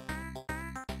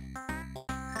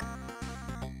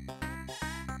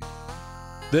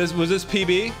 Was this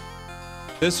PB?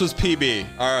 This was PB.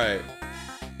 All right.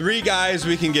 3 guys,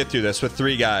 we can get through this with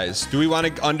 3 guys. Do we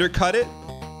want to undercut it?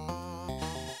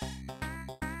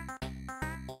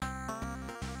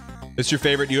 It's your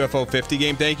favorite UFO 50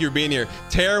 game? Thank you for being here.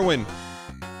 Terwin.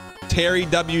 Terry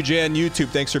WJ on YouTube,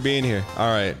 thanks for being here.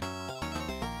 All right.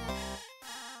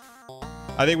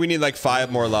 I think we need like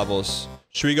 5 more levels.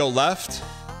 Should we go left?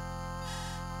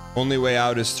 Only way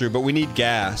out is through, but we need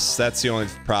gas. That's the only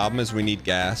problem, is we need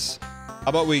gas. How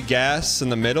about we gas in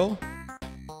the middle?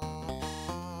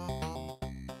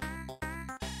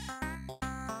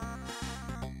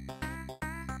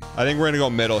 I think we're gonna go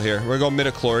middle here. We're gonna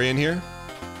go midichlorian here.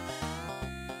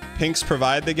 Pinks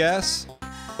provide the gas?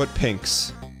 What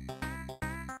pinks?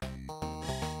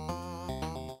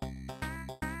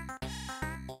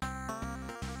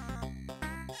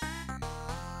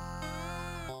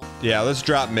 Yeah, let's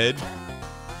drop mid.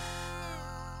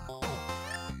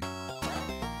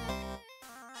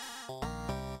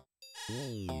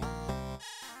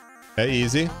 Okay,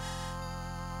 easy.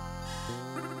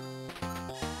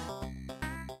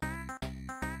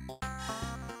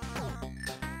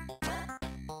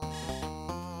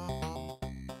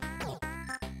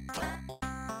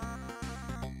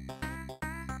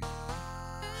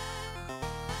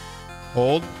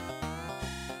 Hold.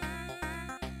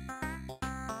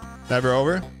 Never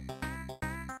over.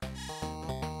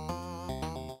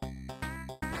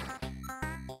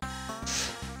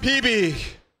 PB.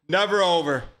 Never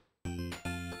over.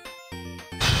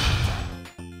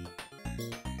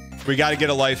 We got to get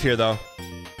a life here, though.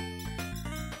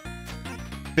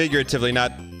 Figuratively,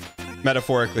 not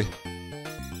metaphorically.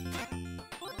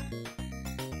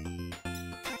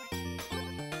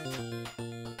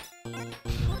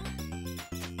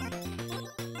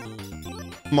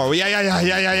 More. Yeah.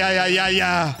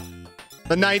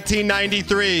 The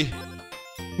 1993.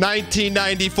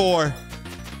 1994.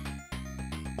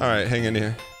 All right, hang in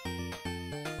here.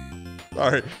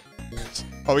 Sorry.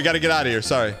 Oh, we got to get out of here.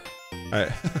 Sorry. All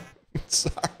right.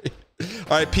 Sorry.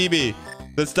 All right, PB.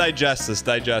 Let's digest this.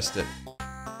 Digest it.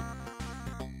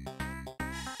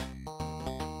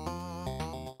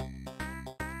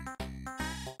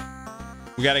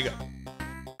 We got to go.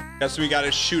 Guess we got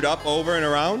to shoot up, over, and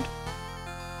around.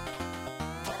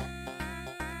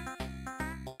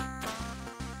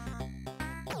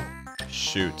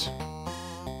 Shoot.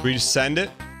 We just send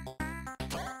it?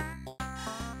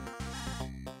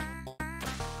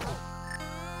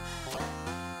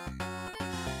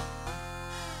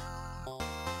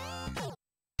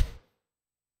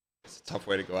 It's a tough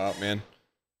way to go out, man.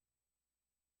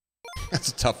 That's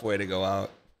a tough way to go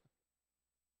out.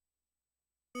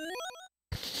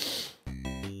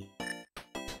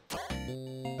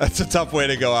 That's a tough way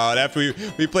to go out. After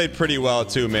we played pretty well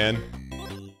too, man.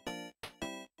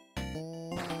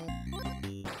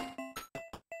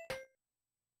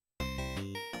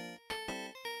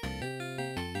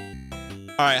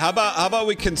 All right, how about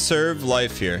we conserve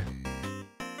life here?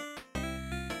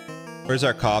 Where's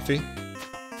our coffee?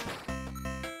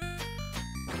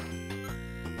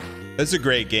 This is a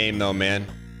great game though, man.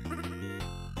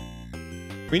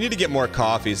 We need to get more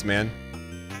coffees, man.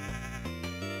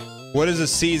 What is a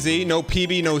CZ? No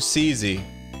PB, no CZ.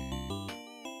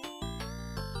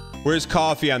 Where's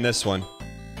coffee on this one?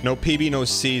 No PB, no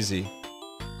CZ.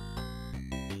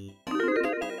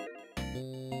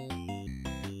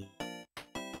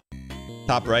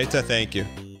 Top right, thank you.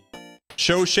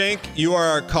 Shawshank, you are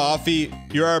our coffee.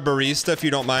 You're our barista, if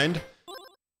you don't mind.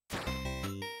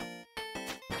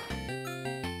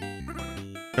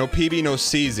 No PB, no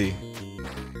CZ.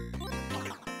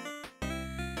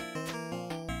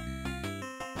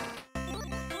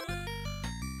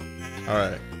 All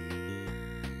right.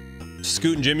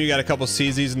 Scoot and Jim, you got a couple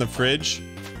CZs in the fridge.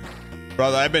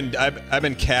 Brother, I've been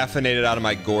caffeinated out of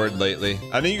my gourd lately.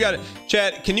 I think you got it.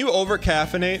 Chat, can you over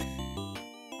caffeinate?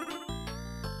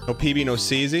 No PB, no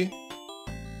CZ?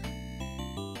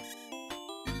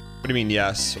 What do you mean,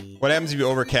 yes? What happens if you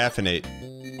over caffeinate?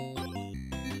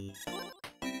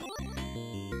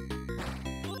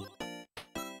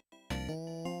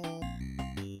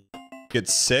 Get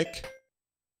sick?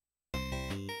 You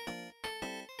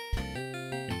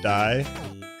die?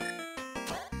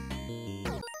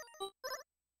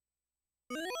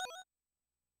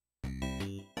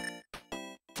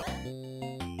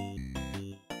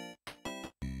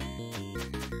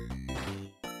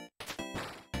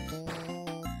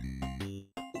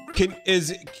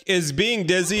 Is being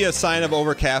dizzy a sign of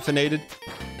over caffeinated?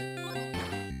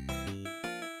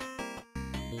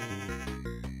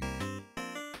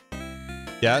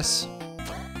 Yes?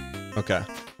 Okay.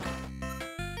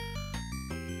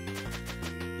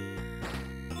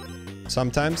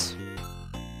 Sometimes?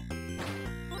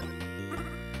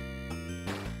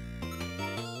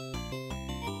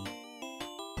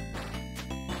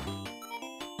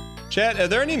 Chat, are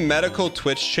there any medical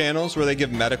Twitch channels where they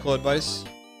give medical advice?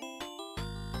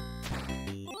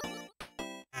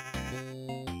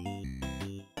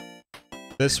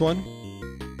 This one?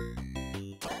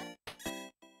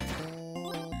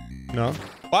 No?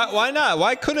 Why not?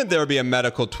 Why couldn't there be a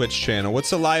medical Twitch channel?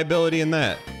 What's the liability in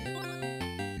that?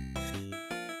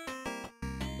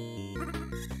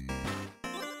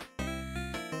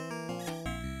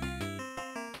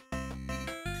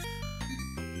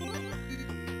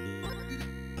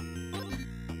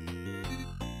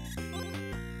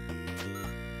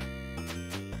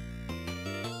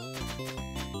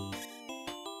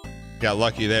 Got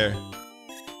lucky there.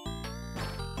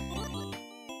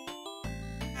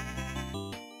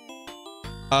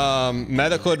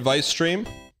 Medical advice stream.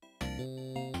 2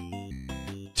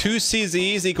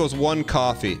 CZs equals 1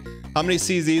 coffee. How many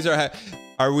CZs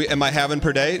am I having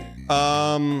per day?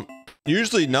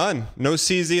 Usually none. No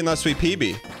CZ unless we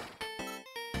PB.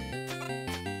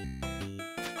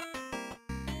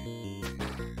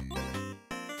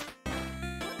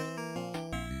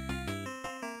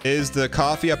 Is the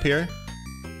coffee up here?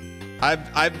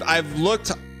 I've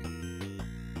looked,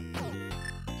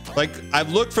 like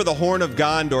I've looked for the Horn of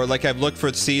Gondor, like I've looked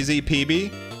for CZ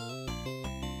PB.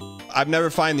 I've never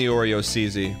find the Oreo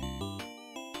CZ.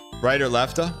 Right or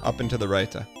left? Up and to the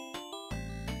right.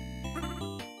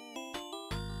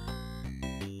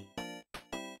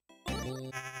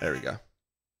 There we go.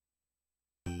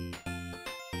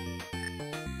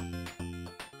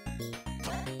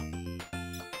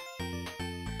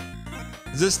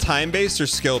 Is this time-based or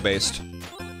skill-based?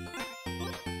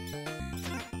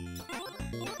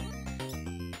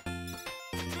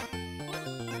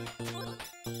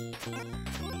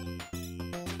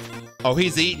 Oh,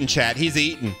 he's eating, chat. He's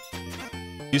eating.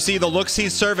 You see the looks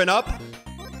he's serving up?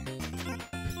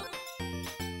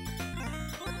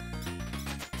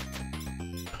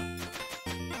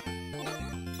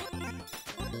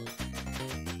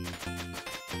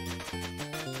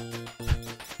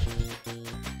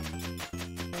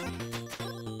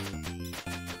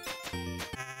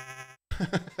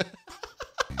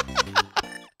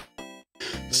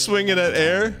 Swinging at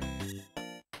air.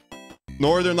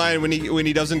 Northern Lion when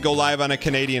he doesn't go live on a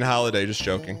Canadian holiday. Just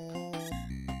joking.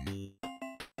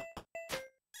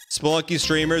 Spelunky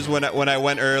streamers when I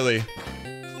went early.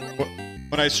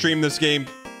 When I streamed this game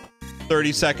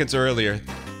 30 seconds earlier.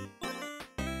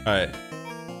 All right.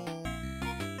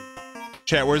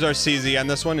 Chat, where's our CZ on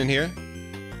this one? In here?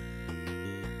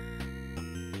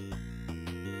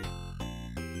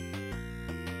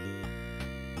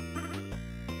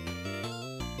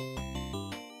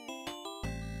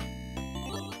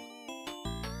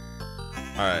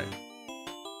 All right.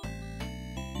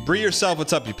 Bree yourself,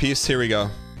 what's up, you piece? Here we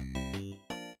go.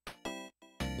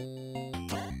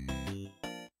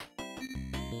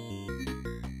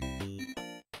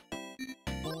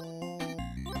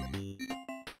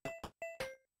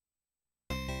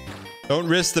 Don't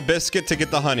risk the biscuit to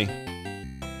get the honey.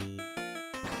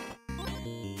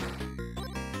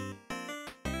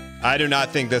 I do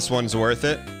not think this one's worth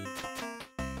it.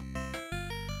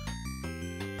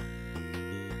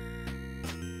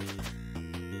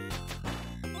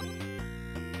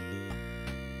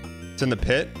 It's in the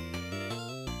pit.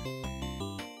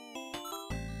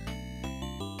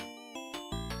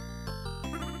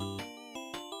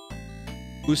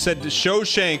 Who said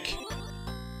Shawshank?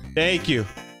 Thank you.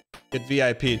 Get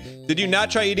VIP. Did you not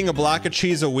try eating a block of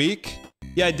cheese a week?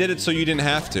 Yeah, I did it so you didn't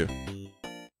have to.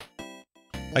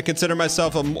 I consider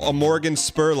myself a Morgan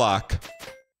Spurlock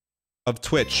of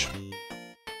Twitch.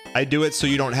 I do it so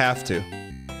you don't have to.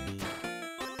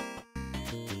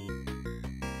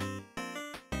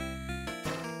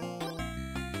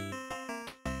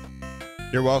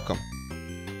 You're welcome.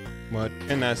 What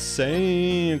can I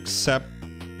say except...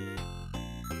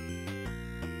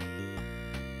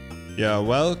 You're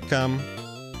welcome.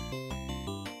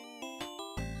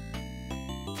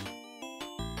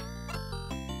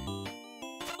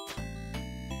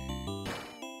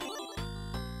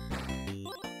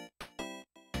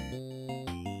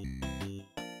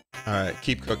 Alright,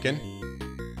 keep cooking.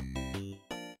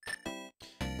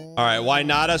 Alright, why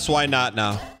not us? Why not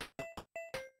now?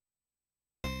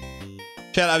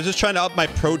 Chat, I was just trying to up my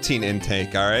protein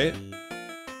intake, alright?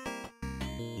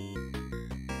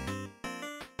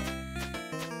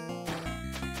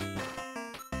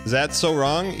 Is that so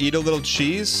wrong? Eat a little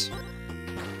cheese?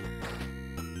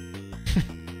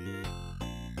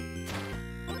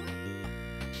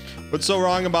 What's so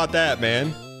wrong about that,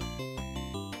 man?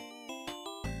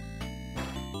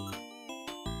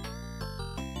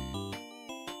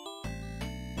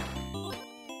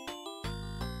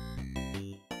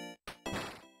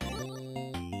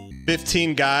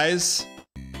 $15 guys?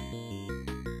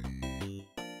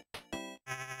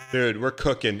 Dude, we're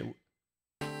cooking.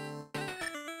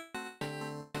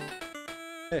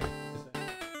 Hey.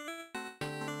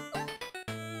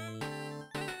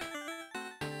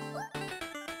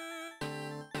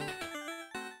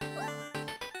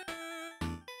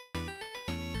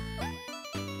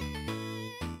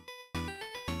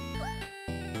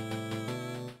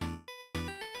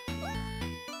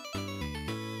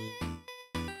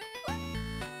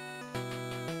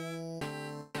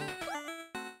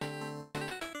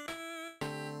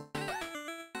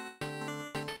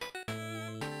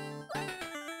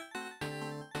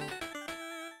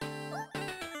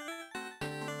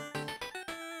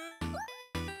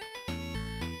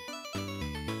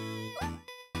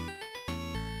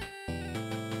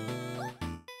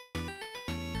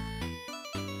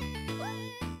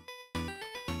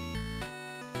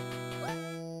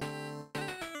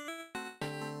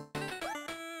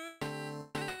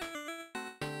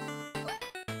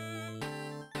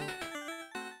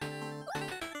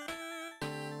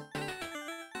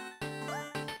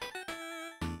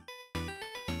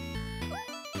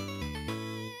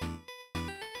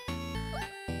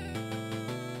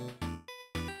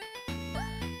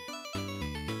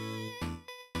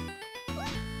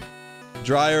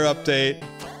 Dryer update.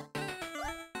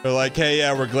 They're like, hey,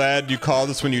 yeah, we're glad you called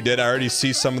us when you did. I already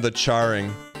see some of the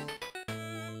charring.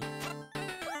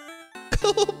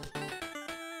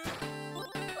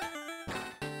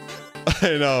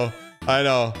 I know. I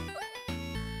know.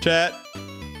 Chat.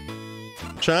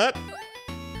 Chat.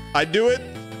 I do it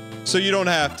so you don't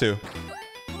have to.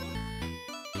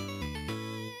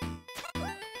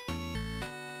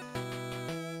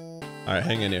 Alright,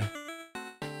 hang in here.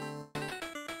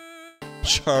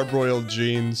 Charbroiled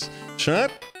jeans.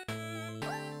 Chat.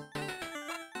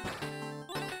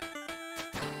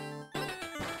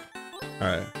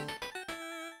 Alright.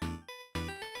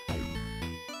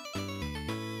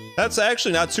 That's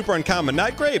actually not super uncommon.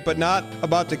 Not great, but not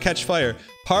about to catch fire.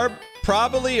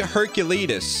 Probably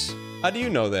Herculetus. How do you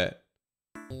know that?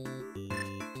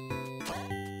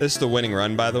 This is the winning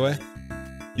run, by the way.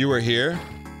 You were here.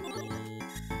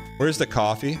 Where's the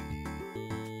coffee?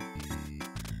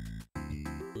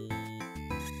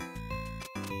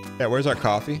 Yeah, where's our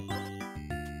coffee?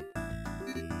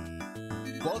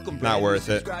 Welcome, not worth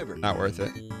it. Not worth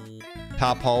it.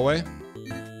 Top hallway.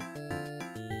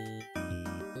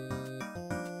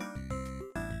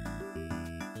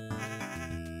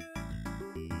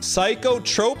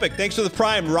 Psychotropic, thanks for the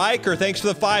prime. Riker, thanks for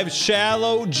the 5.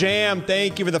 Shallow Jam,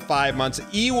 thank you for the 5 months.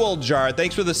 Ewell Jar,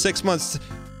 thanks for the 6 months.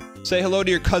 Say hello to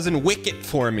your cousin Wicket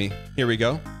for me. Here we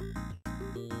go.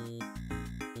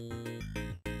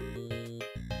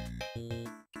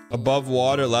 Above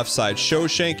water, left side.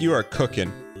 Shawshank, you are cooking.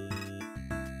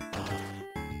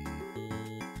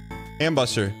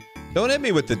 Hambuster, don't hit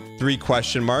me with the 3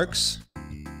 question marks.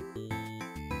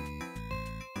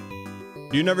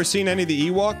 You never seen any of the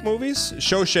Ewok movies?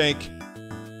 Shawshank.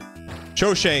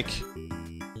 Shawshank.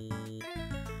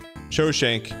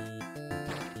 Shawshank.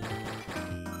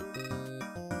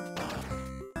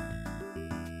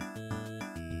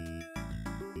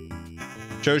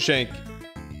 Shawshank.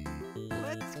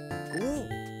 Let's go.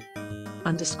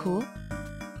 Underscore.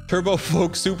 Turbo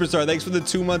Folk Superstar, thanks for the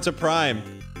 2 months of Prime.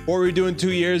 What were we doing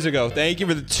 2 years ago? Thank you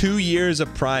for the 2 years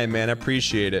of Prime, man. I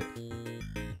appreciate it.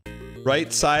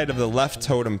 Right side of the left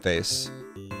totem face.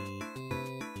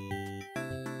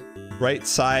 Right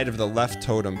side of the left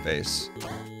totem face.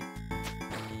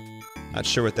 Not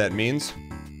sure what that means.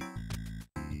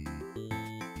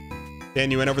 Dan,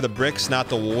 you went over the bricks, not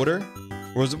the water?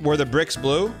 Were the bricks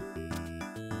blue?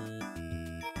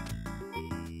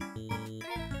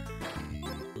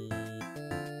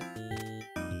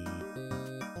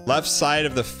 Left side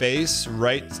of the face,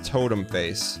 right totem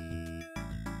face.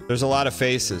 There's a lot of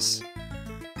faces.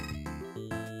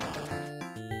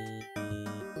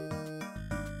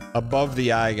 Above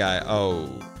the eye guy.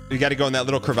 Oh. You gotta go in that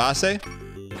little crevasse?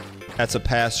 That's a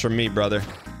pass from me, brother.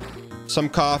 Some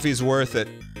coffee's worth it.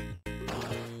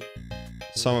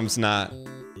 Some of them's not.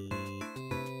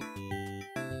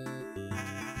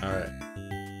 Alright.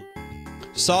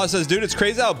 Saw says, dude, it's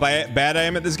crazy how bad I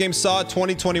am at this game. Saw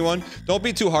 2021. Don't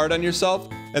be too hard on yourself.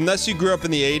 Unless you grew up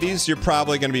in the 80s, you're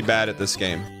probably gonna be bad at this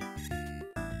game.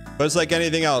 But it's like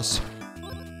anything else.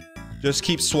 Just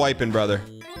keep swiping, brother.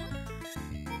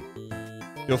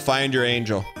 You'll find your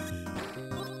angel.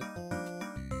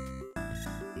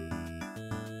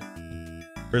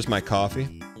 Where's my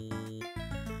coffee?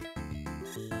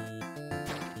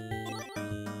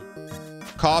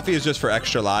 Coffee is just for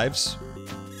extra lives.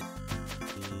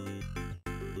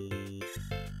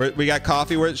 We got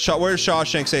coffee. Where's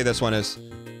Shawshank say this one is?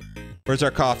 Where's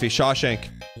our coffee? Shawshank.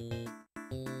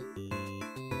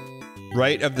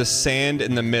 Right of the sand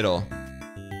in the middle.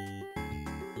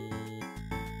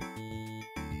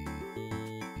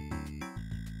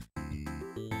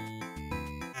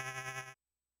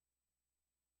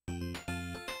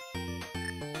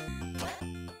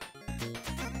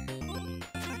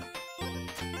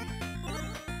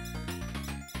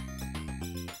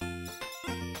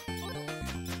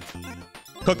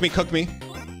 Cook me, cook me.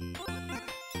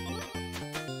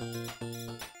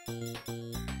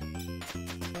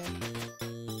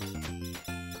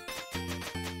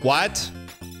 What?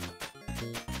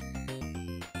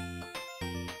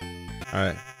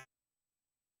 Alright.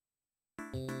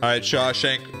 Alright,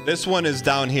 Shawshank. This one is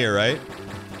down here, right?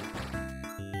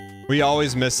 We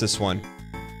always miss this one.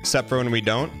 Except for when we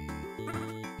don't.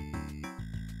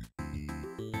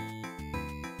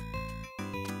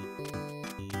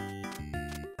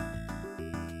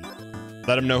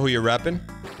 Let him know who you're repping.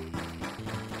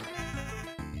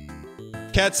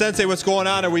 Cat Sensei, what's going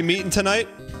on? Are we meeting tonight?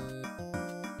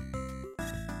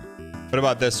 What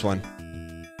about this one?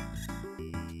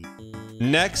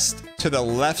 Next to the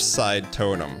left side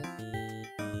totem.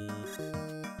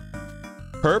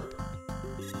 Perp.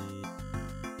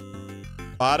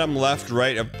 Bottom left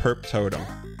right of perp totem.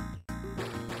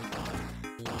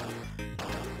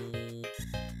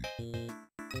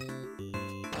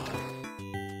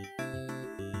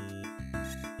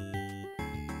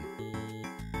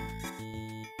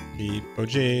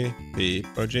 OG, beep,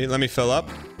 OG. Let me fill up.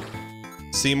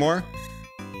 Seymour.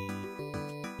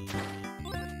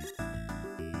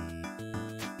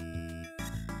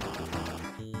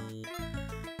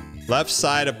 Left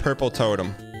side of purple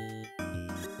totem.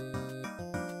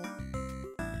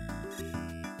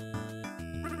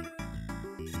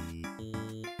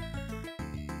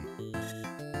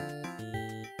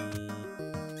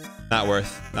 Not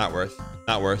worth. Not worth.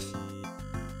 Not worth.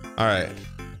 All right.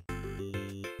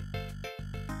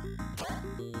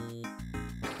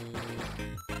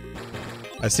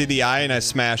 I see the eye and I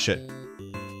smash it.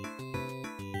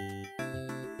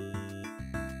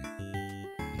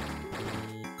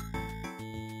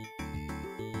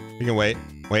 You can wait.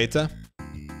 Wait.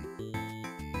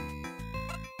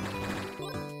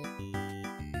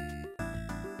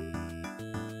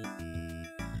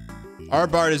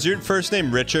 Bard, is your first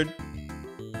name Richard?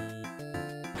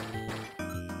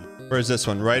 Where is this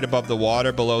one? Right above the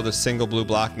water, below the single blue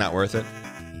block. Not worth it.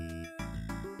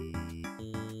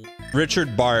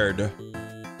 Richard Bard.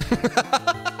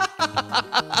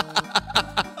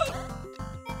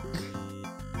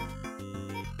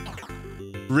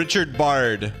 Richard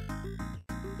Bard.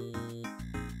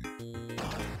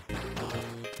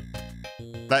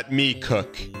 Let me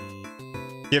cook.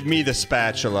 Give me the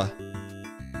spatula.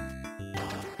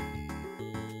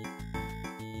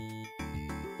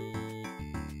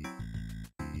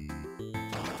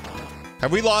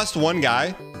 Have we lost one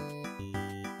guy?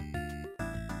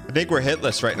 I think we're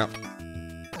hitless right now.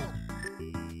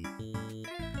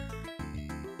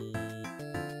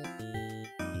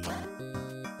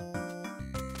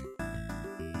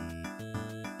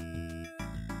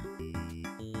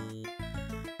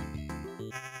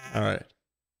 All right.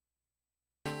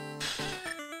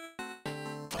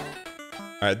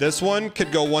 All right, this one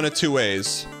could go one of two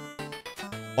ways.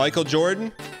 Michael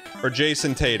Jordan or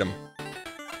Jason Tatum.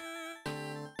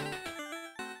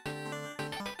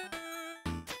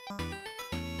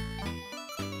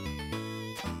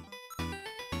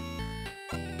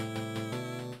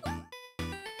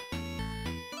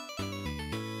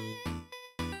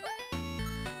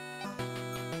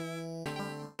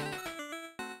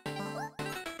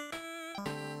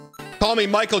 Call me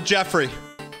Michael Jeffrey.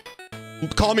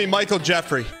 Call me Michael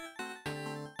Jeffrey.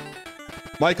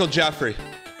 Michael Jeffrey.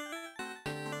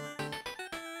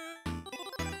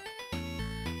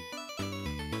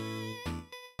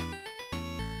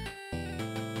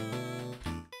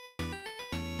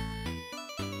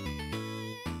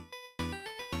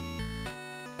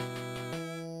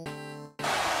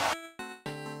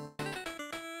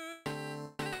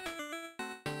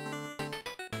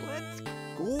 Let's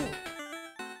go.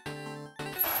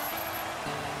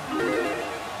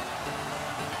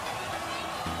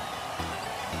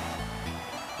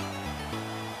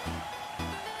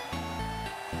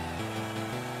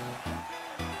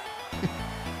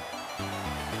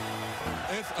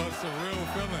 It's a surreal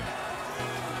feeling.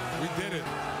 We did it.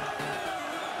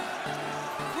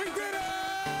 We did it!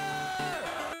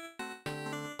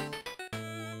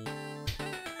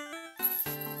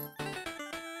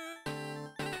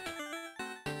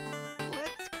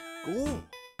 Let's go.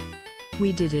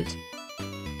 We did it.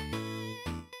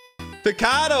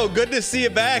 Picado, good to see you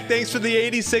back. Thanks for the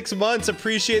 86 months.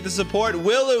 Appreciate the support.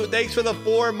 Willu, thanks for the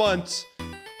 4 months.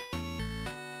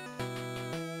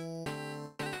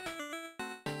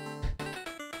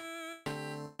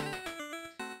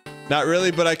 Not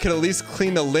really, but I could at least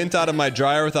clean the lint out of my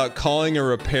dryer without calling a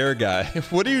repair guy.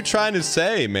 What are you trying to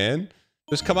say, man?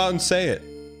 Just come out and say it.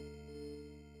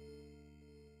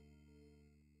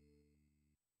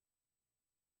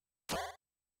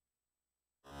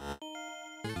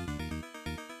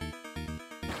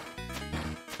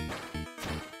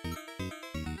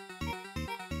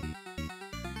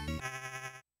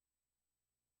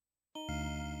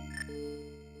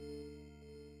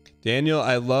 Daniel,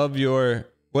 I love your...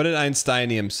 What did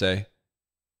Einsteinium say?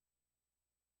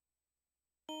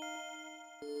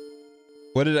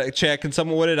 What did I... Chat, can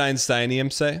someone... What did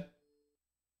Einsteinium say?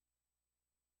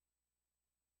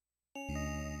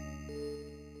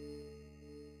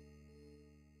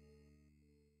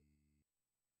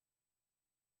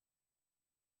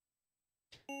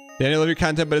 Daniel, I love your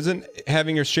content, but isn't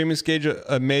having your streaming schedule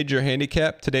a major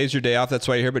handicap? Today's your day off, that's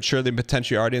why you're here, but surely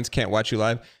potentially your audience can't watch you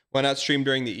live. Why not stream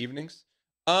during the evenings?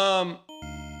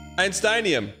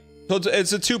 Einsteinium. So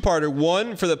it's a two-parter.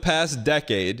 One, for the past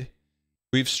decade,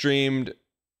 we've streamed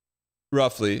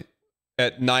roughly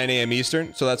at 9 a.m.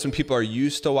 Eastern. So that's when people are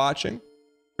used to watching,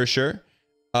 for sure.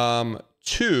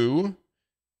 Two,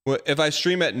 if I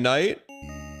stream at night,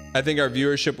 I think our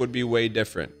viewership would be way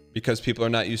different because people are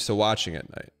not used to watching at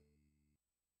night.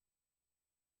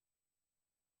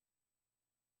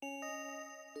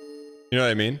 You know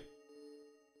what I mean?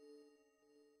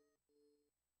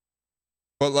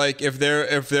 But like if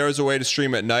there was a way to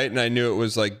stream at night and I knew it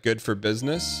was like good for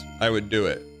business, I would do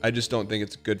it. I just don't think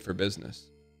it's good for business.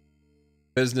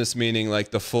 Business meaning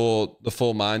like the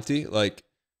full Monty, like,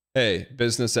 hey,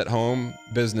 business at home,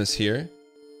 business here.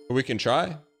 But we can try.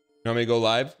 You want me to go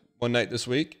live one night this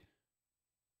week?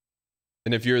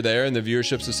 And if you're there and the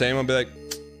viewership's the same, I'll be like,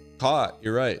 caught,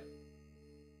 you're right.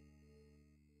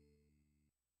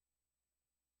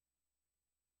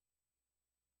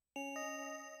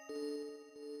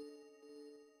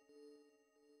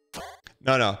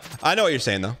 No. I know what you're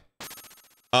saying though.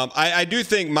 I do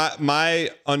think my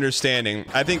understanding,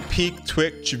 I think peak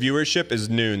Twitch viewership is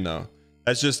noon though.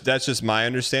 That's just my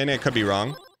understanding. I could be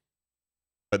wrong,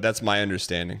 but that's my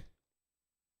understanding.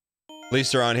 At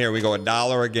least around here, we go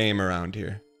 $1 a game around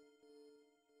here.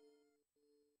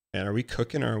 And are we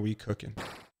cooking or are we cooking?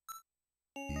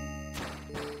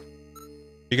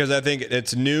 Because I think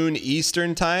it's noon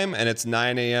Eastern time and it's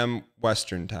 9 a.m.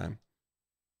 Western time.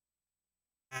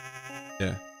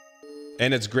 Yeah.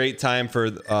 And it's great time for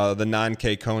the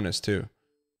non-K Konas too.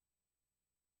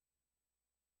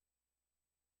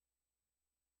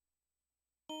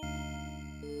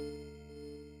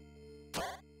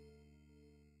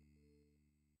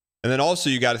 And then also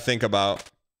you got to think about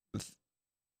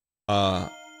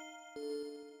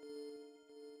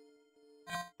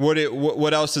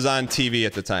what else is on TV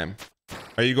at the time?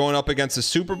 Are you going up against the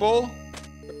Super Bowl?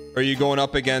 Or are you going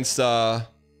up against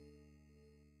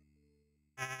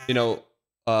you know,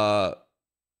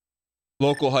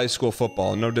 local high school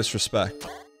football? No disrespect. You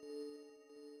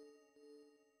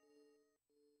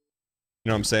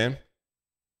know what I'm saying?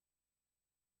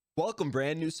 Welcome,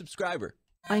 brand new subscriber.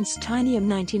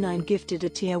 Einsteinium99 gifted a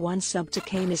tier 1 sub to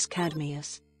Canis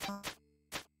Cadmius.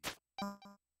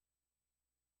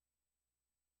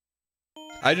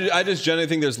 I just generally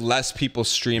think there's less people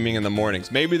streaming in the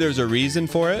mornings. Maybe there's a reason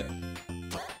for it.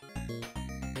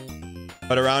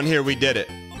 But around here we did it.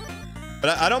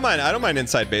 But I don't mind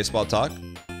inside baseball talk.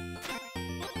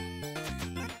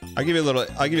 I'll give you a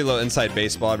little inside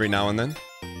baseball every now and then.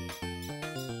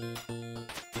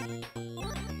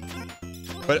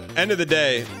 But end of the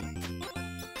day,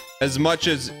 as much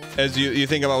as you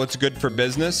think about what's good for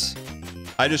business,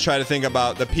 I just try to think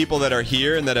about the people that are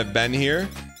here and that have been here,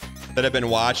 that have been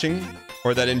watching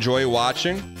or that enjoy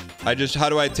watching. How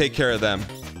do I take care of them?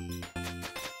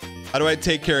 How do I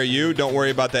take care of you? Don't worry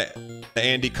about the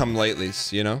Andy come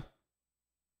latelys, you know?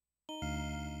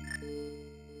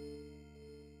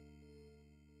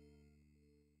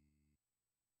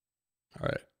 All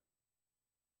right.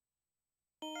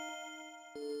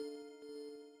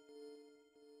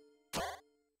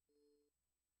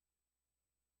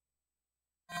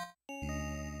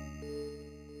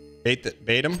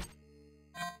 Bait him.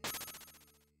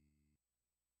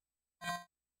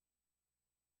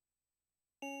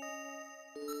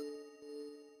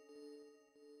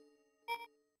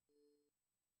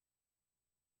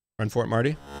 Run for it,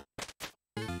 Marty.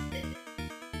 Do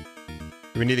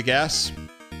we need a gas?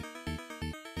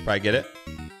 Probably get it.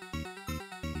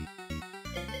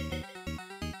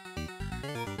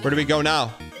 Where do we go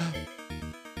now?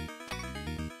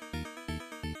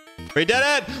 We did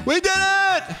it! We did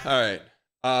it! All right.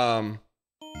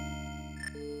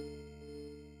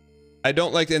 I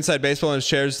don't like the inside baseball and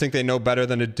chairs think they know better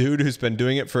than a dude who's been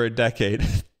doing it for a decade.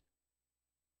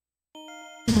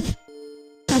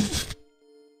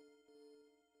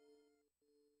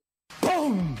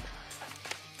 Boom!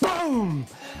 Boom!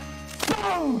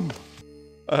 Boom!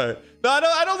 All right. No,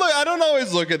 I don't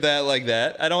always look at that like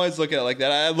that. I don't always look at it like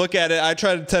that. I look at it. I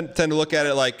try to tend to look at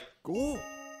it like. Cool.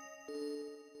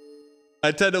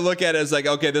 I tend to look at it as like,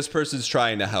 okay, this person's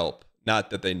trying to help,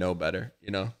 not that they know better, you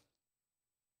know?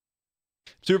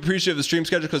 Super appreciative of the stream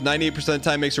schedule because 98% of the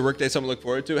time makes your workday something to look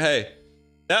forward to. Hey,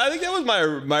 I think that was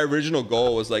my original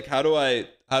goal was like, how do I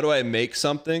make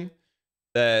something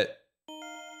that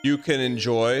you can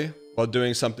enjoy while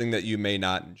doing something that you may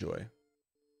not enjoy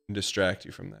and distract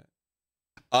you from that.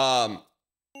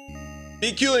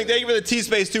 BQling, thank you for the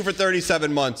T-Space 2 for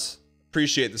 37 months.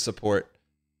 Appreciate the support.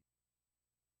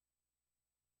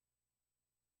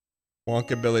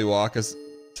 Wonka Billy Walker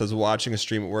says watching a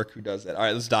stream at work. Who does that? All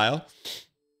right, let's dial.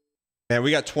 Man, we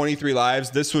got 23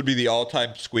 lives. This would be the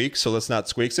all-time squeak, so let's not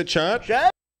squeaks it,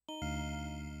 chat.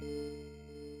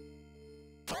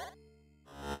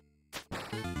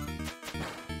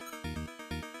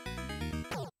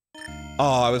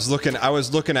 Oh, I was looking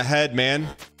ahead, man.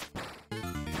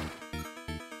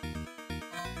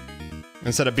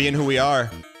 Instead of being who we are.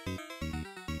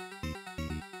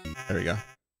 There we go.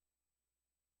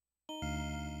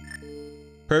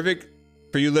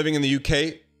 For you living in the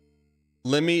UK,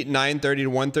 Limmy 930 to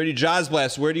 130. Jaws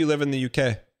Blast, where do you live in the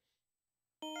UK?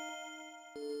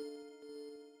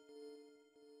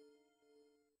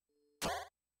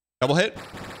 Double hit.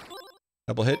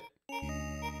 Double hit.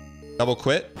 Double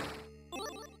quit.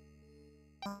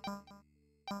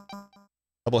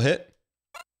 Double hit.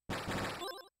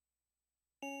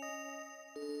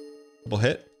 Double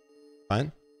hit.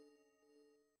 Fine.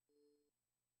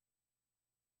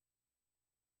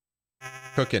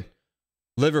 Cooking.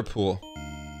 Liverpool.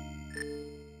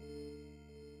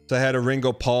 So I had a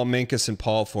Ringo, Paul, Minkus, and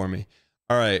Paul for me.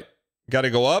 All right. Got to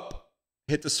go up,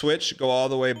 hit the switch, go all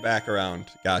the way back around.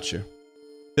 Got you.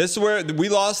 This is where we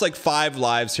lost like 5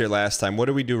 lives here last time. What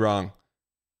did we do wrong?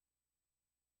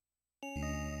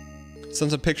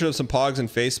 Sent some pictures of some pogs and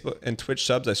Facebook and Twitch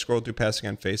subs. I scrolled through passing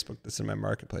on Facebook. This is in my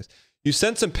marketplace. You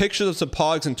sent some pictures of some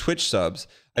pogs and Twitch subs.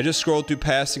 I just scrolled through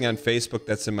passing on Facebook.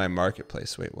 That's in my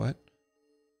marketplace. Wait, what?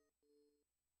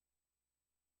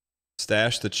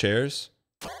 Stash the chairs.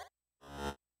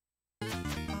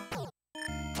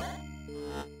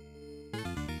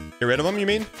 Get rid of them, you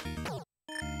mean?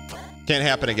 Can't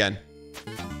happen again.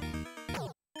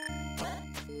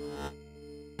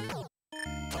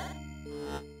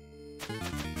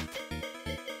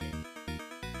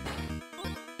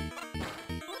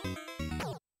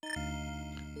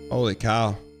 Holy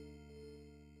cow.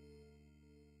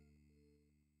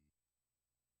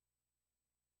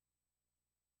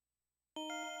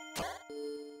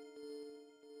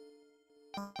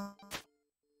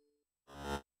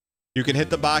 You can hit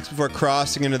the box before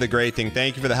crossing into the gray thing.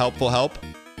 Thank you for the helpful help.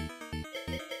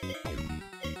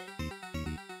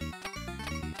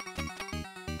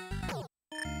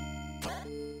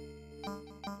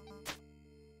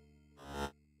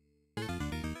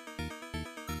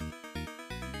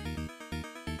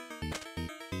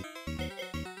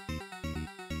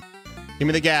 Give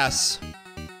me the gas.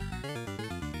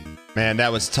 Man,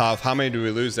 that was tough. How many do we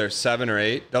lose there? 7 or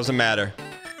 8? Doesn't matter.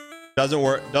 Doesn't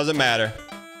work. Doesn't matter.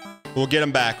 We'll get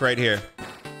him back right here.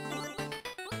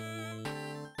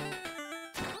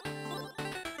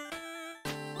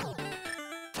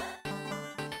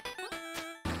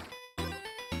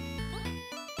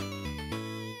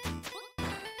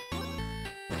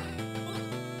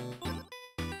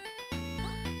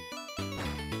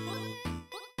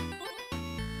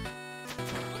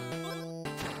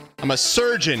 I'm a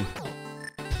surgeon.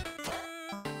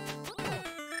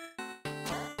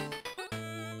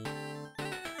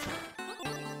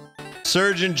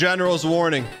 Surgeon General's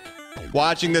warning.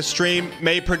 Watching this stream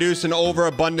may produce an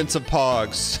overabundance of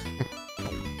pogs.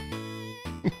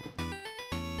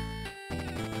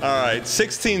 Alright,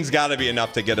 16's gotta be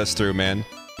enough to get us through, man.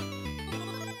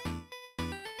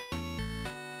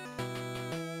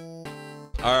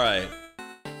 Alright.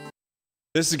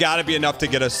 This has gotta be enough to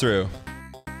get us through.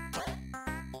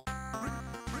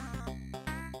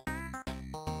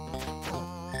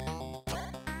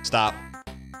 Stop.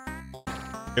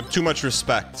 We have too much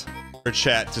respect for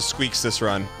chat to squeaks this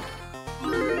run.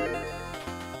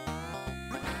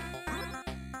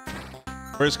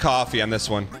 Where's coffee on this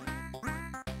one?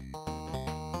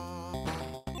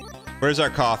 Where's our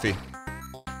coffee?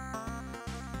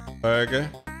 Burger.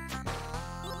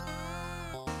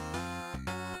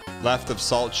 Left of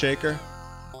salt shaker.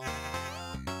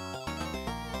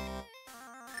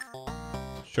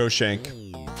 Shawshank.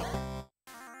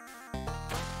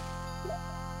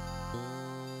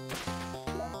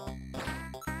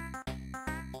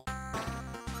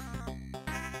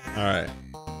 All right.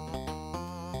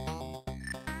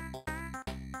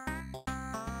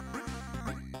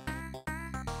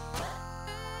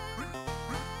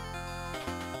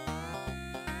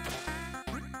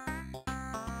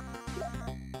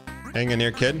 Hang in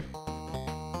here, kid.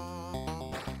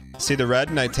 See the red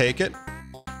and I take it.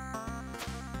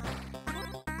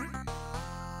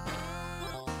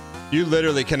 You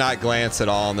literally cannot glance at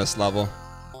all on this level.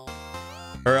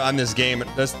 Or on this game.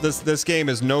 This game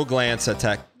is no glance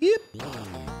attack. Yep.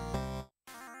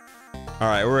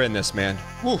 Alright, we're in this, man.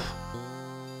 Woo.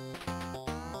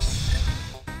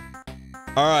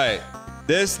 Alright.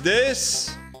 This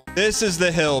is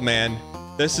the hill, man.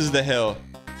 This is the hill.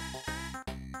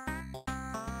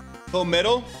 Go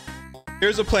middle.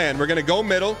 Here's a plan. We're gonna go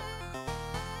middle.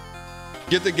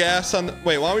 Get the gas on the...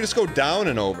 Wait, why don't we just go down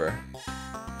and over?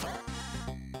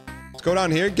 Let's go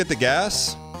down here, get the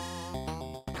gas.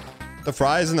 The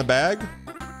fries in the bag.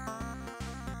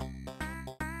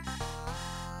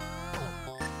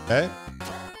 Okay.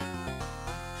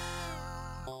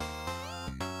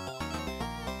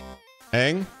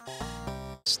 Hang.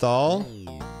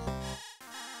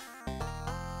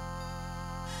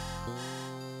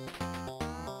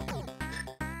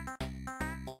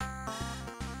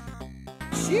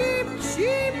 sheep,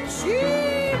 sheep,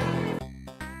 sheep.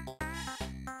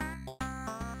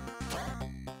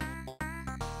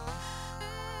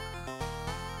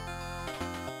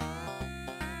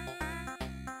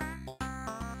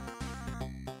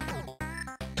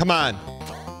 Come on.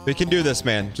 We can do this,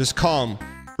 man. Just calm.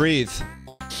 Breathe.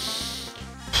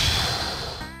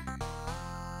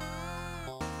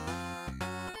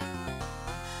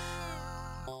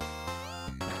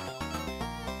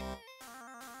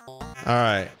 All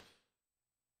right.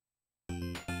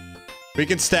 We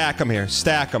can stack them here.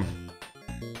 Stack them.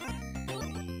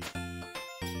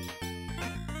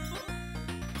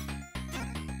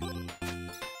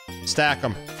 Stack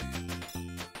them.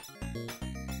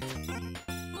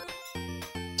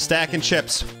 Stacking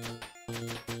chips.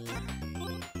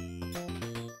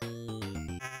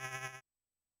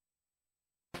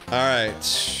 All right.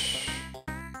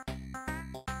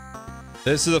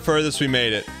 This is the furthest we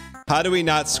made it. How do we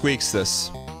not squeaks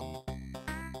this?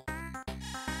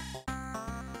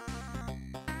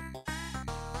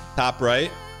 Top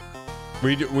right.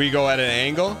 We go at an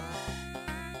angle.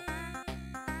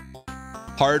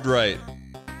 Hard right.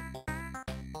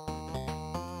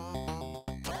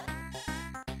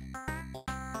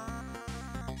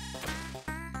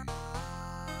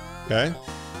 Okay.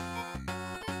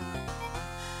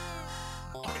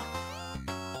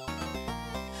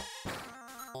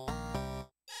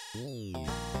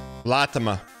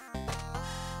 Latima.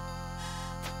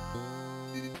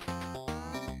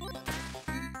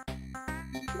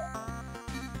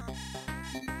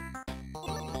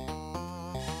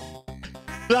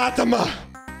 Latima.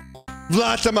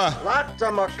 Latima.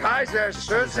 Latima Kaiser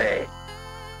Susie.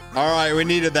 All right, we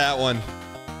needed that one.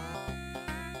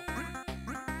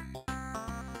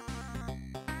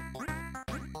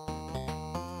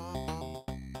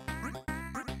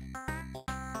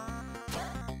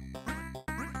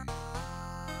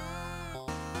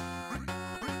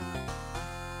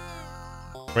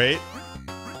 Wait.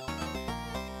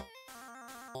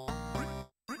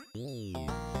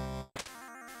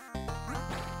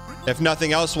 If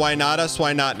nothing else, why not us?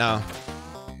 Why not now?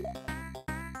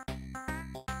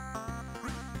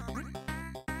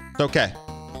 It's okay.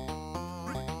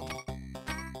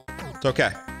 It's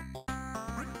okay.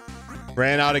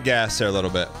 Ran out of gas there a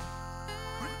little bit.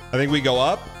 I think we go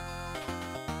up.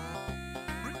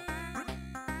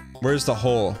 Where's the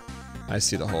hole? I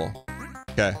see the hole.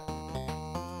 Okay.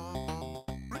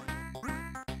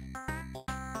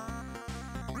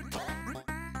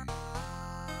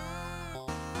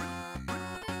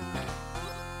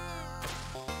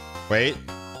 Wait.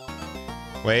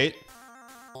 Wait.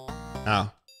 Oh.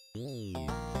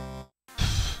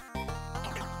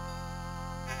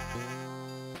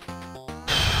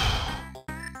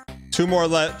 Two more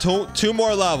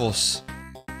levels.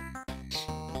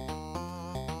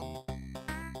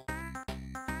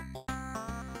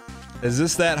 Is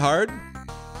this that hard?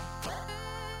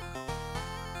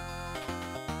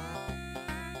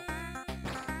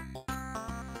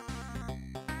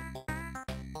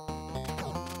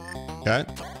 Okay.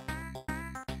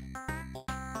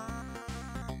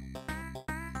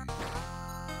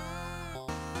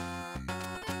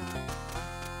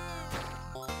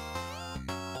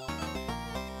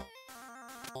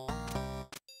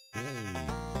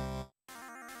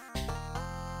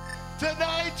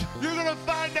 Tonight, you're gonna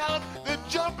find out that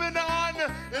jumping on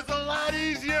is a lot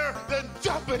easier than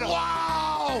jumping on.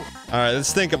 Wow! All right,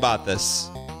 let's think about this.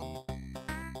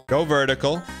 Go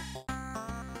vertical.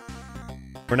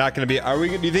 We're not going to be...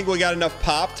 do you think we got enough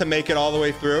pop to make it all the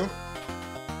way through?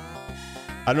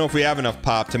 I don't know if we have enough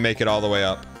pop to make it all the way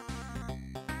up.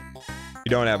 We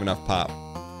don't have enough pop.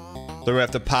 So we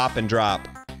have to pop and drop.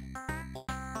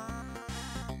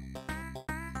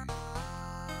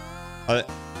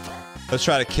 Let's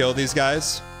try to kill these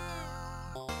guys.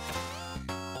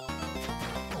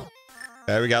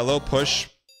 Okay, we got a little push.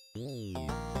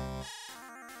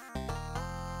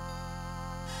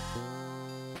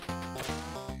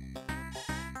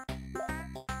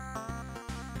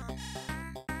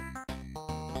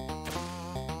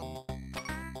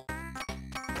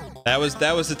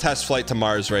 That was the test flight to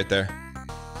Mars right there.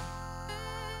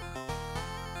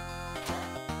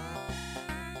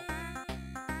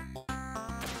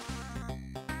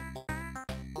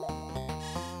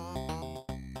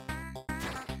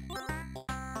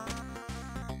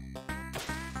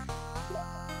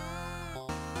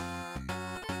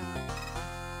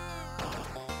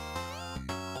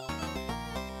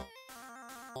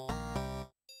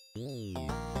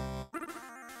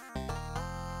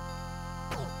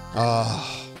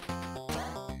 Oh.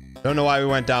 Don't know why we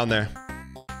went down there.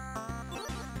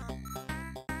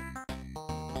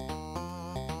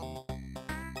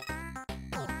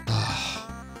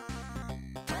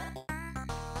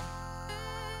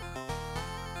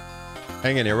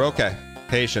 Hang in here. We're okay.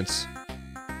 Patience.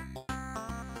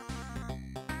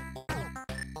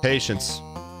 Patience.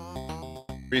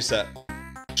 Reset.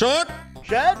 Shot!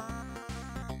 Shed?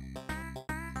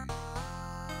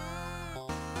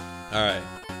 Alright.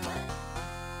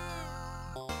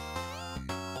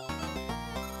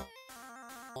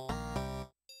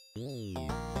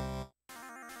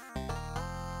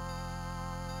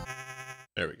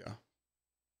 There we go.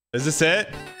 Is this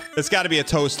it? It's got to be a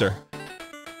toaster.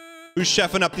 Who's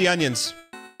chefing up the onions?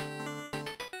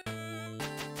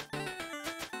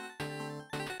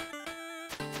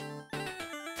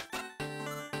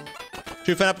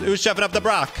 Who's chefing up the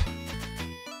brock?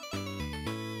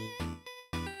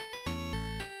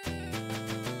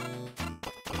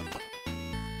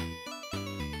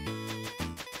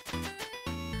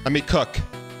 Let me cook.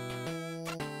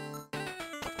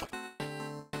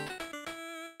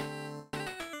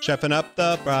 Chefing up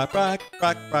the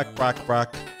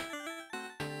brock.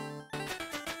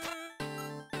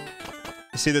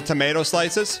 You see the tomato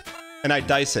slices? And I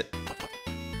dice it.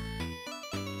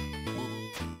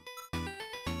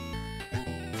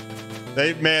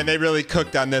 They really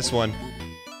cooked on this one.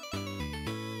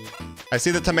 I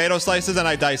see the tomato slices and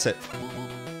I dice it.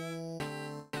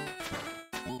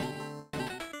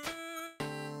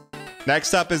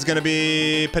 Next up is gonna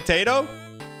be potato.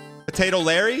 Potato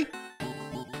Larry.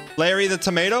 Larry the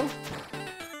tomato.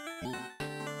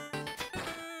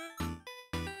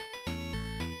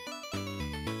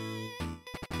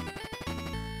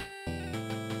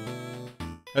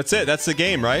 That's it. That's the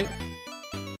game, right?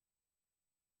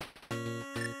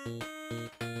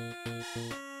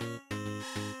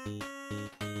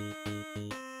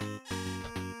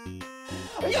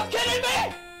 Are you kidding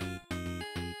me?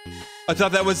 I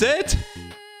thought that was it.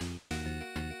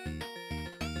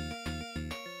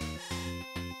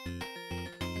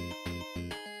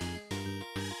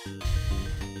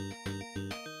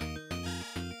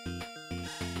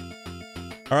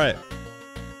 All right.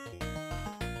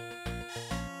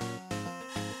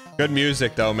 Good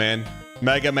music though, man.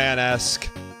 Mega Man-esque.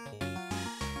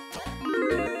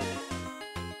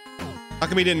 How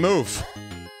come he didn't move?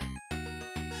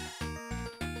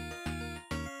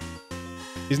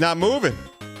 He's not moving.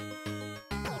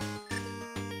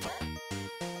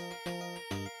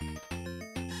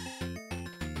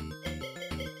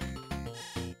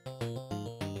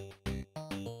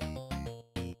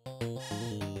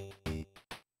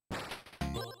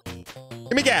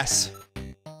 Give me gas.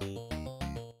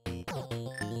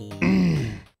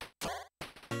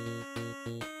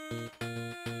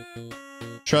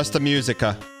 Trust the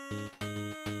musica.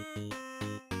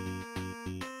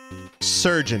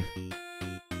 Surgeon.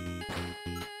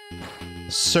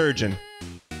 Surgeon.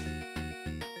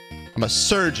 I'm a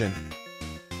surgeon.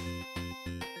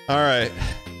 All right.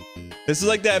 This is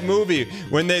like that movie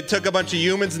when they took a bunch of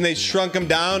humans and they shrunk them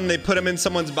down and they put them in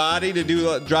someone's body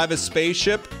to drive a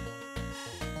spaceship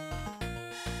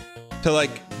to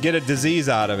like get a disease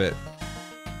out of it.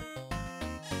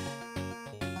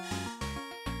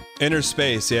 Inner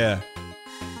space, yeah.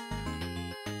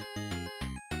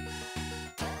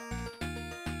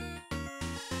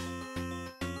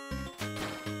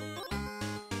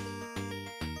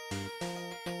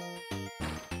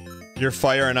 You're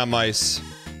firing on ice.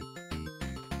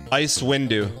 Ice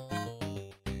window.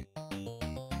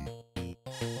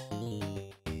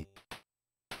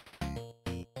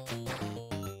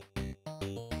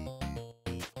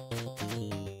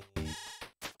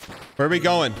 Where are we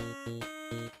going?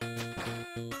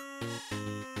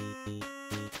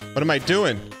 What am I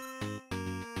doing?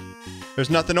 There's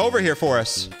nothing over here for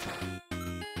us.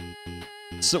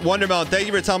 So, Wondermelon, thank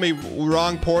you for telling me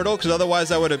wrong portal, because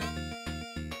otherwise I would have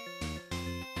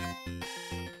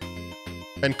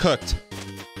been cooked.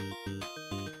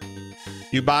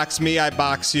 You box me, I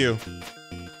box you.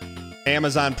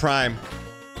 Amazon Prime.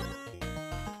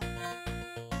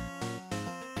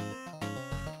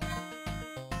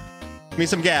 Give me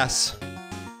some gas.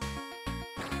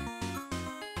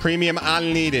 Premium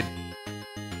unneeded.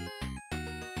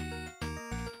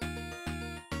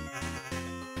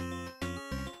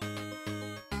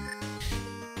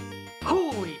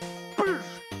 Holy burst!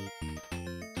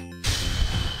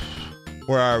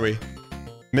 Where are we?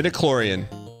 Midichlorian.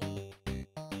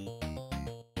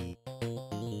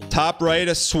 Top right,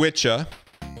 a switcha.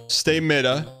 Stay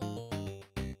mida.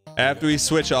 After we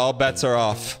switch, all bets are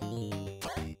off.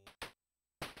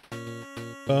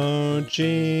 Oh,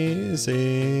 GCP.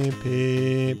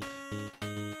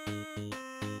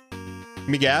 Give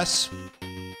me gas.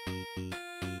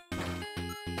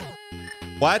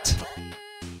 What?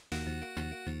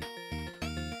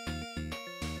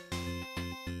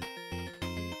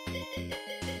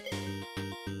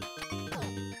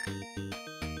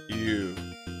 you.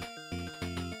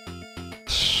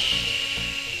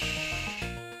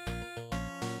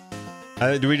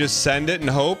 Do we just send it and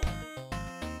hope?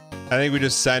 I think we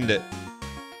just send it.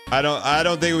 I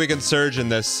don't think we can surge in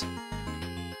this.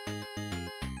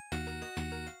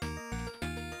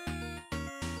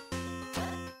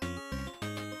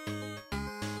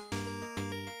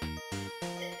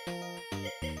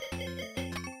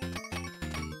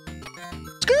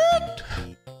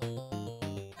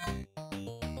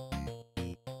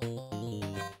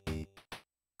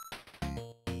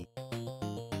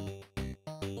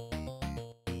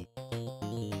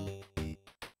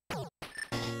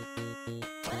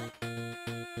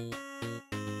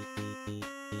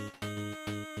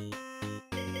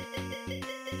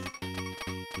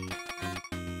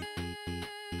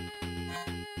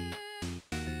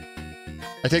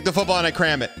 I take the football and I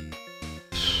cram it.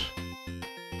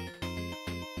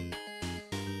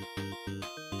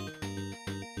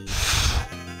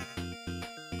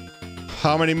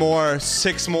 How many more?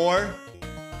 6 more?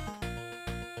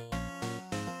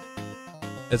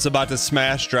 It's about to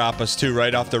smash drop us too,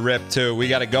 right off the rip too. We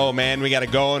gotta go, man. We gotta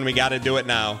go and we gotta do it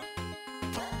now.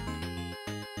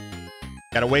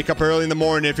 Gotta wake up early in the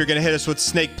morning if you're gonna hit us with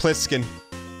Snake Plissken.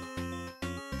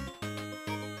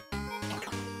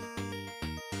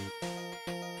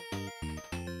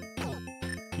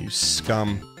 You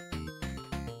scum.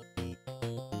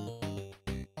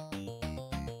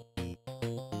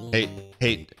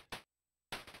 Hate.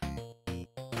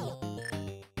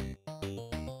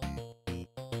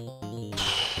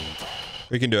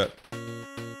 We can do it.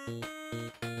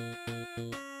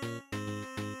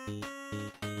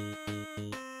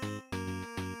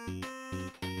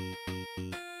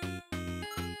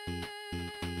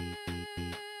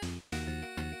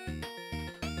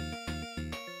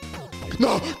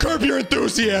 No, curb your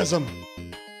enthusiasm.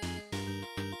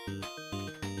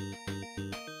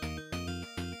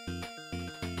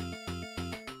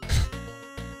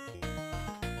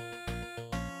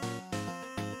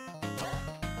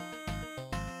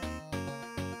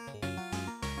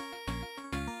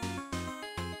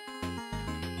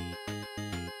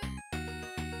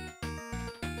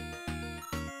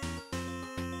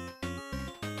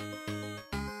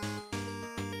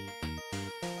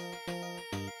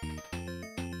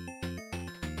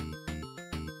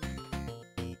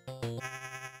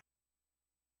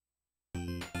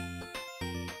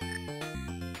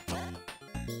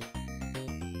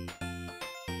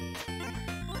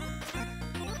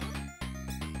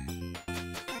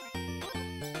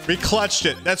 We clutched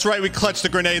it. That's right, we clutched the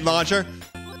grenade launcher.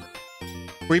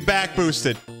 We back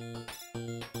boosted.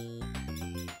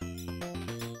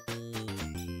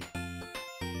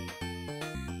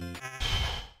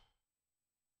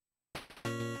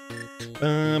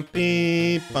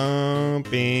 Bumpy,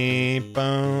 bumpy,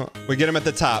 bump. We get him at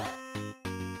the top.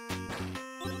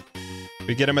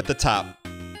 We get him at the top.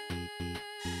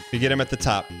 We get him at the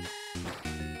top.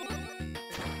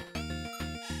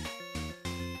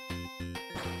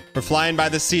 We're flying by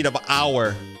the seat of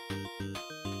our.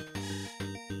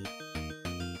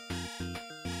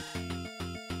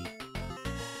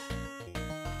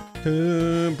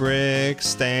 Kubrick,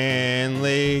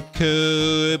 Stanley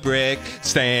Kubrick,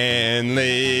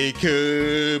 Stanley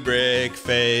Kubrick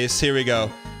face. Here we go.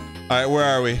 All right, where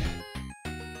are we?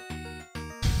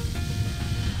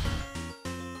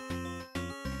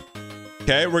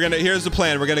 Okay, here's the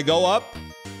plan. We're gonna go up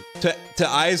to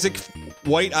Isaac,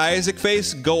 white Isaac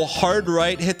face, go hard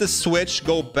right, hit the switch,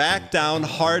 go back down,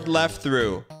 hard left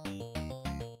through.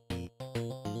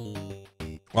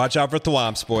 Watch out for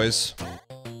thwomps, boys.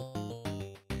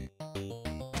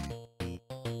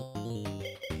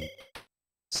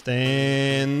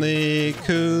 Stanley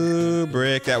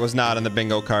Kubrick. That was not on the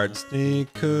bingo card. Stanley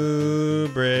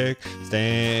Kubrick.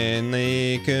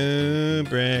 Stanley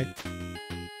Kubrick.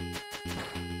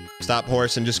 Stop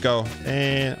horse and just go.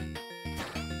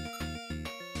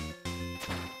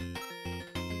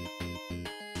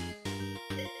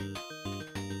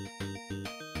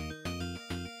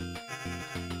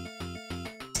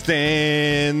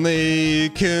 Stanley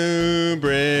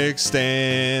Kubrick,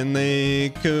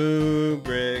 Stanley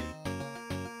Kubrick.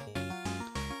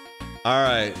 All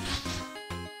right.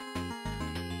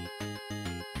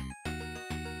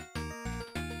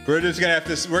 We're just gonna have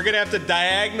to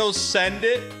diagonal send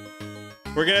it.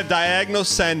 We're gonna diagonal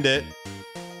send it.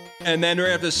 And then we're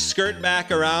gonna have to skirt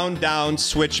back around, down,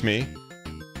 switch me.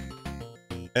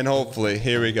 And hopefully,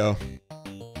 here we go.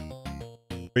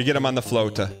 We get him on the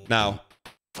floater now.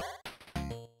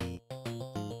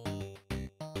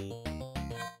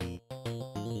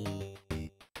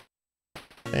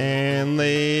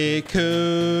 Stanley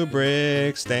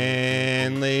Kubrick,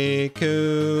 Stanley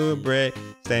Kubrick,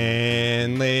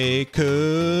 Stanley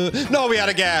Kubrick. No, we out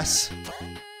of gas.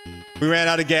 We ran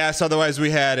out of gas, otherwise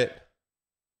we had it.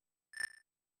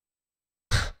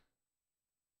 Are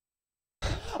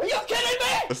you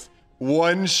kidding me?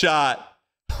 One shot.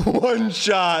 One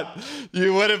shot.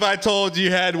 You, what if I told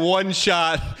you had one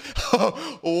shot?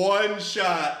 One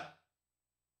shot.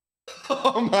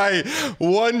 Oh my,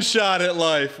 one shot at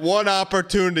life, one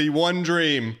opportunity, one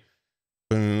dream.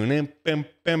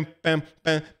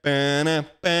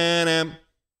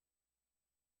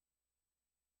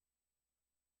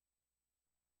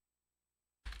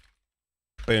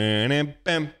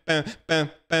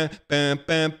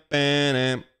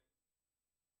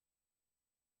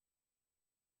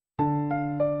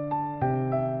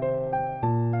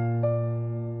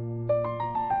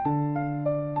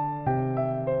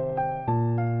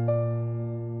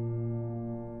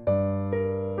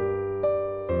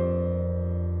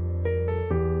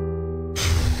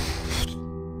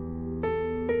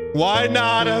 Why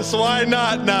not us? Why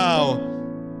not now?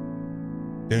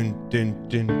 Dun, dun,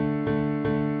 dun.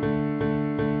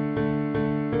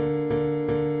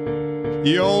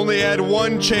 You only had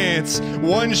one chance,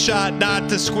 one shot not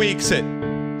to squeaks it.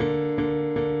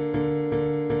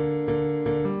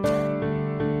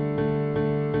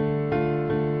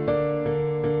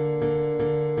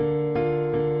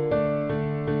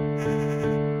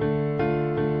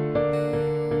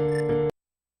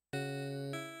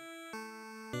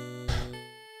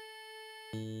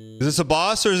 Is this a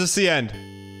boss or is this the end?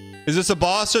 Is this a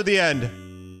boss or the end?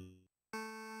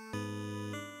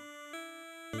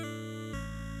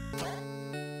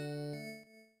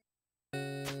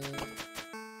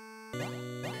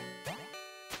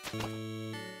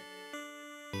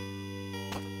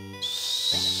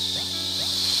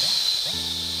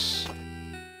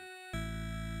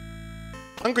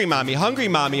 Hungry mommy, hungry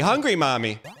mommy, hungry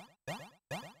mommy.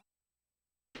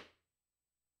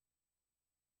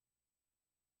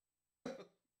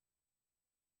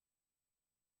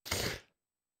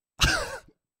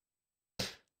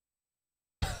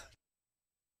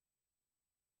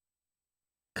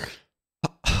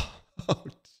 Oh,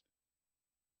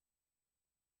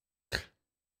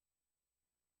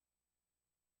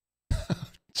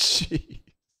 jeez.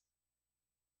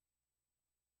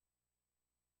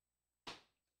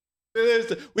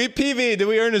 We PV. Did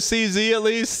we earn a CZ at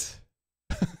least?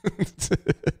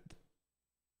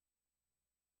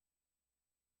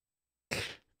 PV,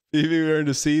 we earned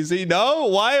a CZ? No?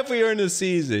 Why have we earned a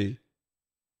CZ?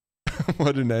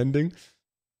 What an ending.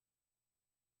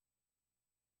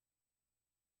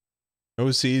 No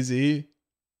CZ.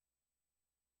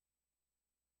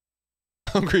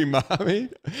 Hungry mommy?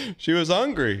 She was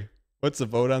hungry. What's the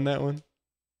vote on that one?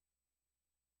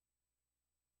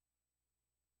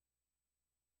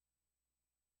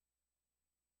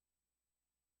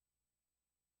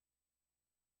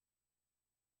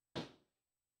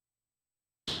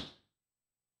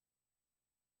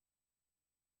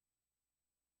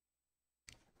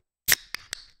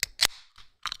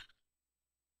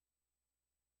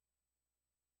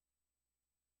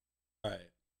 All right.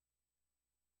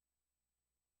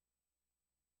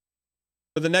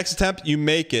 For the next attempt, you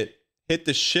make it. Hit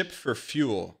the ship for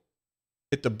fuel.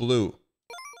 Hit the blue.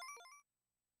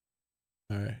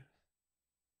 All right.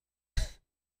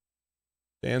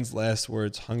 Dan's last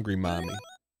words, hungry mommy.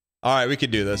 All right, we could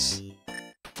do this.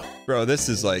 Bro, this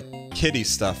is like kiddie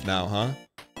stuff now, huh?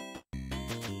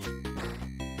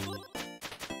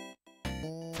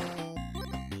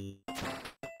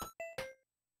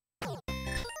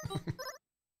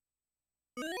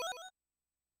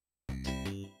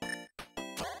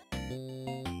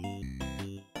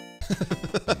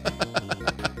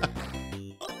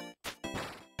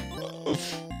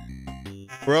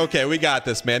 We're okay. We got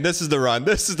this, man. This is the run.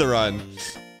 This is the run.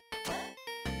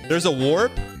 There's a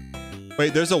warp?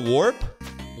 Wait, there's a warp?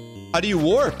 How do you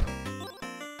warp?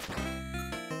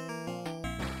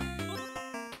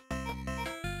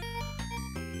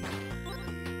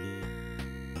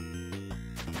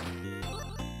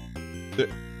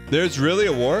 There's really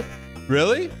a warp?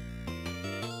 Really?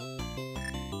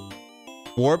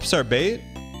 Warps are bait?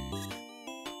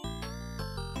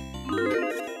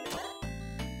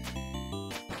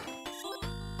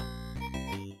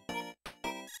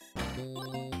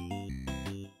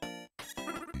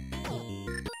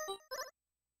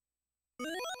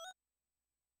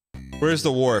 Where's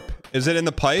the warp? Is it in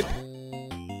the pipe?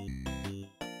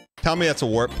 Tell me that's a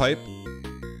warp pipe.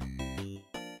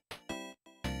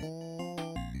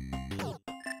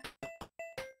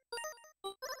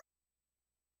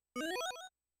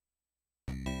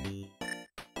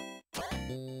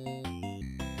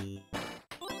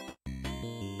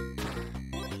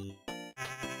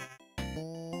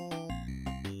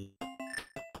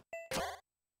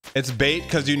 It's bait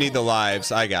because you need the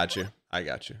lives. I got you. I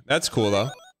got you. That's cool though.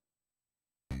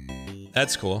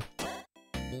 That's cool.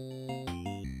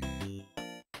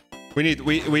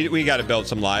 We got to build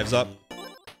some lives up.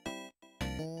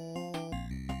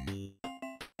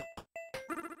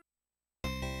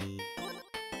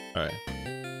 All right.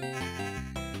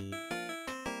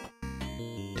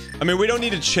 I mean, we don't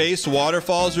need to chase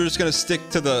waterfalls. We're just gonna stick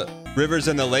to the rivers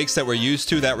and the lakes that we're used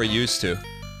to.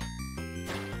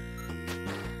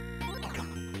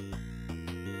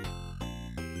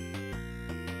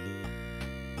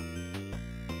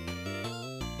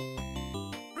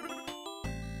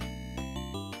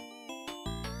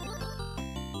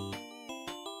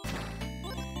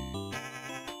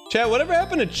 Chat, whatever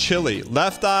happened to Chili?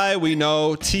 Left Eye, we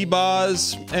know.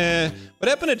 T-Boz, what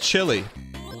happened to Chili?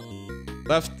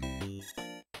 Left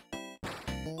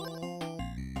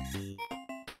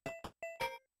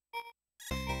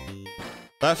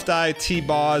Eye,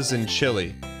 T-Boz, and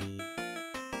Chili.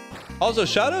 Also,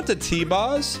 shout out to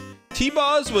T-Boz.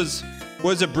 T-Boz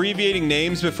was abbreviating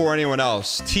names before anyone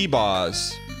else.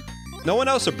 T-Boz. No one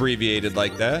else abbreviated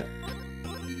like that.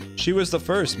 She was the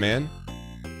first, man.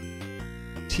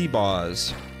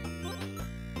 T-Boz.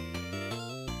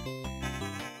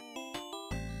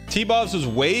 T-Boz was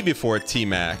way before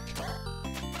T-Mac.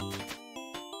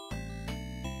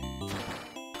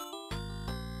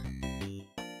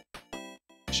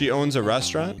 She owns a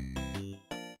restaurant?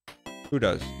 Who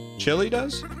does? Chili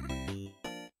does?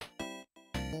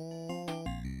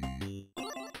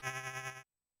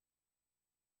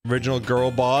 Original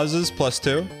girl bosses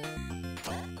 +2.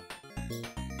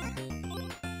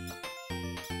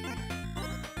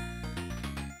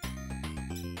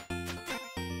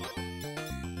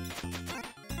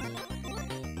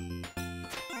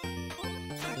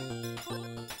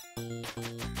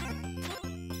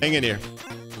 Hang in here.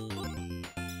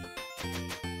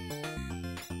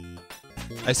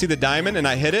 I see the diamond and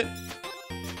I hit it.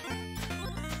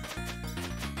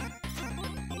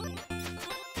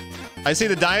 I see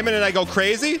the diamond and I go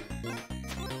crazy.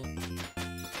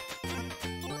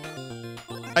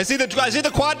 I see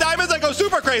the quad diamonds, I go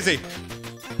super crazy.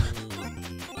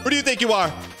 Who do you think you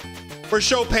are? We're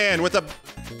Chopin with a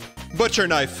butcher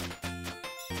knife.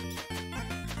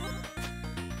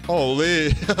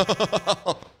 Holy.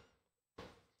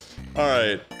 All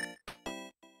right.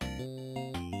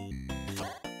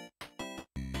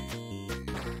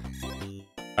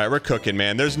 All right, we're cooking,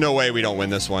 man. There's no way we don't win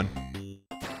this one.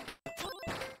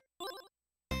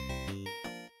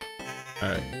 All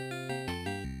right.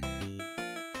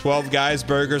 12 guys,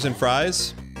 burgers, and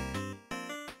fries.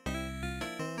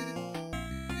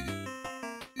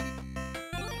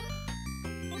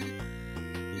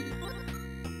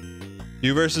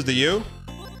 You versus the you?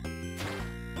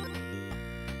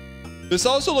 This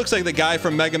also looks like the guy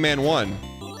from Mega Man 1.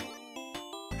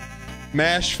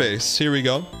 Mash face. Here we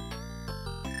go.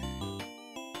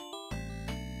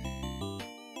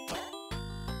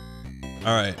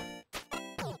 All right.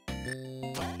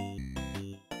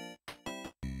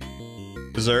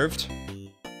 Deserved.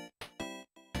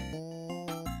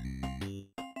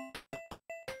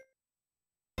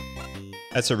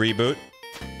 That's a reboot.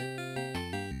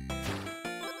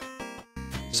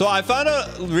 So I found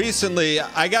out recently,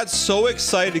 I got so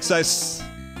excited because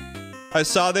I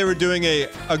saw they were doing a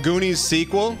Goonies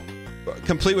sequel,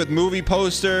 complete with movie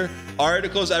poster,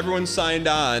 articles, everyone signed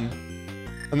on.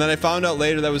 And then I found out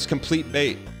later that was complete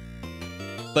bait.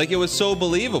 Like, it was so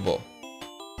believable.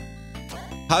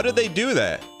 How did they do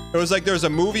that? It was like there was a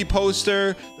movie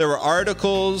poster, there were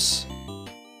articles.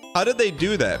 How did they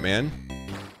do that, man?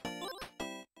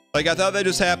 Like, I thought that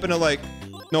just happened to, like,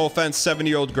 no offense,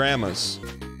 70-year-old grandmas.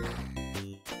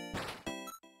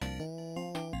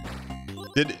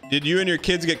 Did you and your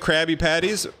kids get Krabby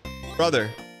Patties? Brother,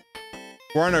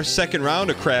 we're on our second round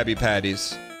of Krabby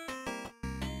Patties.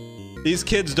 These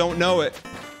kids don't know it.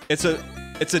 It's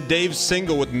a Dave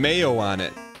single with mayo on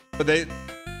it. But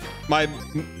my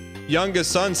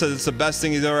youngest son says it's the best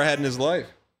thing he's ever had in his life.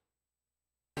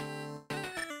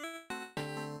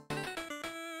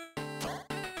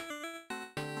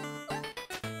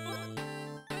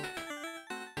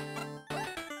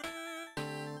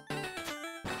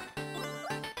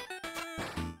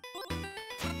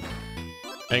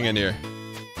 Hang in here.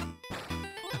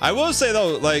 I will say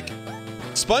though, like,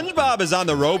 SpongeBob is on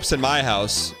the ropes in my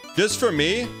house. Just for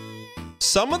me,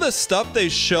 some of the stuff they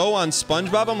show on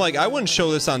SpongeBob, I'm like, I wouldn't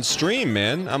show this on stream,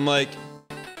 man. I'm like,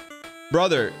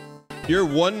 brother, you're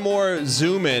one more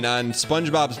zoom in on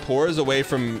SpongeBob's pores away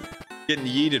from getting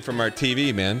yeeted from our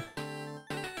TV, man.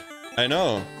 I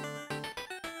know.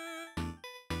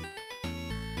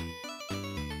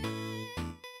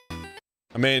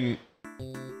 mean,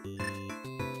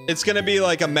 it's gonna be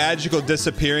like a magical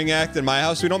disappearing act in my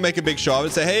house. We don't make a big show of it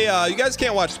and say, hey, you guys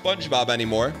can't watch SpongeBob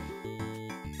anymore.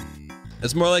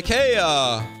 It's more like, hey,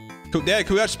 Dad,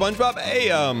 can we watch SpongeBob? Hey,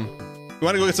 you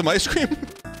wanna go get some ice cream?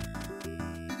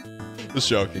 Just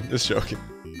joking, just joking.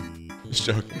 Just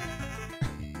joking.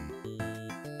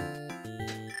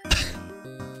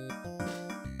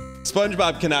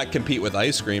 SpongeBob cannot compete with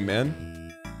ice cream, man.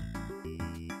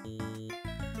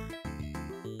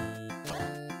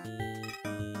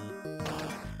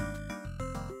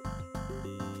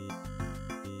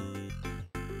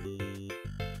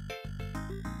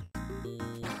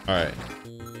 All right.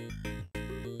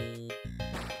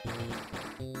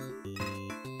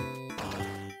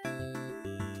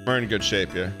 We're in good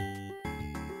shape here.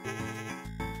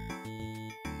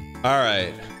 All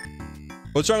right.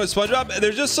 What's wrong with SpongeBob?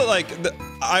 There's just so, like,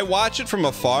 I watch it from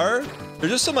afar.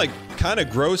 There's just some like kind of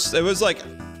gross. It was like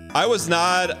I was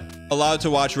not allowed to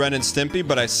watch Ren and Stimpy,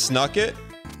 but I snuck it.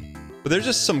 But there's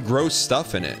just some gross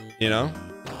stuff in it, you know?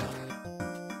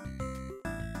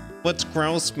 What's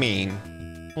gross mean?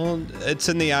 Well, it's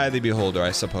in the eye of the beholder,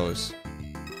 I suppose.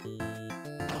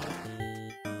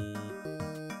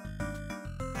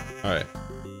 All right.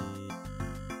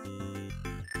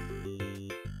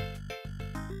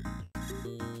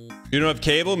 You don't have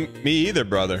cable? Me either,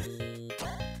 brother.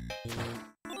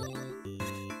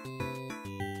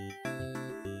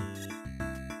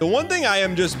 The one thing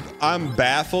I'm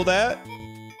baffled at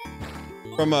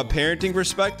from a parenting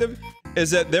perspective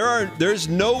is that there's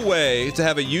no way to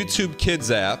have a YouTube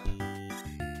Kids app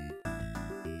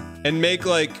and make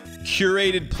like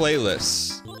curated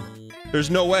playlists. There's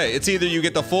no way. It's either you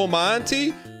get the full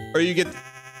Monty or you get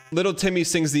Little Timmy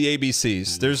Sings the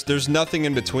ABCs. There's nothing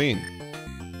in between.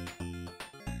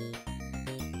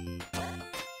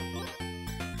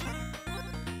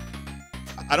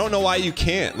 I don't know why you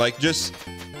can't. Like, just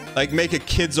like make a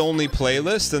kids only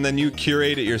playlist and then you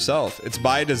curate it yourself. It's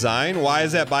by design. Why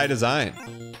is that by design?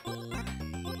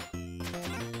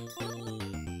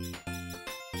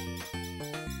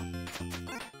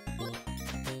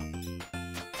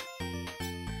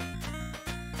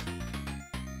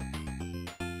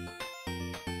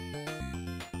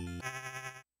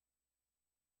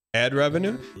 Ad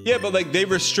revenue? Yeah, but like they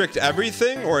restrict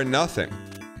everything or nothing.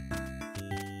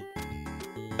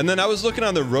 And then I was looking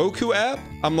on the Roku app.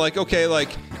 I'm like, okay,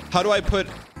 like, how do I put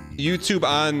YouTube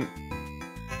on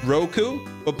Roku,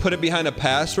 but put it behind a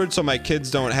password so my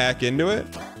kids don't hack into it?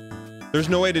 There's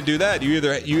no way to do that. You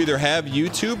either have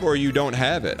YouTube or you don't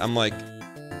have it. I'm like,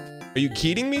 are you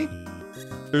kidding me?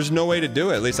 There's no way to do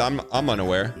it. At least I'm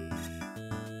unaware.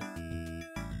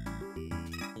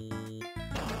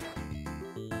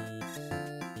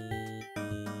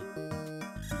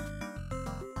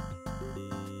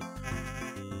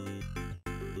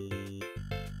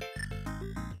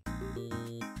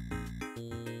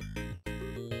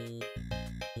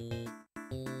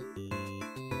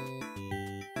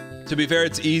 To be fair,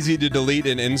 it's easy to delete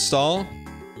and install.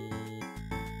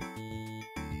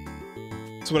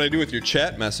 That's what I do with your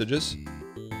chat messages.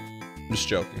 I'm just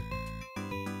joking.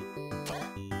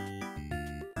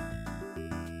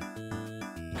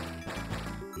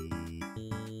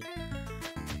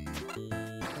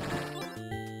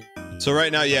 So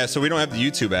right now, yeah, so we don't have the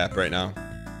YouTube app right now.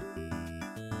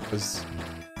 'Cause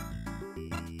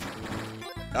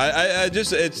I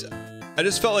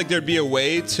just felt like there'd be a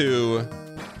way to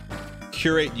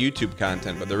curate YouTube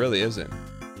content, but there really isn't.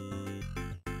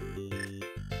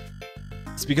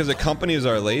 It's because the companies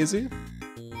are lazy?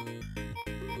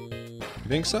 You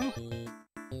think so?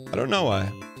 I don't know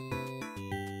why.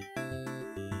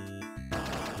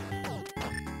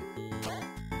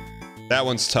 That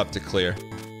one's tough to clear.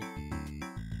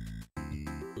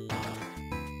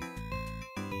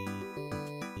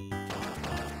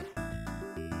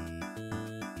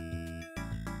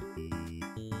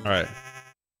 All right.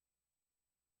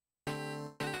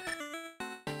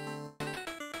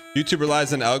 YouTube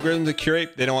relies on algorithms to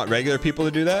curate. They don't want regular people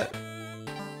to do that.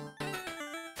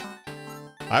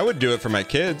 I would do it for my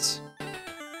kids.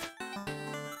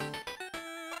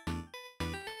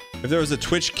 If there was a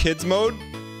Twitch Kids mode,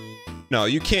 no,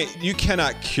 you can't. You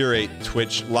cannot curate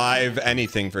Twitch live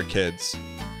anything for kids.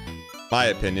 My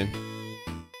opinion.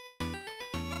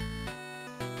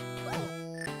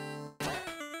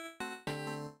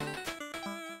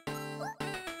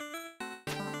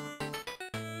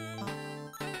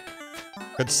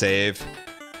 Good save,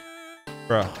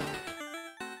 bro.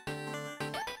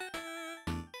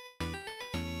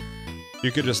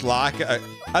 You could just lock.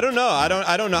 I don't know. I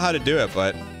don't know how to do it,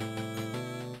 but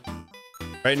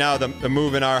right now the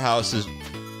move in our house is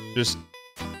just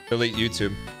Delete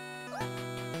YouTube.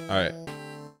 All right.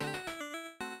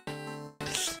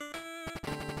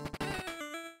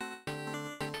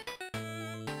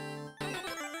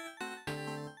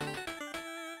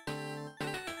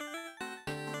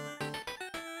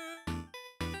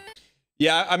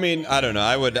 Yeah, I mean, I don't know.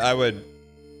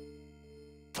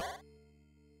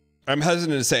 I'm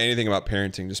hesitant to say anything about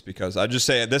parenting just because I just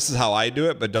say this is how I do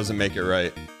it, but it doesn't make it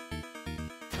right.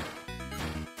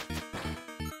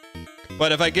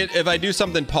 But if I do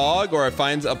something pog or I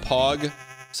find a pog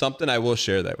something, I will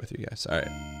share that with you guys. All right.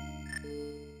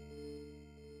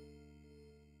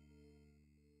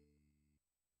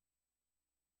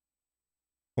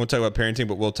 Won't talk about parenting,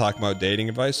 but we'll talk about dating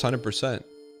advice. 100%.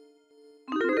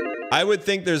 I would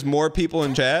think there's more people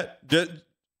in chat.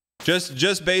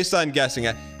 Just based on guessing,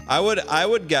 I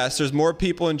would guess there's more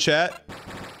people in chat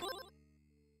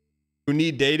who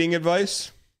need dating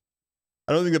advice.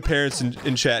 I don't think the parents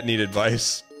in chat need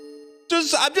advice.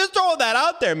 I'm just throwing that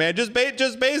out there, man. Just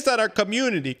based on our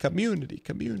community.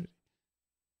 Because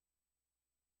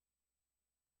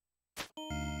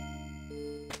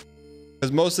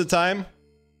most of the time,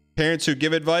 parents who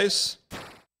give advice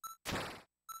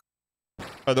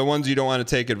are the ones you don't want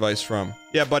to take advice from.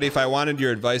 Yeah, buddy, if I wanted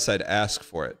your advice, I'd ask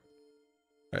for it.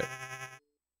 All right.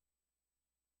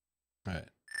 All right.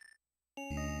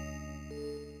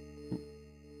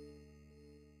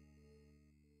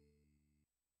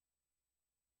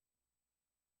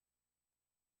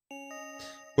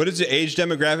 What is the age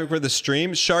demographic for the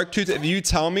stream? Sharktooth, if you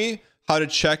tell me how to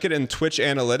check it in Twitch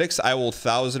analytics, I will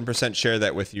 1000% share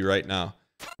that with you right now.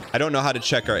 I don't know how to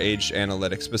check our age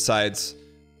analytics besides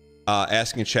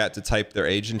asking chat to type their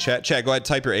age in chat. Chat, go ahead and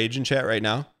type your age in chat right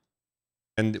now.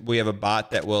 And we have a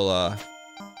bot that will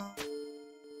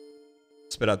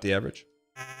spit out the average.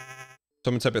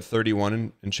 Someone type a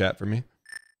 31 in chat for me.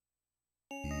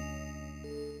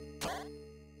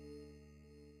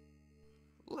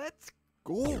 Let's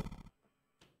go.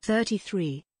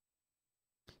 33.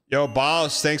 Yo,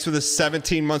 boss, thanks for the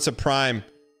 17 months of Prime.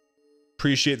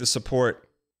 Appreciate the support.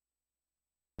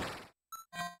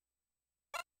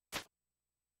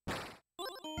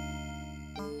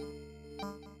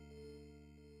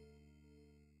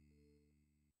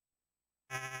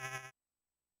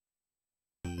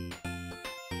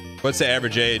 What's the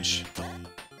average age?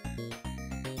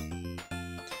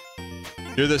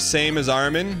 You're the same as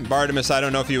Armin? Bartimus, I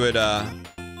don't know if you would, I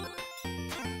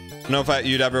don't know if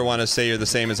you'd ever want to say you're the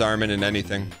same as Armin in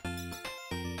anything.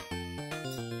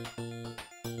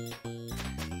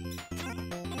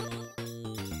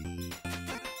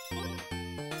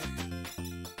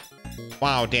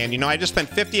 Wow, Dan, you know, I just spent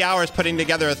 50 hours putting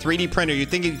together a 3D printer. You'd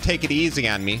think you'd take it easy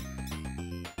on me.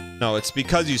 No, it's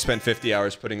because you spent 50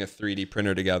 hours putting a 3D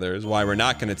printer together is why we're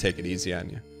not going to take it easy on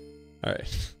you. All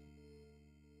right.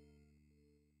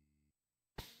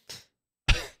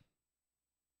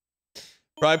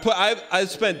 Bro, I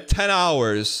spent 10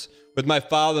 hours with my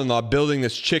father-in-law building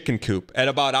this chicken coop. At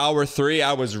about hour 3,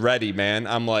 I was ready, man.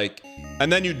 I'm like,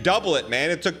 and then you double it, man.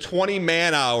 It took 20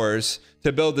 man hours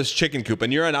to build this chicken coop,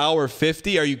 and you're on hour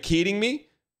 50? Are you kidding me?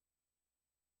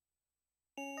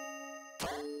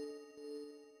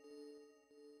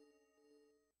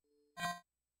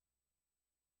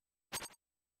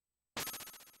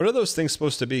 What are those things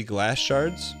supposed to be? Glass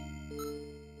shards?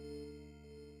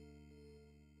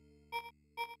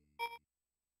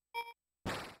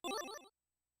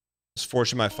 It's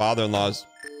fortunate my father-in-law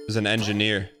is an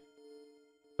engineer.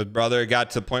 But brother got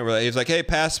to the point where he was like, hey,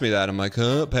 pass me that. I'm like,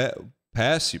 huh?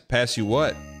 Pass you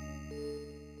what?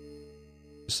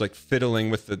 Just like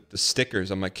fiddling with the stickers.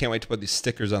 I'm like, can't wait to put these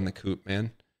stickers on the coop, man.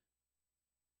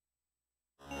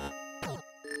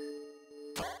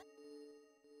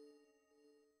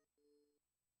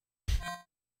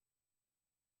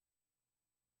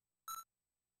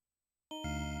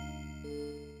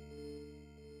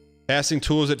 Passing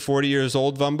tools at 40 years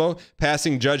old, Vumbo?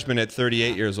 Passing judgment at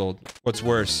 38 years old. What's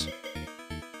worse?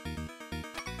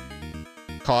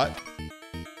 Caught?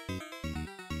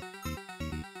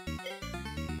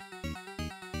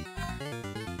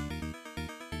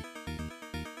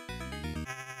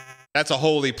 That's a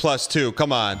holy +2.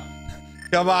 Come on.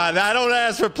 Come on. I don't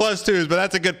ask for +2s, but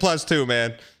that's a good +2,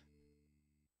 man.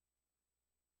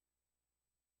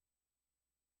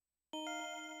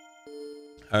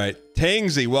 All right,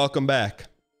 Tangsy, welcome back.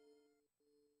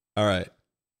 All right.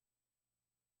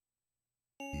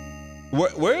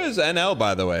 Where is NL,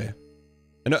 by the way?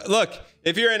 And look,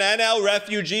 if you're an NL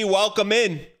refugee, welcome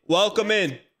in. Welcome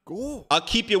in. Go. I'll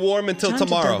keep you warm until Time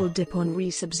tomorrow. to double dip on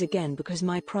resubs again because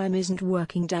my Prime isn't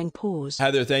working. Dang, pause.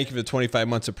 Heather, thank you for the 25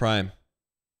 months of Prime.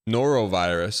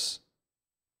 Norovirus.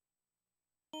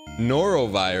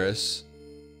 Norovirus?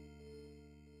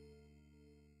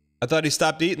 I thought he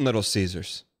stopped eating Little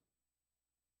Caesars.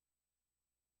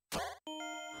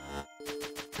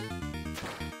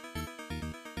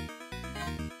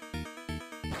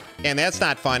 And that's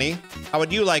not funny. How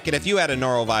would you like it if you had a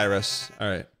norovirus? All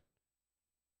right.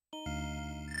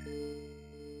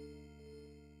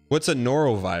 What's a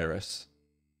norovirus?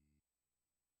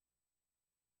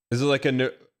 Is it like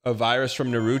a virus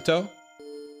from Naruto?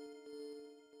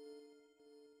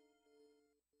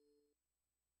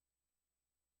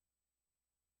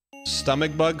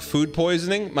 Stomach bug, food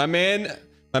poisoning? My man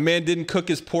didn't cook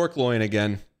his pork loin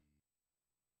again.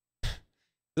 He's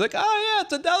like, oh yeah,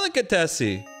 it's a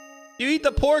delicacy. You eat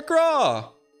the pork raw.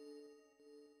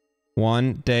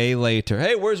 1 day later.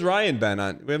 Hey, where's Ryan been?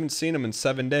 We haven't seen him in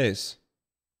 7 days.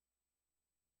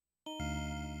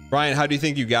 Ryan, how do you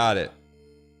think you got it?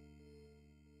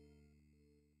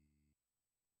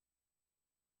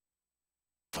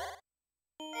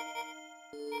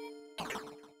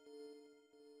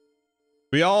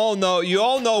 You all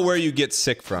know where you get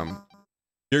sick from.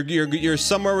 You're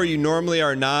somewhere where you normally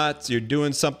are not. You're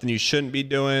doing something you shouldn't be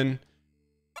doing.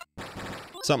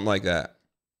 Something like that.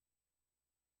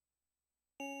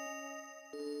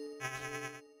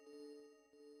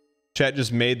 Chat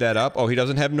just made that up. Oh, he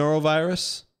doesn't have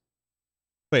norovirus?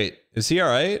 Wait, is he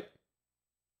alright?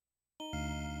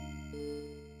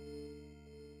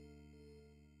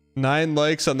 Nine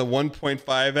likes on the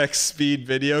 1.5x speed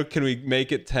video. Can we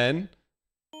make it 10?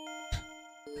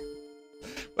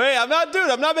 Wait, I'm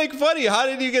not making fun of you. How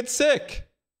did you get sick?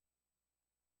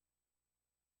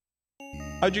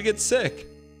 How'd you get sick?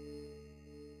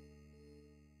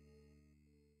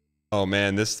 Oh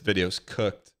man, this video's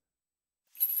cooked.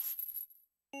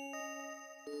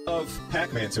 Of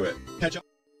Pac-Man to it. Catch up.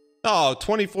 Oh,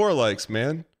 24 likes,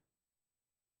 man.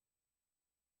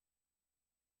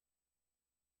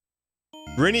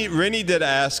 Rinny did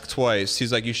ask twice.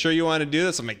 He's like, you sure you want to do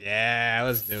this? I'm like, yeah,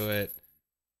 let's do it.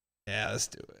 Yeah, let's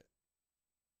do it.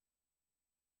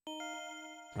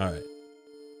 All right.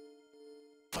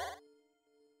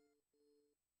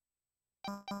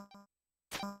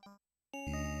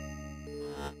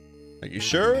 Are you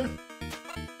sure?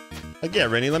 Like, yeah,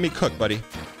 Rennie, let me cook, buddy.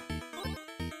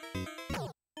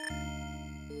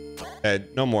 Okay,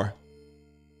 no more.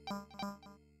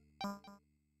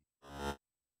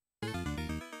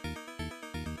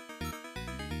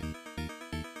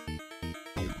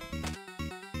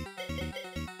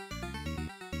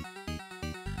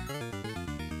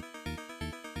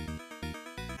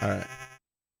 All right.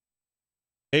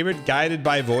 Favorite Guided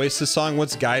by Voices song?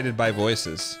 What's Guided by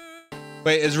Voices?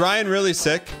 Wait, is Ryan really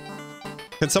sick?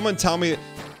 Can someone tell me?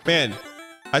 Man,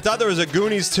 I thought there was a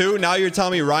Goonies too. Now you're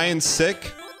telling me Ryan's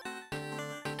sick?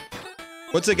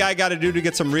 What's a guy got to do to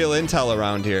get some real intel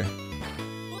around here?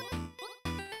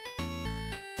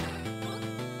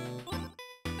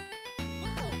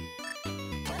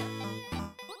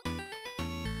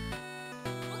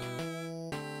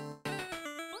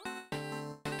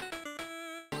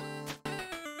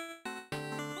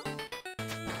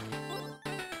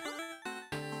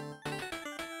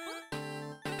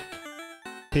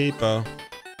 People.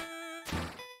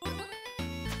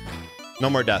 No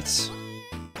more deaths.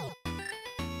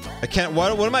 I can't.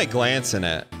 What am I glancing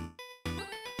at?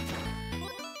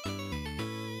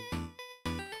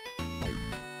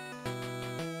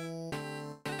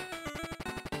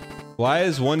 Why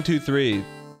is 1, 2, 3?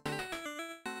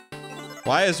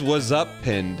 Why is was up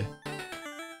pinned?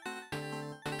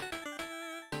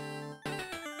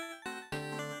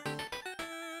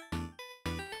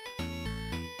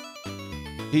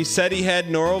 He said he had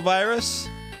norovirus?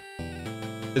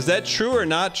 Is that true or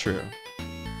not true?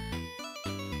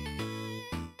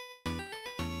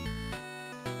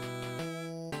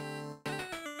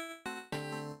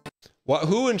 What?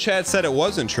 Who in chat said it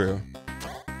wasn't true?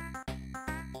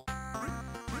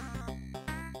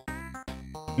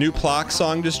 New Plock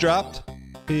song just dropped?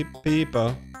 Beep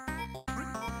beepo.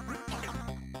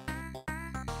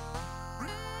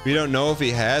 We don't know if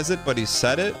he has it, but he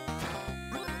said it?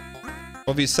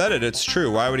 Well, if he said it, it's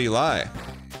true. Why would he lie?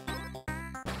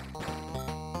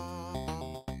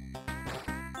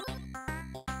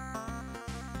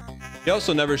 He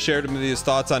also never shared with me his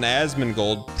thoughts on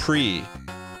Asmongold pre.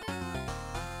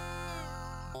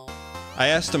 I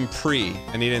asked him pre,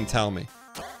 and he didn't tell me.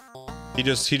 He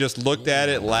just looked at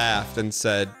it, laughed, and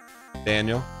said,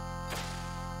 Daniel.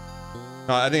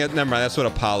 No, I think, never mind, that's what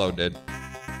Apollo did.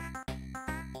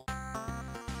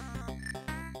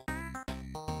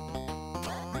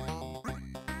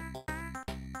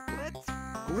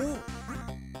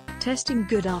 Testing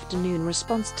good afternoon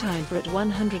response time for at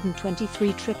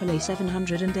 123 AAA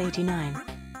 789.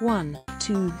 1,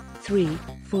 2, 3,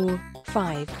 4,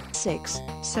 5, 6,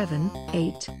 7,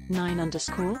 8, 9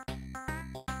 underscore.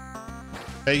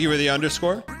 Thank you for the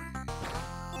underscore.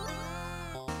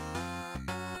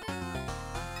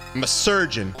 I'm a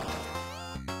surgeon.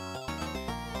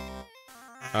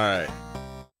 All right.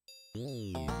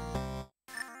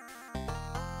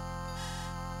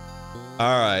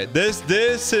 All right. This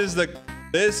is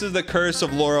the curse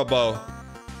of Laura Bow.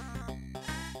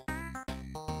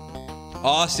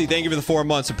 Aussie, thank you for the 4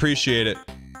 months. Appreciate it.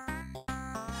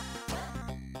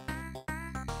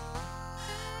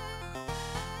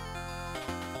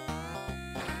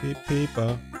 Beep beep.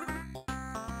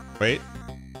 Wait.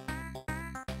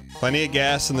 Plenty of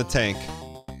gas in the tank.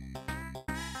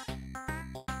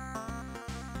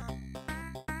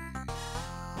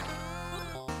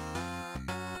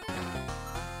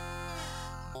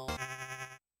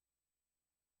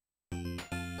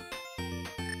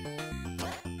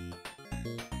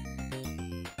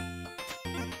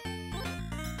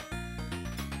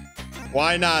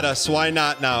 Why not us? Why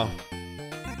not now?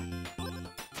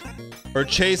 We're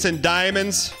chasing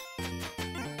diamonds.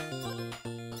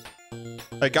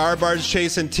 Like Arbar's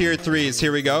chasing tier 3s.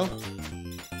 Here we go.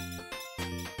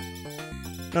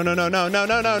 No, no, no, no, no,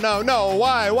 no, no, no, no.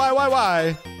 Why?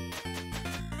 Why?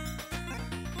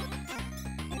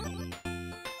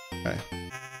 Okay.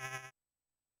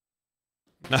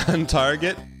 On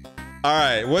target. All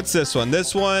right, what's this one?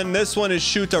 This one is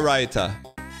Shuta Raita.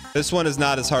 This one is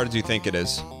not as hard as you think it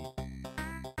is.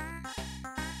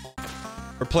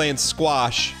 We're playing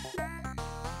squash.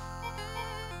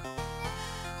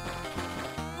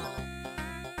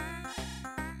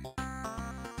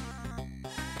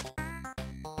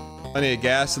 Plenty of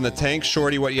gas in the tank.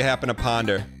 Shorty, what you happen to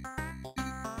ponder?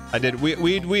 I did.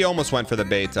 We almost went for the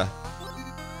beta.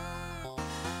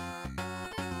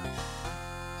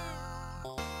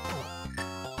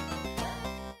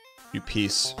 You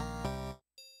piece.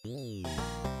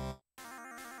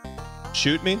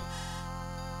 Shoot me?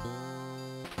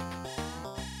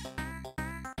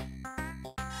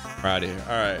 We're out of here.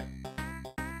 All right.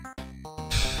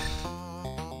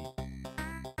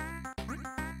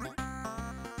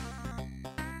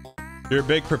 You're a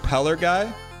big propeller guy?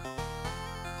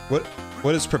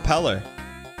 What is propeller?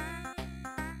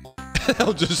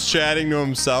 Just chatting to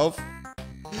himself.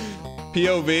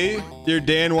 POV, you're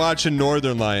Dan watching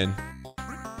Northern Lion.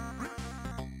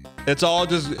 It's all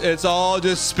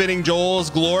just spinning Joel's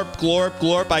glorp, glorp,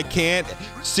 glorp. I can't.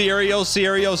 Cereal,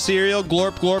 cereal, cereal.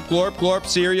 Glorp, glorp, glorp, glorp.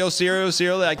 Cereal, cereal,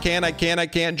 cereal. I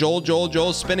can't. Joel, Joel,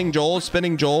 Joel. Spinning Joel,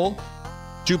 spinning Joel.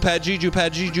 Jupedji,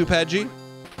 Jupedji, Jupedji.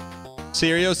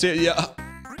 Cereal, cereal. Yeah.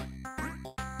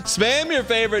 Spam your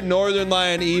favorite Northern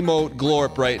Lion emote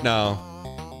glorp right now.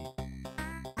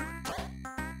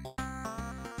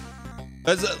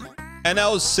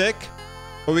 NL's sick,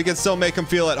 but we can still make him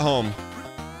feel at home.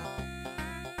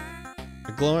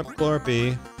 Glorp,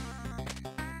 glorpy.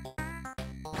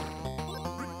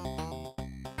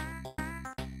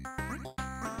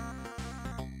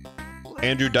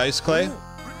 Andrew Dice Clay.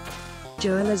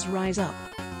 Joella's rise up.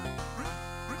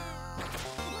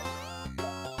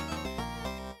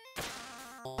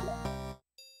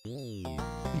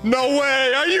 No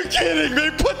way! Are you kidding me?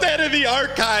 Put that in the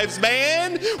archives,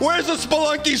 man! Where's the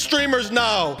Spelunky streamers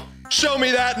now? Show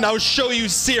me that and I'll show you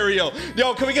cereal.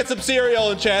 Yo, can we get some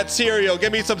cereal in chat? Cereal.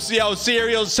 Give me some cereal,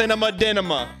 cinema,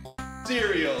 dinema.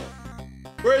 Cereal.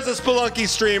 Where's the Spelunky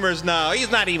streamers now?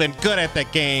 He's not even good at the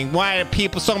game. Why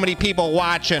are so many people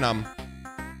watching him?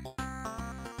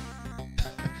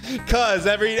 Cause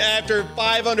after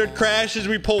 500 crashes,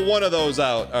 we pull one of those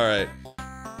out. All right.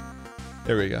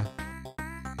 There we go.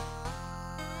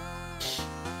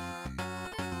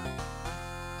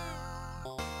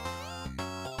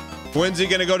 When's he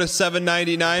gonna go to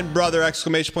 799? Brother,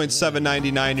 exclamation point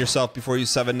 799 yourself before you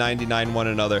 799 one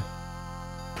another.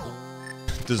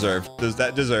 Deserved. Does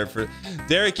that deserve for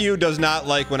Derek Yu does not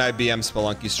like when I BM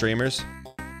Spelunky streamers.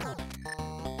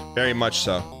 Very much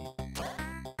so.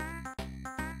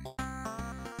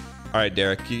 Alright,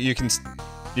 Derek, you can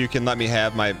let me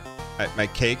have my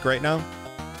cake right now.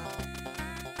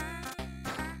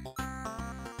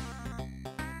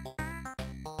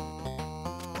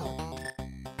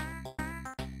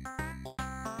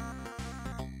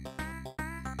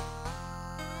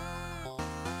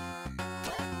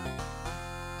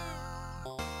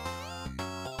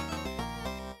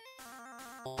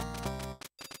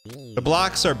 The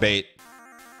blocks are bait.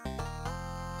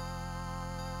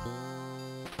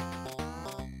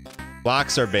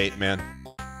 Blocks are bait, man.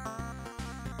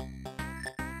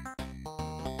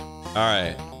 All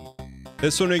right.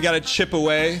 This one we gotta chip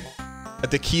away at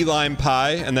the key lime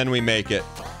pie, and then we make it.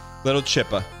 Little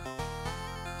chippa.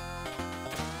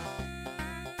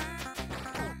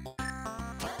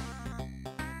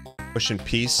 Pushing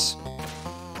peace.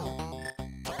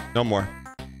 No more.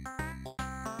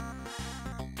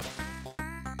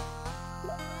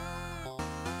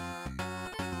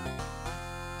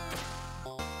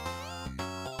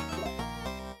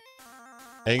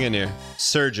 Hang in here.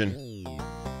 Surgeon.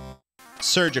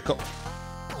 Surgical.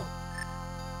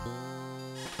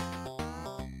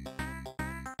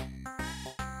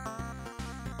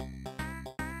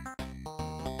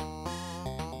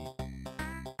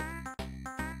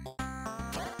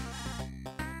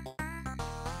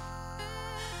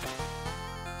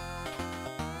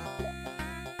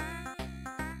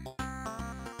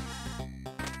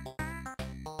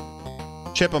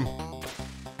 Chip him.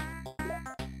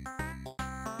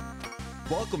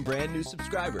 Welcome, brand new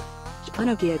subscriber.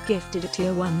 Xanagir gifted a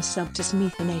tier 1 sub to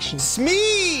Smee the Nation.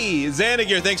 Smee!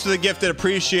 Xanagir, thanks for the gifted.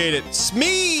 Appreciate it.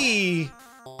 Smee!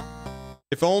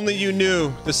 If only you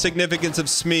knew the significance of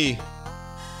Smee.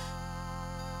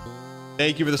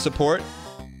 Thank you for the support.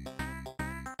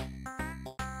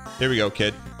 Here we go,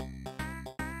 kid.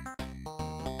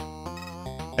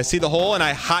 I see the hole and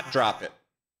I hot drop it.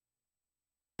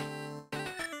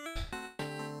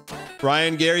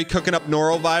 Ryan Gary cooking up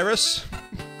norovirus.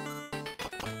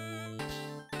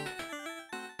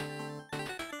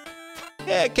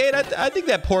 Yeah, Kate, I think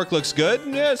that pork looks good.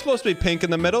 Yeah, it's supposed to be pink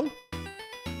in the middle.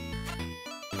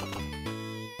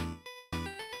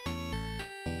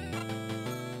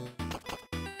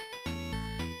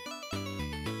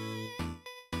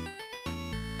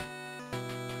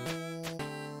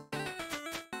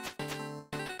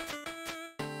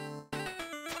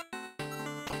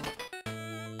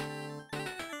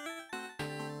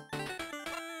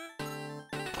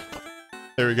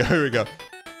 There we go, here we go.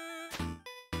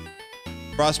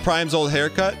 Frost Prime's old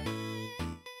haircut.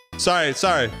 Sorry.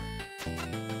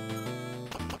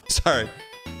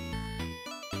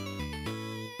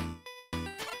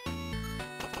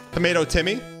 Tomato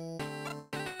Timmy.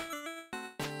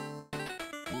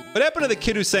 What happened to the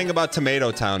kid who sang about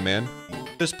Tomato Town, man?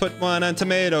 Just put one on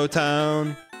Tomato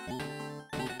Town.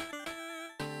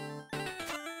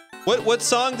 What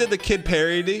song did the kid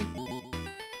parody?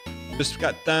 Just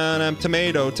got down on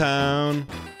Tomato Town.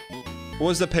 What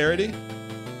was the parody?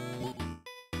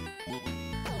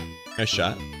 Nice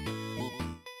shot.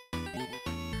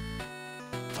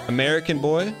 American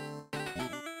Boy?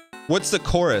 What's the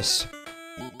chorus?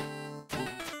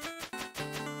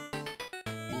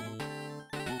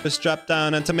 Just drop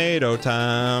down on Tomato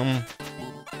Town.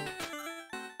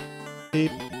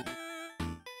 Beep.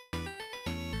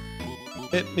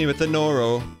 Hit me with the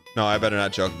Noro. No, I better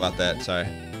not joke about that. Sorry.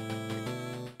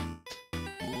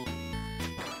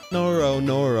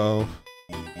 Noro.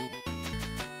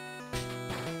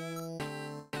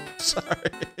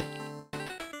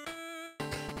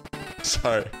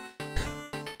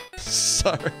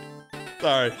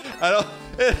 Sorry. I don't.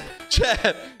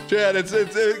 Chad,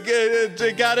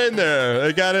 it got in there.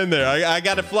 I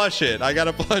gotta flush it.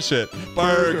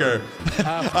 Burger.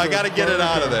 I gotta get it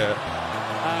out of there.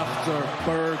 After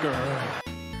burger.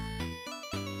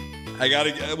 I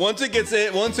gotta. Once it gets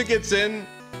in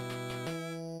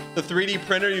the 3D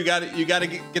printer, you gotta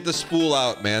get the spool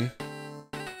out, man.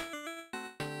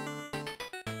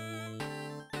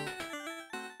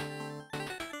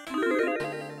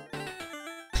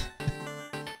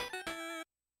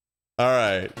 All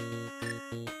right.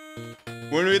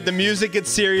 When the music gets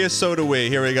serious, so do we.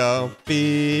 Here we go.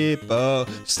 People,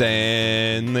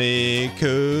 Stanley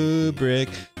Kubrick,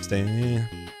 Stanley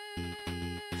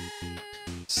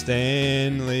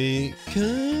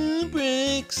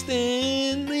Kubrick,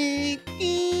 Stanley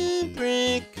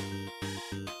Kubrick.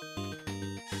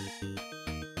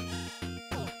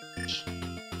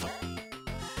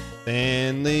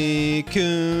 Stanley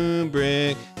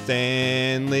Kubrick,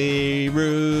 Stanley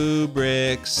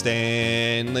Rubric,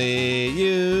 Stanley,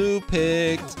 you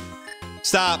picked.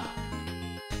 Stop.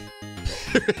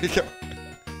 Here we go.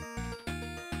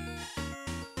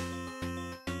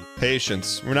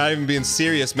 Patience. We're not even being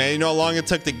serious, man. You know how long it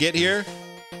took to get here?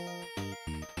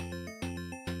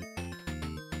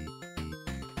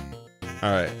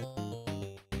 All right.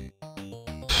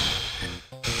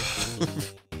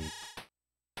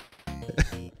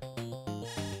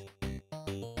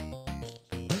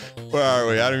 Where are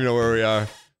we? I don't even know where we are.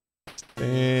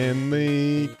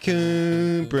 Stanley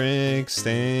Kubrick,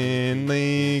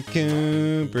 Stanley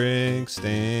Kubrick,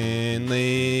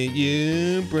 Stanley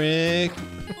Kubrick.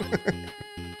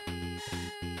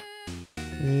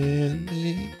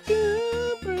 Stanley Kubrick.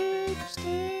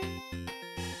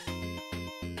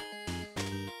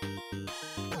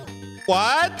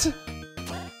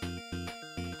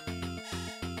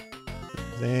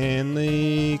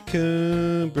 Stanley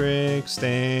Kubrick,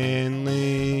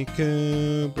 Stanley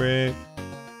Kubrick.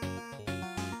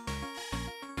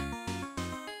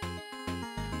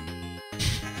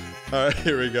 All right,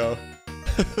 here we go.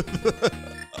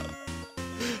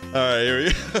 All right, here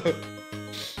we go.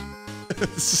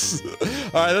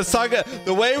 All right, let's talk.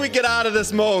 The way we get out of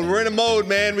this mode, we're in a mode,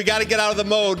 man. We got to get out of the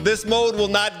mode. This mode will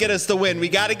not get us the win. We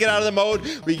got to get out of the mode.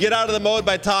 We get out of the mode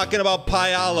by talking about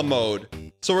Pyala mode.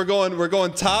 So we're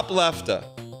going top left.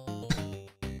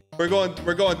 We're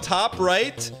going top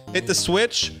right. Hit the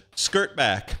switch. Skirt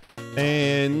back.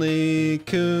 Stanley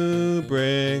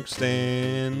Kubrick,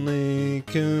 Stanley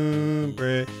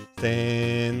Kubrick,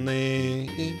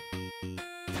 Stanley.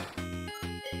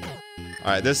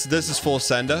 All right, this is full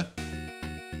senda.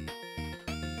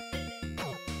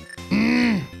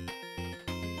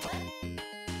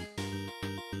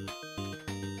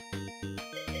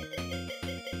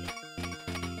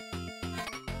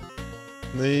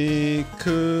 Stanley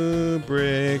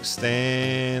Kubrick,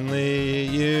 Stanley,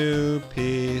 you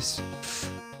piece.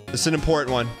 This is an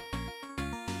important one.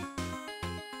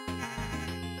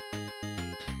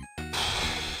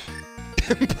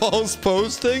 Impulse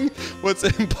posting? What's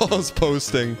impulse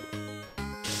posting?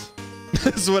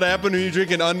 This is what happened when you drink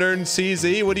an unearned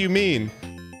CZ? What do you mean?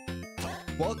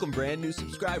 Welcome, brand new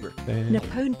subscriber.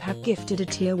 Napone Pap gifted a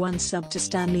tier 1 sub to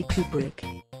Stanley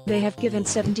Kubrick. They have given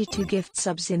 72 gift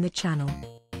subs in the channel.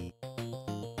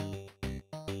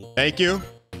 Thank you.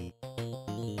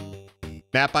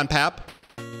 Nap on Pap.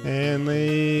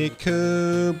 Stanley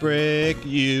Kubrick,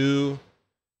 you.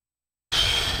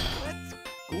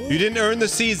 You didn't earn the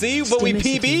CZ, but we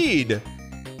PB'd.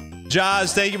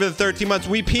 Jaws, thank you for the 13 months.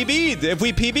 We PB'd. If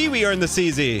we PB, we earn the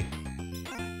CZ.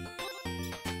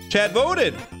 Chad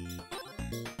voted.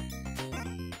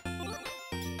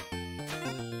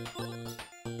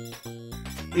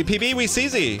 We PB, we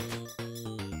CZ.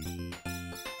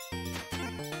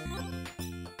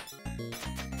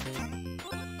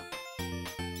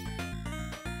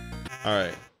 All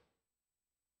right.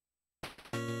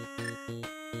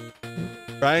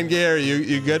 Ryan Gary,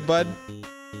 you good, bud?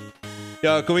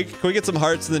 Yo, can we get some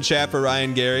hearts in the chat for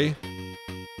Ryan Gary?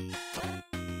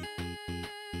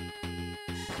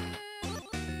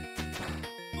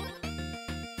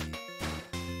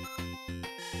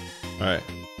 All right.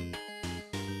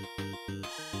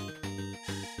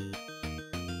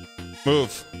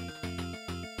 Move.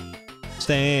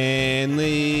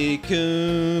 Stanley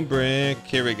Kubrick.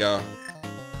 Here we go.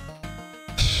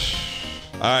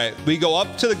 All right, we go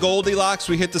up to the Goldilocks,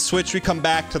 we hit the switch, we come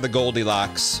back to the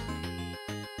Goldilocks.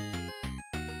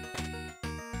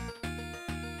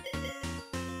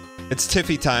 It's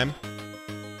Tiffy time.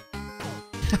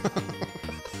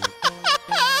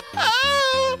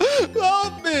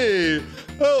 Help me!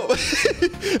 Help,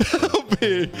 help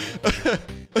me!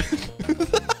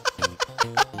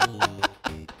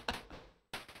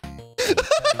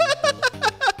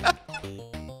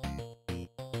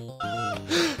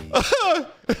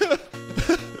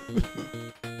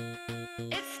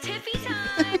 It's Tiffy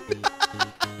time.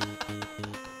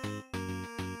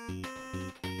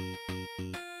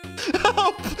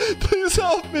 Help! Please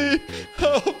help me!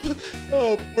 Help!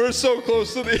 Help! We're so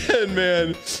close to the end,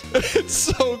 man. It's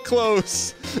so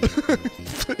close.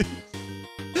 Please.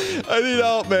 I need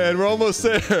help, man. We're almost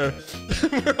there.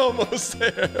 We're almost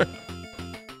there.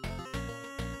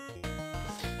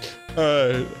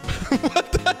 Alright.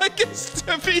 What the heck is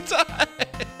Tiffy time?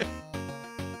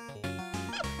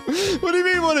 What do you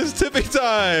mean, what is Tiffy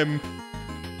time?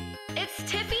 It's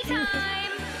Tiffy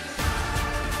time.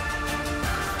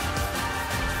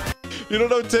 You don't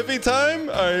know Tiffy time?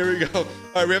 Alright, here we go.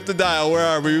 Alright, we have to dial. Where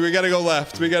are we? We gotta go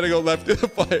left. We gotta go left to the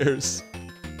fires.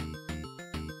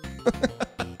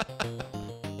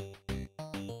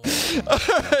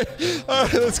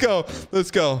 Alright, let's go.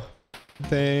 Let's go.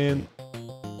 Then.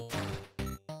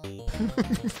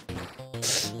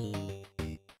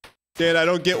 Dan, I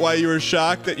don't get why you were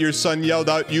shocked that your son yelled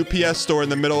out UPS store in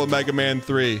the middle of Mega Man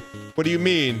 3. What do you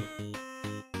mean?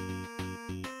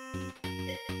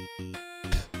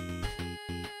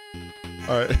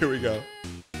 Alright, here we go.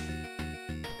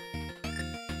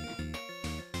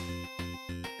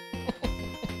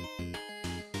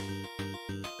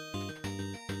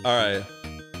 Alright.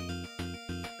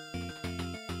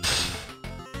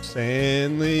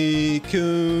 Stanley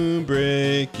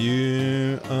Kubrick,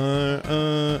 you are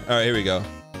Alright, here we go.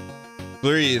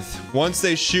 Breathe. Once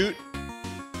they shoot.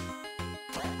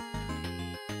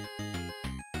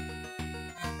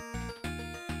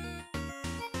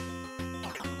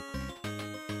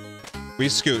 We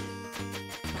scoot.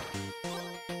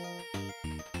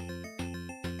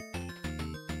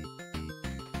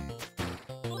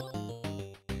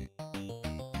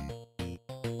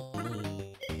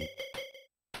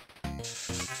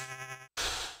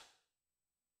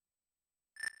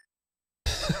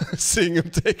 Seeing him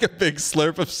take a big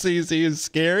slurp of CZ is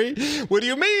scary? What do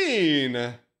you mean?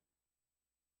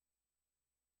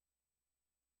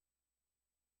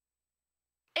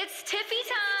 It's Tiffy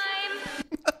time.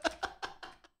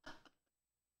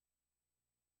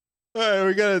 All right,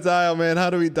 we gotta dial, man. How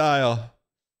do we dial?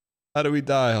 How do we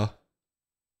dial?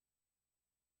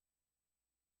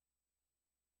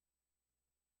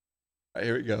 All right,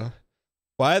 here we go.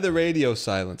 Why the radio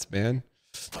silence, man?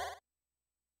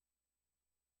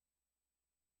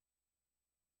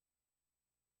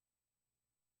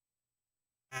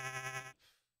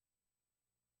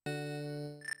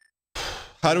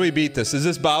 How do we beat this? Is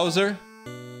this Bowser?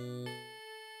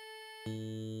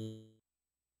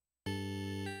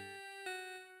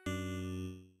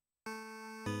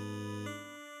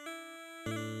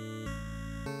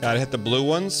 Gotta hit the blue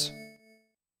ones.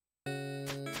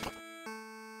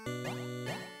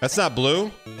 That's not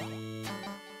blue.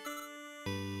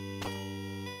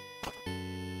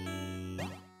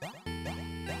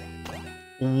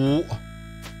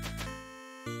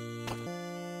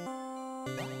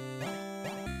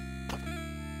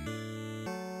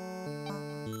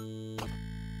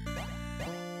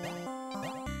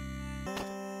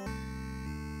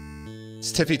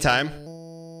 It's Tiffy time.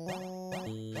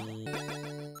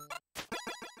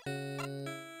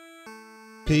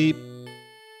 Peep.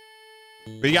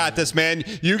 We got this, man.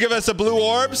 You give us the blue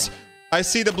orbs. I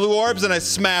see the blue orbs and I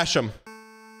smash them.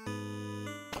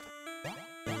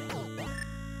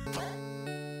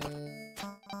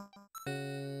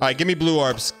 All right, give me blue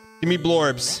orbs. Give me blue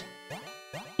orbs.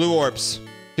 Blue orbs.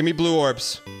 Give me blue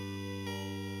orbs.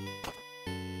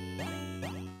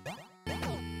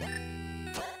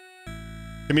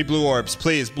 Give me blue orbs,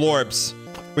 please. Blue orbs.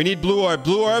 We need blue orbs.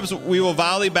 Blue orbs, we will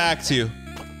volley back to you.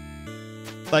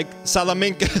 Like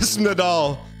Salaminka's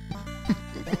Nadal.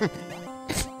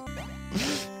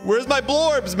 Where's my blue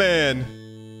orbs, man?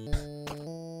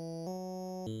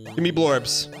 Give me blue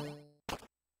orbs.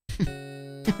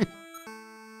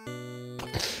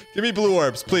 Give me blue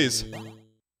orbs, please.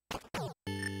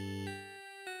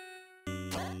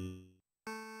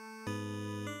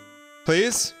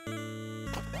 Please?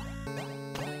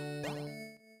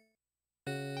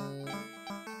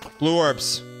 Blue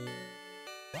orbs.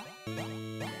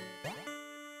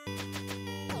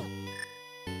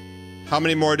 How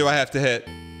many more do I have to hit?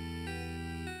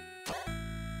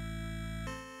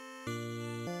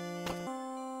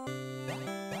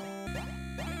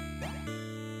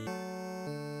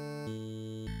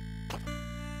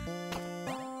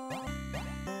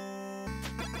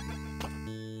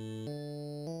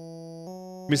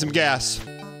 Give me some gas.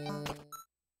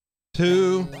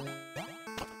 2,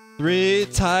 3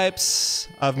 types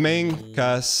of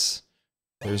minkas.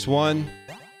 There's 1,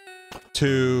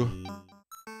 2,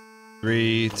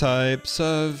 3 types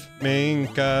of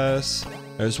minkas.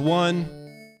 There's 1,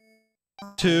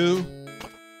 2,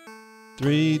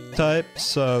 3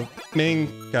 types of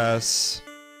minkas.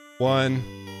 1,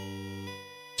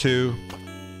 2,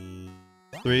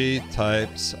 3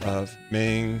 types of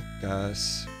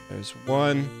minkas. There's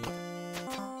 1.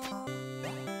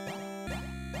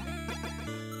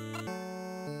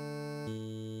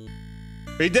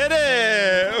 We did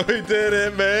it! We did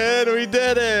it, man! We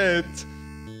did it!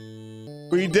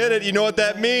 We did it! You know what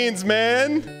that means,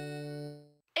 man?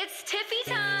 It's Tiffy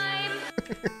time!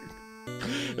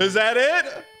 Is that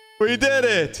it? We did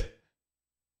it!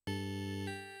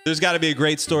 There's gotta be a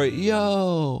great story.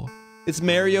 Yo! It's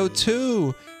Mario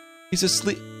 2! He's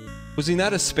asleep. Was he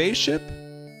not a spaceship?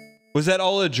 Was that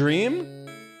all a dream?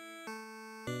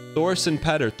 Thorson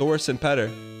Petter.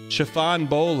 Chiffon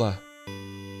Bola.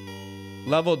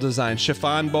 Level design,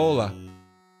 Chiffon Bola.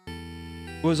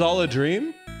 It was all a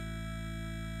dream?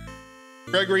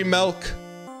 Gregory Melk.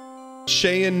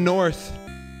 Cheyenne North.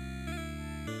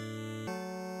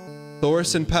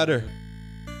 Thorson Petter.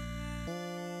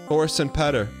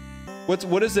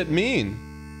 What does it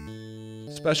mean?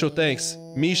 Special thanks.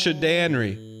 Misha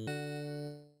Danry.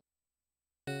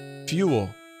 Fuel.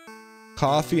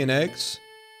 Coffee and eggs.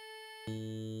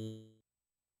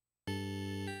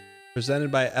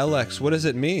 Presented by LX. What does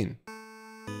it mean?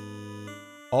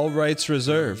 All rights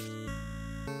reserved.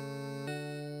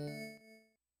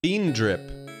 Bean drip.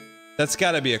 That's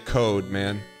gotta be a code,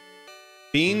 man.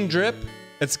 Bean drip?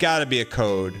 It's gotta be a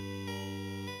code.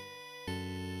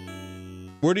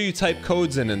 Where do you type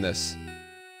codes in this?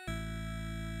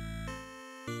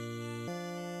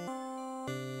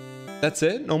 That's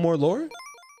it? No more lore?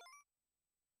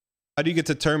 How do you get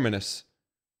to Terminus?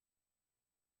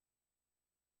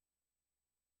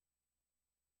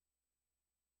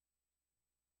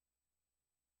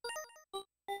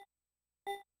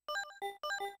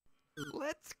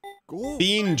 Let's go.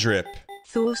 Bean drip.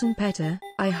 Thorson Petter,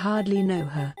 I hardly know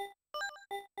her.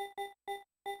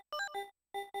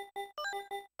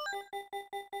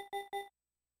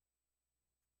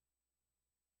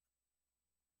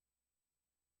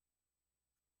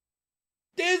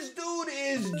 This dude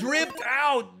is dripped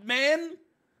out, man.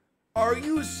 Are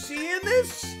you seeing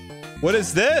this? What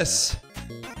is this?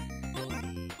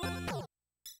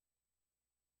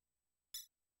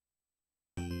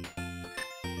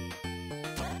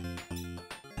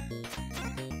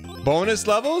 Bonus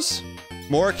levels?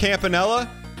 More Campanella?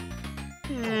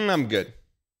 I'm good.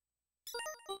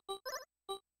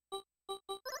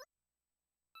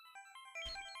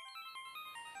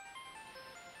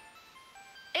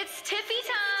 It's Tiffy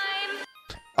time.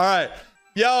 All right.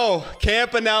 Yo,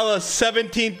 Campanella's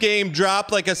 17th game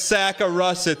dropped like a sack of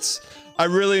russets. I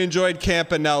really enjoyed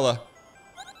Campanella.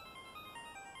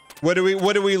 What do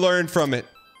we learn from it?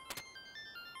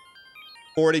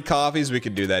 40 coffees, we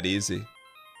could do that easy.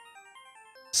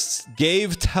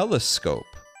 Gave telescope.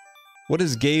 What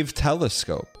is gave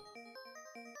telescope?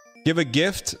 Give a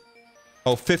gift.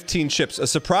 Oh, 15 chips. A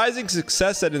surprising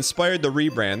success that inspired the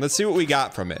rebrand. Let's see what we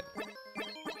got from it.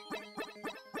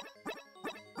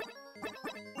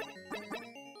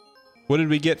 What did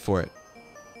we get for it?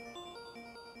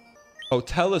 Oh,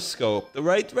 telescope.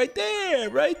 Right there.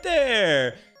 Right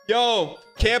there. Yo,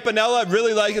 Campanella, I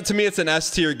really like it. To me, it's an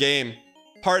S tier game.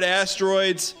 Part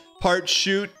asteroids, part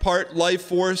shoot, part life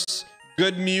force,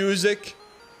 good music.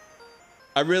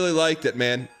 I really liked it,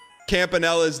 man.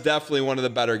 Campanella is definitely one of the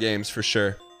better games for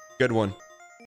sure. Good one.